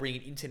 so they'll bring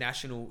in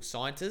international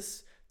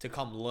scientists to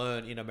come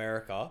learn in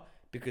America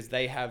because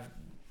they've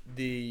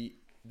been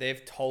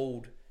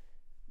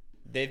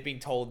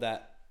told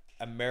that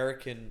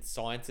American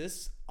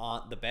scientists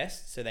aren't the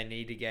best, so they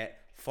need to get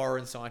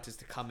foreign scientists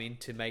to come in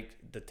to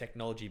make the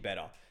technology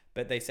better.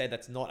 But they say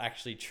that's not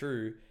actually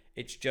true.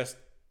 It's just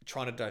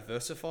trying to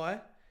diversify,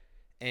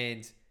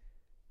 and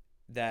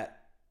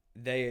that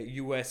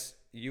US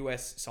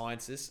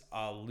scientists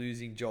are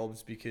losing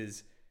jobs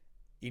because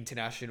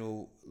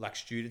international like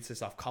students and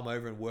stuff come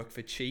over and work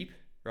for cheap,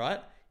 right?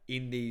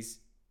 In these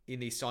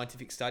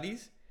scientific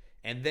studies,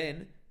 and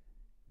then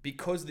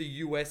because the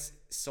US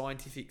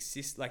scientific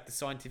the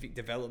scientific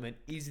development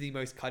is the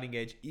most cutting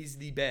edge, is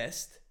the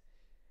best,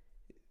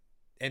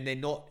 and they're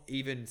not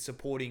even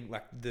supporting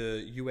like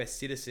the US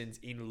citizens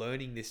in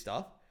learning this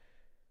stuff,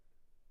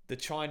 the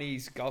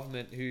Chinese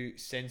government who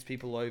sends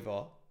people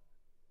over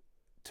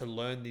to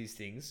learn these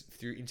things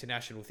through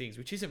international things,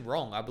 which isn't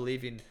wrong. I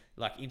believe in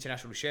like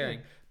international sharing,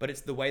 but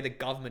it's the way the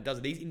government does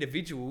it. These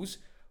individuals,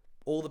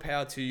 all the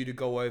power to you to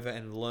go over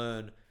and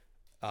learn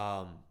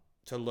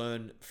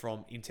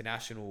from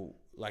international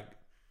like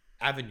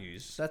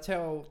avenues. That's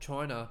how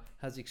China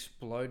has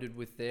exploded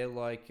with their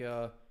like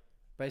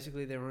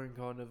basically their own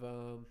kind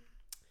of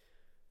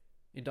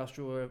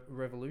industrial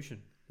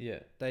revolution. Yeah.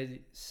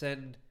 They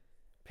send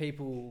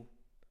people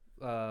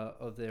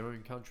of their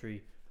own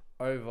country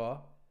over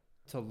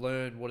to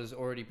learn what has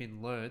already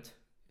been learnt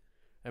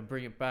and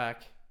bring it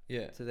back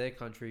to their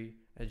country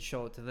and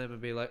show it to them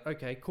and be like,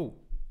 okay, cool.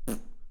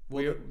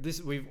 Well,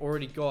 We've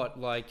already got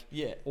like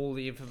Yeah. all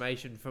the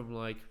information from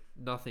like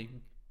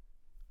nothing.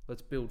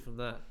 Let's build from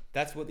that.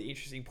 That's what the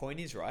interesting point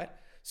is, right?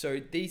 So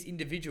these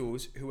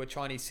individuals who are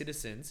Chinese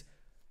citizens,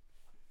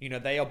 you know,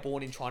 they are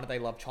born in China, they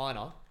love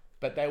China,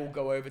 but they will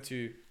go over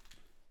to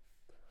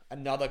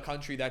another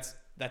country that's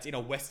in a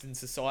Western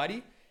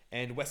society,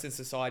 and Western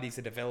societies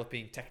are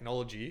developing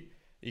technology.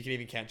 You can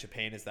even count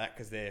Japan as that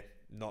because they're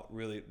not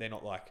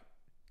like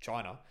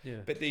China.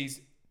 Yeah. But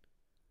these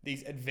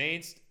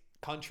advanced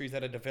countries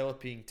that are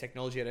developing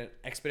technology at an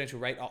exponential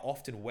rate are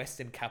often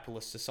Western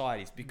capitalist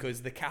societies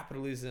because the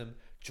capitalism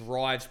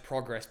drives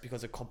progress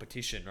because of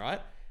competition, right?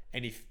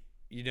 And if,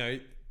 you know,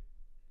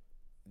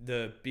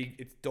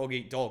 it's dog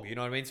eat dog, you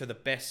know what I mean? So the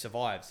best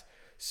survives.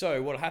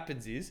 So what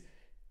happens is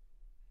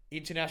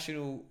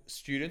international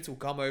students will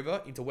come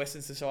over into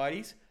Western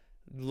societies,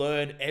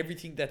 learn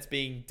everything that's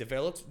being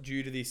developed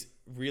due to this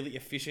really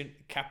efficient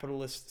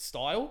capitalist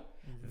style.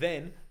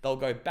 Then they'll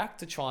go back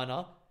to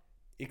China,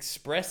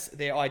 express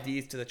their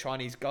ideas to the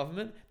Chinese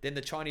government. Then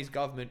the Chinese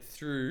government,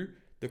 through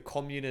the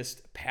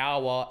communist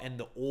power and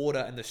the order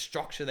and the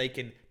structure, they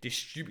can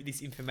distribute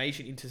this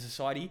information into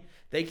society.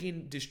 They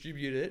can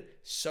distribute it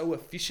so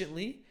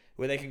efficiently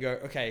where they can go,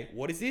 okay,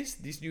 what is this?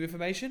 This new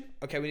information?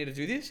 Okay, we need to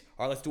do this.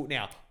 All right, let's do it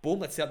now. Boom,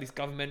 let's set up this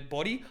government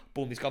body.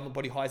 Boom, this government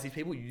body hires these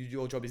people.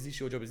 Your job is this,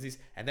 your job is this.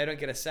 And they don't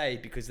get a say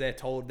because they're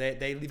told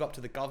they live up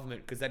to the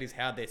government because that is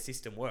how their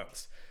system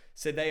works.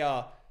 So they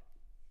are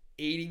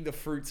eating the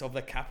fruits of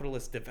the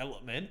capitalist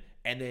development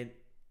and then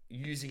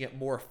using it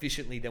more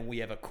efficiently than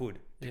we ever could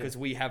because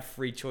we have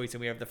free choice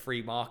and we have the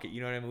free market.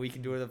 You know what I mean? We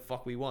can do whatever the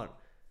fuck we want.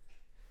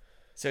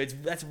 So it's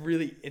a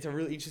really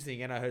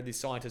interesting. And I heard this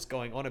scientist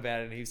going on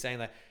about it, and he was saying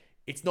like,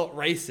 it's not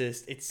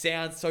racist. It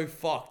sounds so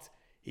fucked.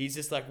 He's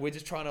just like, we're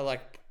just trying to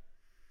like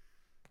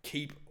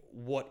keep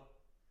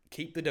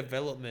the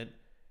development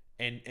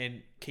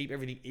and keep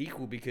everything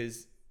equal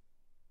because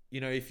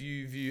if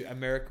you view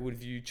America would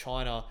view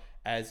China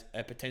as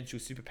a potential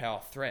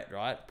superpower threat,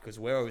 right? Because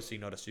we're obviously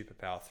not a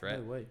superpower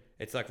threat. No way.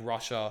 It's like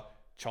Russia,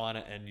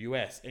 China, and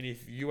US. And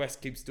if US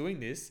keeps doing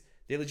this,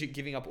 they're legit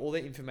giving up all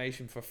their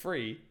information for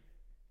free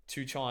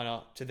to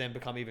China to then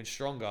become even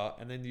stronger,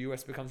 and then the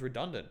US becomes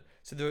redundant.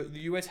 So the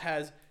US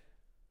has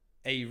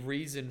a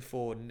reason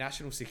for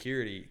national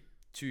security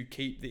to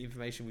keep the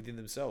information within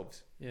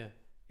themselves. Yeah.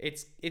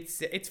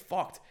 It's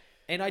fucked.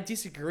 And I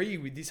disagree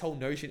with this whole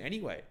notion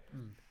anyway.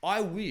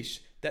 I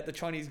wish that the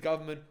Chinese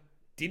government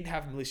didn't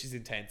have malicious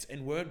intents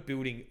and weren't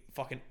building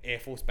fucking Air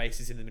Force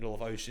bases in the middle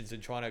of oceans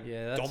and trying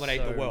to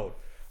dominate the world.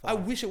 I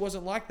wish it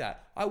wasn't like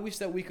that. I wish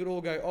that we could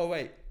all go, oh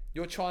wait,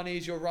 you're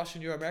Chinese, you're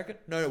Russian, you're American.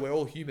 No, we're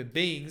all human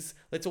beings.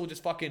 Let's all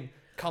just fucking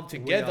come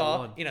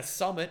together in a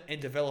summit and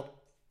develop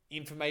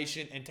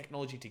information and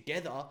technology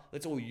together.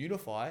 Let's all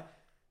unify.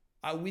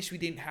 I wish we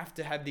didn't have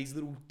to have these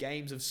little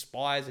games of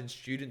spies and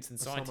students and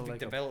scientific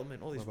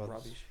development, all this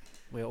rubbish.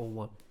 We're all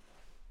one.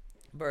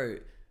 Bro,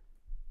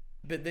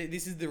 but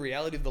this is the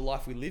reality of the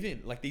life we live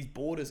in. Like, these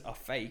borders are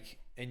fake,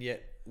 and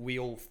yet we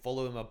all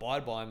follow them,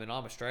 abide by them, and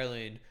I'm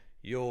Australian,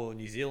 you're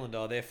New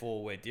Zealander,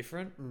 therefore we're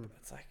different.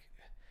 It's like,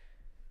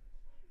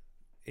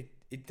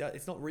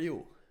 it's not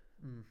real.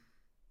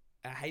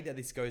 I hate that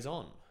this goes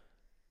on.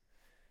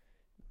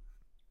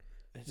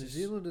 New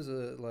Zealanders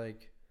are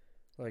like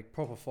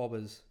proper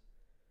fobbers.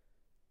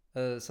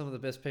 Some of the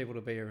best people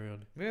to be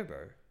around. Yeah,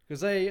 bro.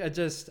 Because they are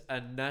just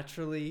a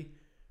naturally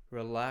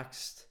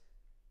relaxed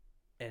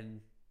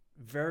and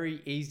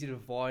very easy to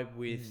vibe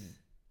with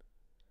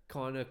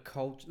kind of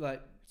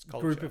culture,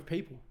 group of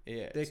people.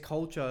 Yeah. Their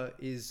culture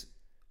is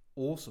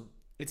awesome.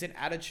 It's an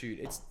attitude.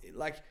 It's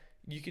like,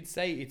 you could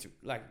say it's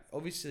like,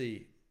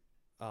 obviously,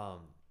 you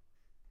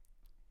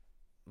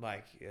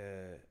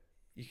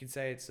can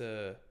say it's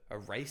a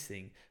race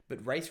thing,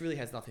 but race really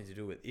has nothing to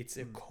do with it. It's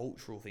a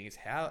cultural thing. It's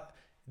how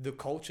the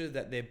culture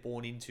that they're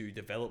born into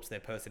develops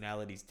their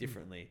personalities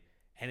differently.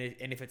 And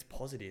if it's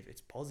positive,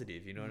 it's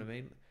positive. You know what I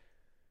mean?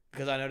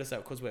 Because I noticed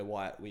that because we're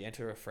white, we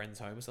enter a friend's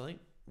home or something,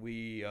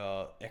 we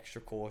are extra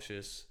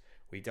cautious.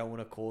 We don't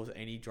want to cause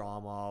any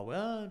drama.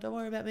 Well, don't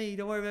worry about me.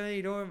 Don't worry about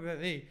me. Don't worry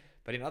about me.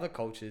 But in other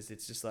cultures,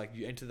 it's just like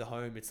you enter the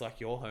home. It's like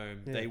your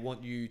home. Yeah. They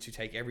want you to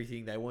take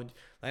everything. And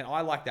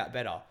I like that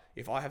better.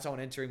 If I have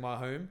someone entering my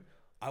home,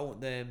 I want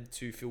them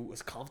to feel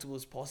as comfortable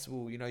as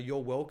possible. You're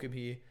welcome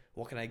here.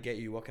 What can I get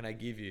you? What can I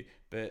give you?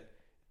 But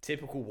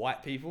typical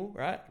white people,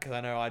 right? Because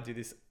I know I do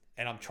this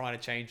and I'm trying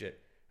to change it.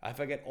 If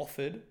I get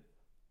offered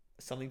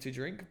something to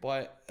drink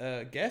by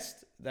a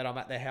guest that I'm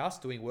at their house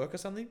doing work or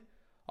something,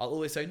 I'll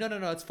always say, no,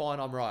 it's fine.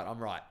 I'm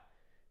right.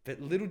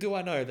 But little do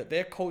I know that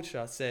their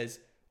culture says,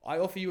 I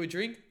offer you a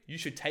drink, you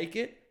should take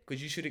it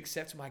because you should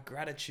accept my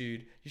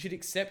gratitude. You should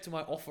accept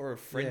my offer of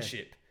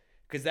friendship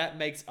because that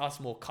makes us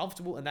more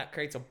comfortable and that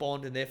creates a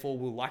bond, and therefore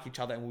we'll like each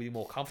other and we'll be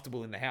more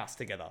comfortable in the house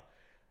together.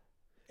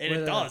 And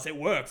it does. It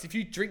works. If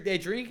you drink their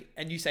drink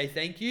and you say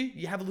thank you,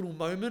 you have a little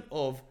moment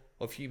of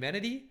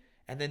humanity,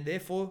 and then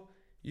therefore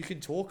you can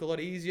talk a lot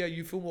easier.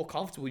 You feel more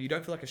comfortable. You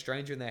don't feel like a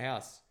stranger in their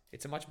house.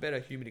 It's a much better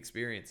human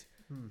experience.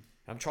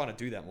 I'm trying to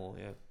do that more.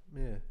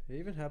 Yeah. It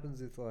even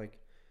happens with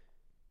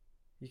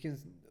you can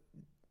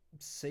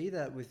see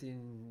that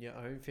within your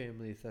own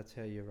family if that's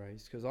how you're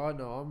raised. Because I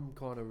know I'm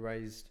kind of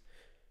raised,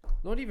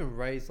 not even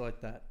raised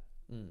like that.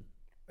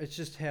 It's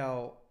just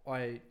how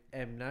I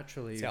am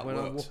naturally. It's how it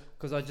works.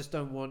 Because I just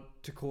don't want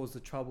to cause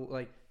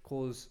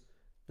cause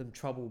them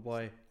trouble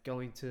by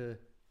going to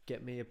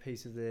get me a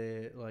piece of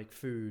their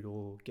food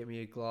or get me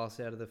a glass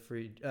out of the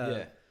fridge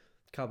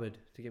cupboard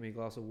to get me a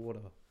glass of water.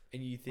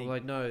 And you think, I'm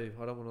like, no,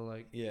 I don't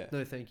want to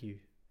no, thank you.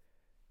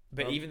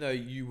 But even though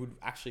you would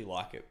actually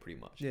like it pretty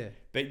much. Yeah.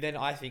 But then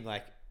I think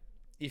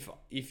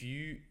if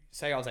you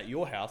say I was at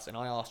your house and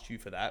I asked you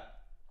for that,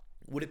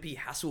 would it be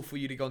hassle for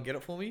you to go and get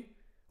it for me?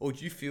 Or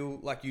do you feel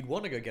like you'd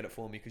want to go get it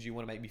for me because you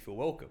want to make me feel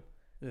welcome?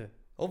 Yeah.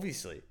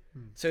 Obviously.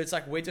 So it's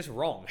like, we're just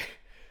wrong.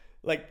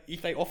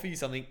 If they offer you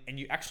something and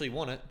you actually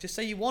want it, just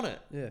say you want it.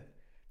 Yeah.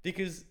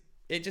 Because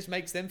it just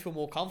makes them feel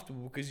more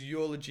comfortable because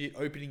you're legit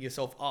opening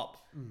yourself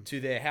up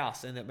to their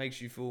house, and it makes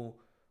you feel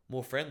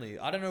more friendly.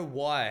 I don't know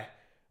why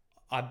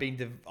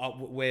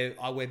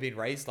we're being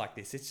raised like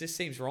this. It just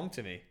seems wrong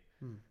to me.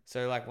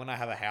 So when I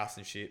have a house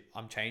and shit,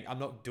 I'm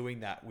not doing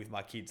that with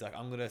my kids.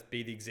 I'm going to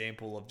be the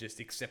example of just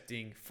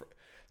accepting,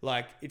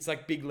 it's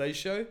like Big Les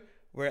show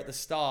where at the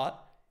start,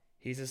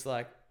 he's just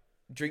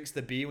drinks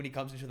the beer when he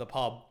comes into the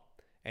pub,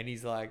 and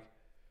he's like,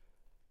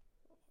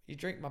 you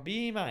drink my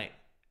beer, mate.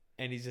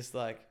 And he's just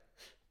like,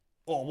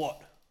 oh,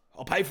 what?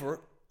 I'll pay for it.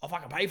 I'll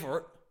fucking pay for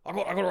it. I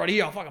got it right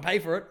here. I'll fucking pay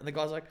for it. And the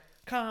guy's like,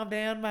 calm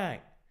down, mate.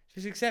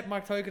 Just accept my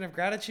token of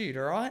gratitude,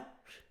 all right?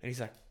 And he's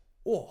like,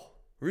 oh,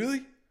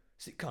 really?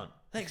 Sick cunt.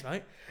 Thanks,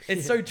 mate.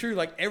 It's so true.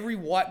 Every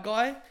white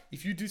guy,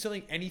 if you do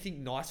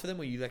anything nice for them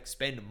where you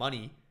spend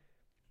money,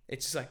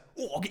 it's just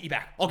oh, I'll get you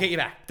back.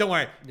 Don't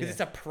worry. Because it's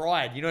a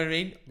pride. You know what I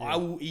mean? Yeah. I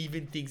will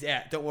even things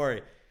out. Don't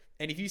worry.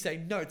 And if you say,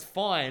 no, it's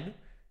fine,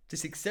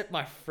 just accept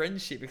my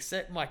friendship,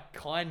 accept my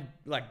kind,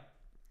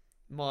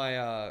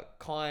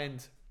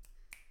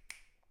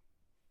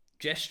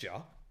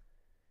 gesture,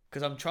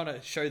 because I'm trying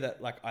to show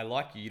that like I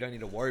like you. You don't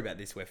need to worry about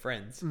this. We're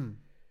friends.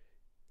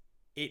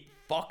 It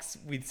fucks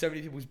with so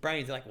many people's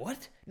brains. They're like,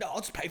 what? No, I'll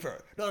just pay for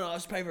it. No, I'll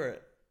just pay for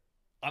it.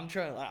 I'm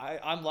trying.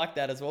 I'm like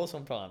that as well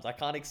sometimes. I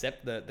can't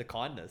accept the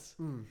kindness.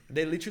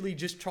 They're literally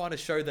just trying to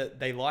show that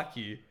they like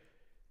you,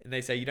 and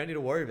they say you don't need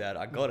to worry about it.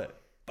 I got it.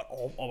 But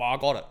I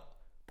got it.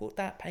 Put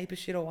that paper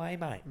shit away,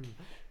 mate.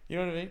 You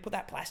know what I mean? Put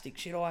that plastic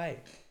shit away.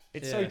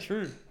 It's so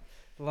true.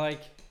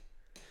 Like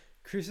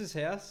Chris's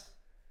house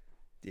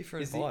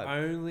Different is vibe. the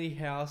only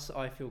house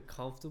I feel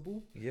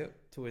comfortable Yep.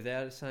 to,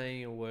 without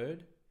saying a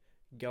word,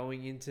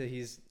 going into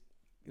his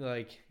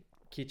like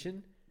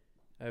kitchen,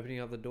 opening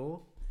up the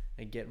door,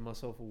 and getting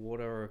myself a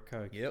water or a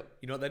Coke. Yep.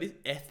 You know what that is?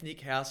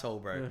 Ethnic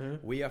household, bro. Mm-hmm.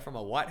 We are from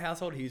a white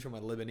household. He's from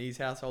a Lebanese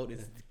household.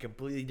 It's a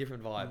completely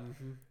different vibe.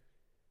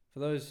 For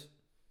those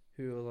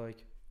who are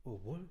like, oh,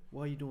 what?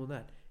 Why are you doing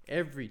that?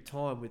 Every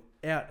time,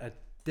 without a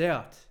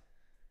doubt,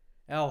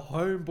 our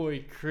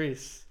homeboy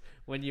Chris,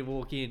 when you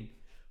walk in,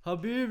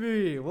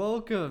 Habibi,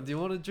 welcome. Do you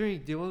want a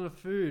drink? Do you want a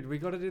food? We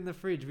got it in the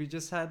fridge. We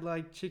just had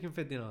like chicken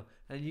for dinner.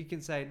 And you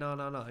can say, no.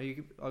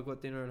 I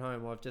got dinner at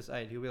home. I've just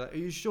ate. He'll be like, are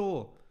you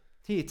sure?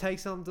 Here, take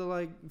some to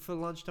like for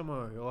lunch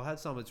tomorrow, or have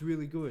some. It's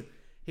really good.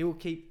 He will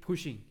keep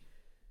pushing.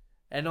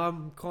 And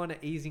I'm kind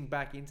of easing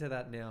back into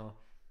that now,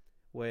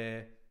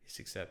 where Just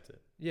accept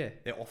it. yeah,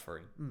 They're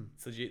offering.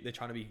 It's legit. They're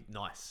trying to be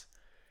nice.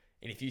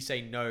 And if you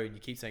say no and you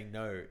keep saying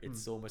no,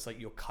 it's almost like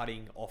you're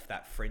cutting off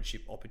that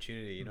friendship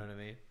opportunity. You know what I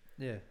mean?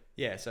 yeah.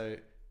 Yeah. So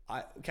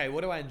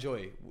what do I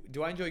enjoy?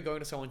 Do I enjoy going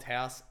to someone's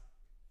house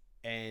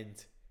and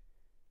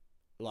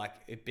like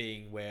it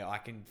being where I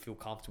can feel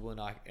comfortable and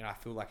I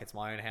feel like it's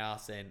my own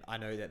house and I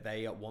know that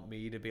they want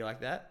me to be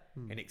like that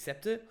and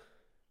accept it?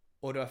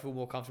 Or do I feel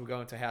more comfortable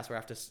going to a house where I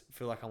have to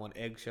feel like I'm on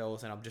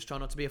eggshells and I'm just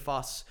trying not to be a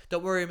fuss?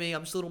 Don't worry about me.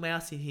 I'm just a little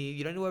mouse in here.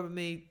 You don't need to worry about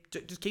me.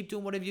 Just keep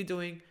doing whatever you're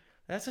doing.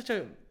 That's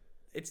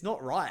it's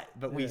not right,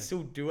 but we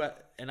still do it.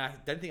 And I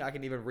don't think I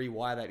can even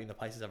rewire that in the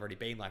places I've already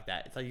been like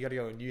that. It's like you got to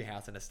go to a new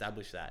house and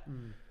establish that.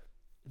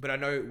 But I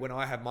know when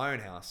I have my own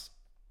house,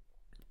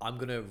 I'm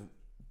going to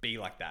be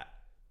like that.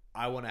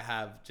 I want to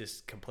have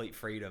just complete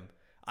freedom.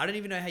 I don't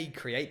even know how you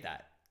create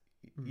that.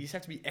 You just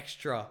have to be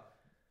extra.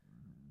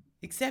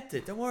 Accept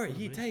it. Don't worry.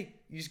 You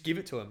just give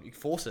it to them. You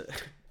force it.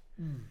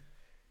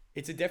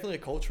 It's definitely a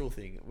cultural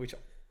thing, which,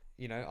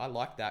 you know, I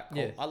like that.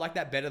 I like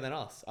that better than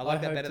us. I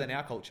like that better than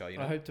our culture. You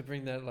know. I hope to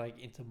bring that like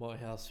into my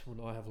house when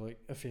I have like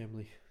a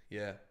family.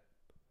 Yeah.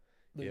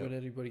 Like when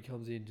anybody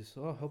comes in, just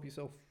help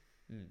yourself.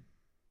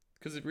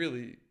 Because it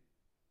really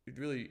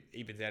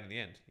evens out in the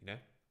end. You know.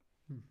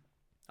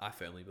 I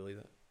firmly believe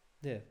that.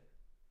 Yeah.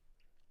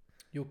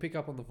 You'll pick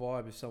up on the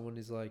vibe if someone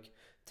is like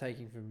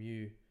taking from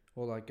you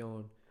or like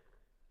going,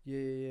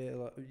 yeah.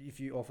 Like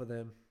if you offer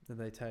them, then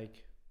they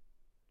take,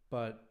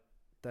 but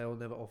they'll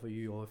never offer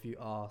you. Or if you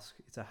ask,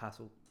 it's a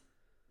hassle.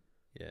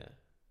 Yeah.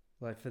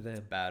 Like for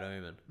them, Bad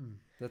omen.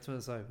 that's when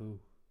it's like, ooh,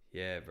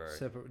 Yeah, bro.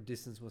 separate,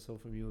 distance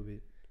myself from you a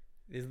bit.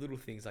 There's little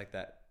things like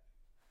that.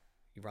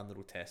 You run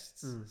little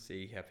tests,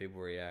 see how people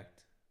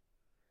react.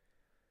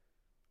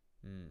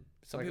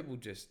 Some Like- people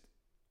just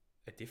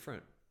are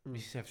different. You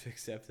just have to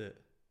accept it.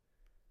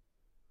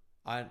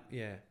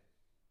 Yeah.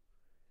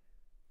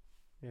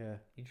 Yeah.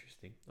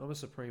 Interesting. I'm a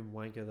supreme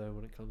wanker though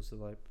when it comes to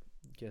like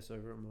guests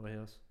over at my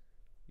house.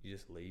 You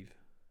just leave.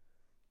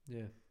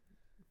 Yeah.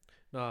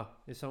 Nah,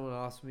 if someone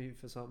asks me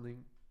for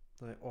something,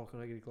 like, oh, can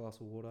I get a glass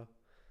of water?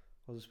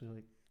 I'll just be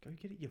like, go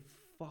get it your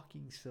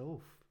fucking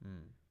self.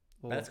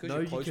 Or, That's 'cause no,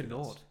 you're you close with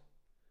cannot. us.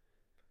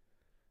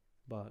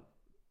 But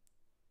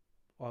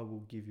I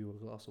will give you a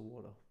glass of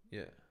water.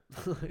 Yeah.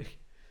 Like,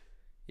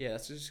 Yeah,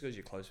 that's just because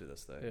you're close with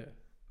us, though. yeah.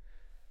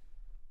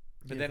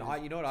 But Yeah, then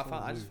but you know what I find?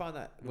 someone I just who- find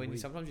that when we-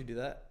 sometimes you do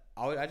that,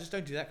 I just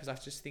don't do that because I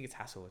just think it's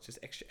hassle. It's just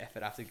extra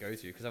effort I have to go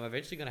through because I'm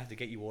eventually gonna have to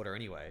get you water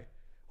anyway,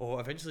 or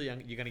eventually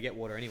you're gonna get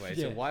water anyway.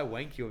 So Yeah. why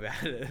wank you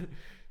about it?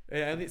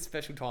 Only at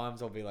special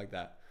times I'll be like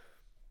that.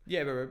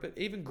 Yeah, but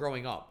even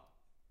growing up,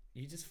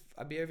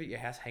 I'd be over at your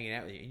house hanging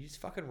out with you, and you just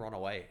fucking run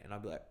away, and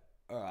I'd be like,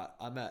 all right,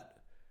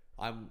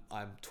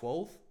 I'm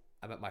 12.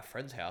 I'm at my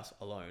friend's house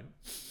alone,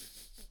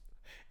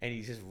 and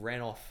he just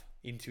ran off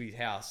into his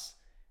house,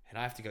 and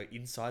I have to go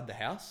inside the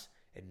house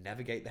and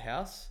navigate the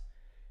house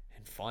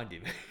and find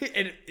him,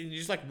 and you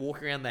just like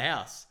walk around the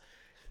house.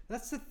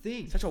 That's the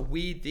thing. Such a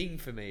weird thing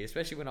for me,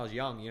 especially when I was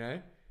young. You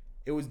know,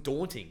 it was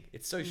daunting.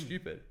 It's so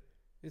stupid.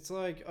 It's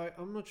like,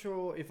 I'm not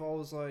sure if I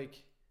was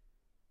like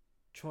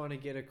trying to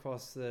get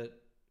across that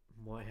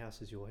my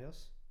house is your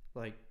house.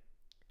 Like,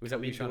 Was that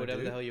what you do trying to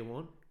whatever do? the hell you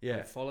want. Yeah.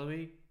 Like, follow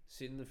me,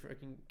 sit in the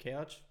freaking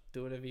couch,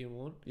 do whatever you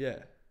want.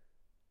 Yeah.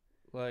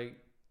 Like,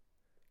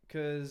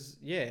 because,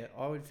 yeah,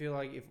 I would feel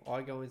like if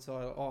I go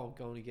inside, I'm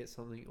going to get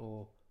something,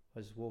 or I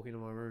just walk into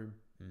my room,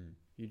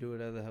 you do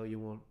whatever the hell you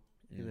want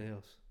in the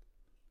house.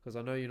 Because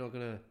I know you're not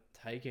going to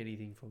take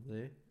anything from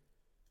there.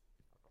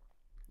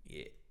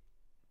 Yeah.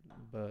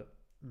 But,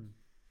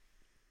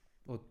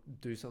 or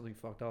do something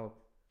fucked up.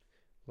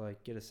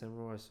 Like, get a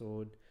samurai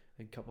sword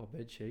and cut my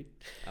bed sheet.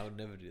 I would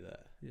never do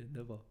that. Yeah,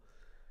 never.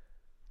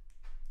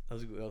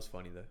 That was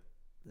funny though.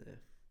 Yeah.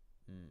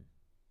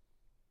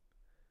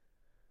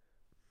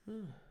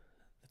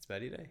 That's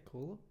Matty Day.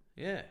 Cooler?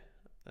 Yeah,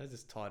 that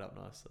just tied up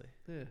nicely.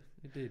 Yeah,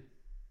 it did.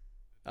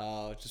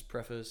 Just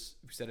preface,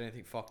 if we said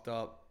anything fucked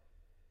up,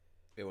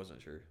 it wasn't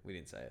true. We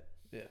didn't say it.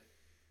 Yeah.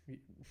 You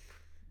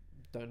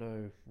don't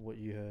know what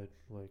you heard.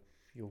 Like,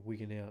 you're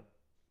wigging out.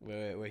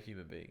 We're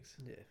human beings.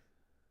 Yeah.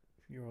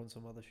 You're on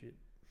some other shit.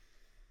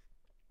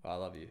 I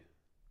love you.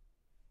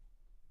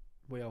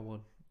 We are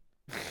one.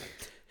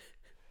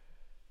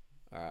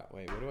 Alright,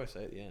 wait, what do I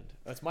say at the end?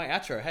 That's my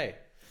outro, hey.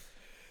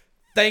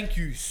 Thank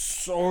you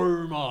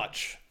so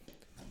much.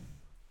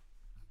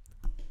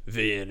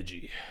 The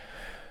energy.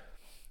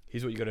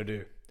 Here's what you gotta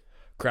do.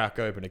 Crack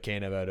open a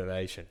can of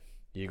motivation.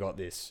 You got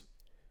this.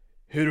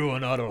 Hiro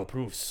Anaro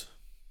proofs.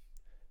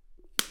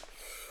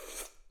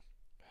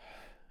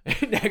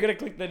 now I gotta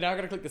click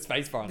the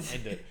space bar and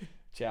end it.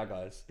 Ciao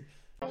guys.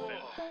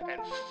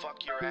 And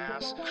fuck your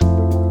ass.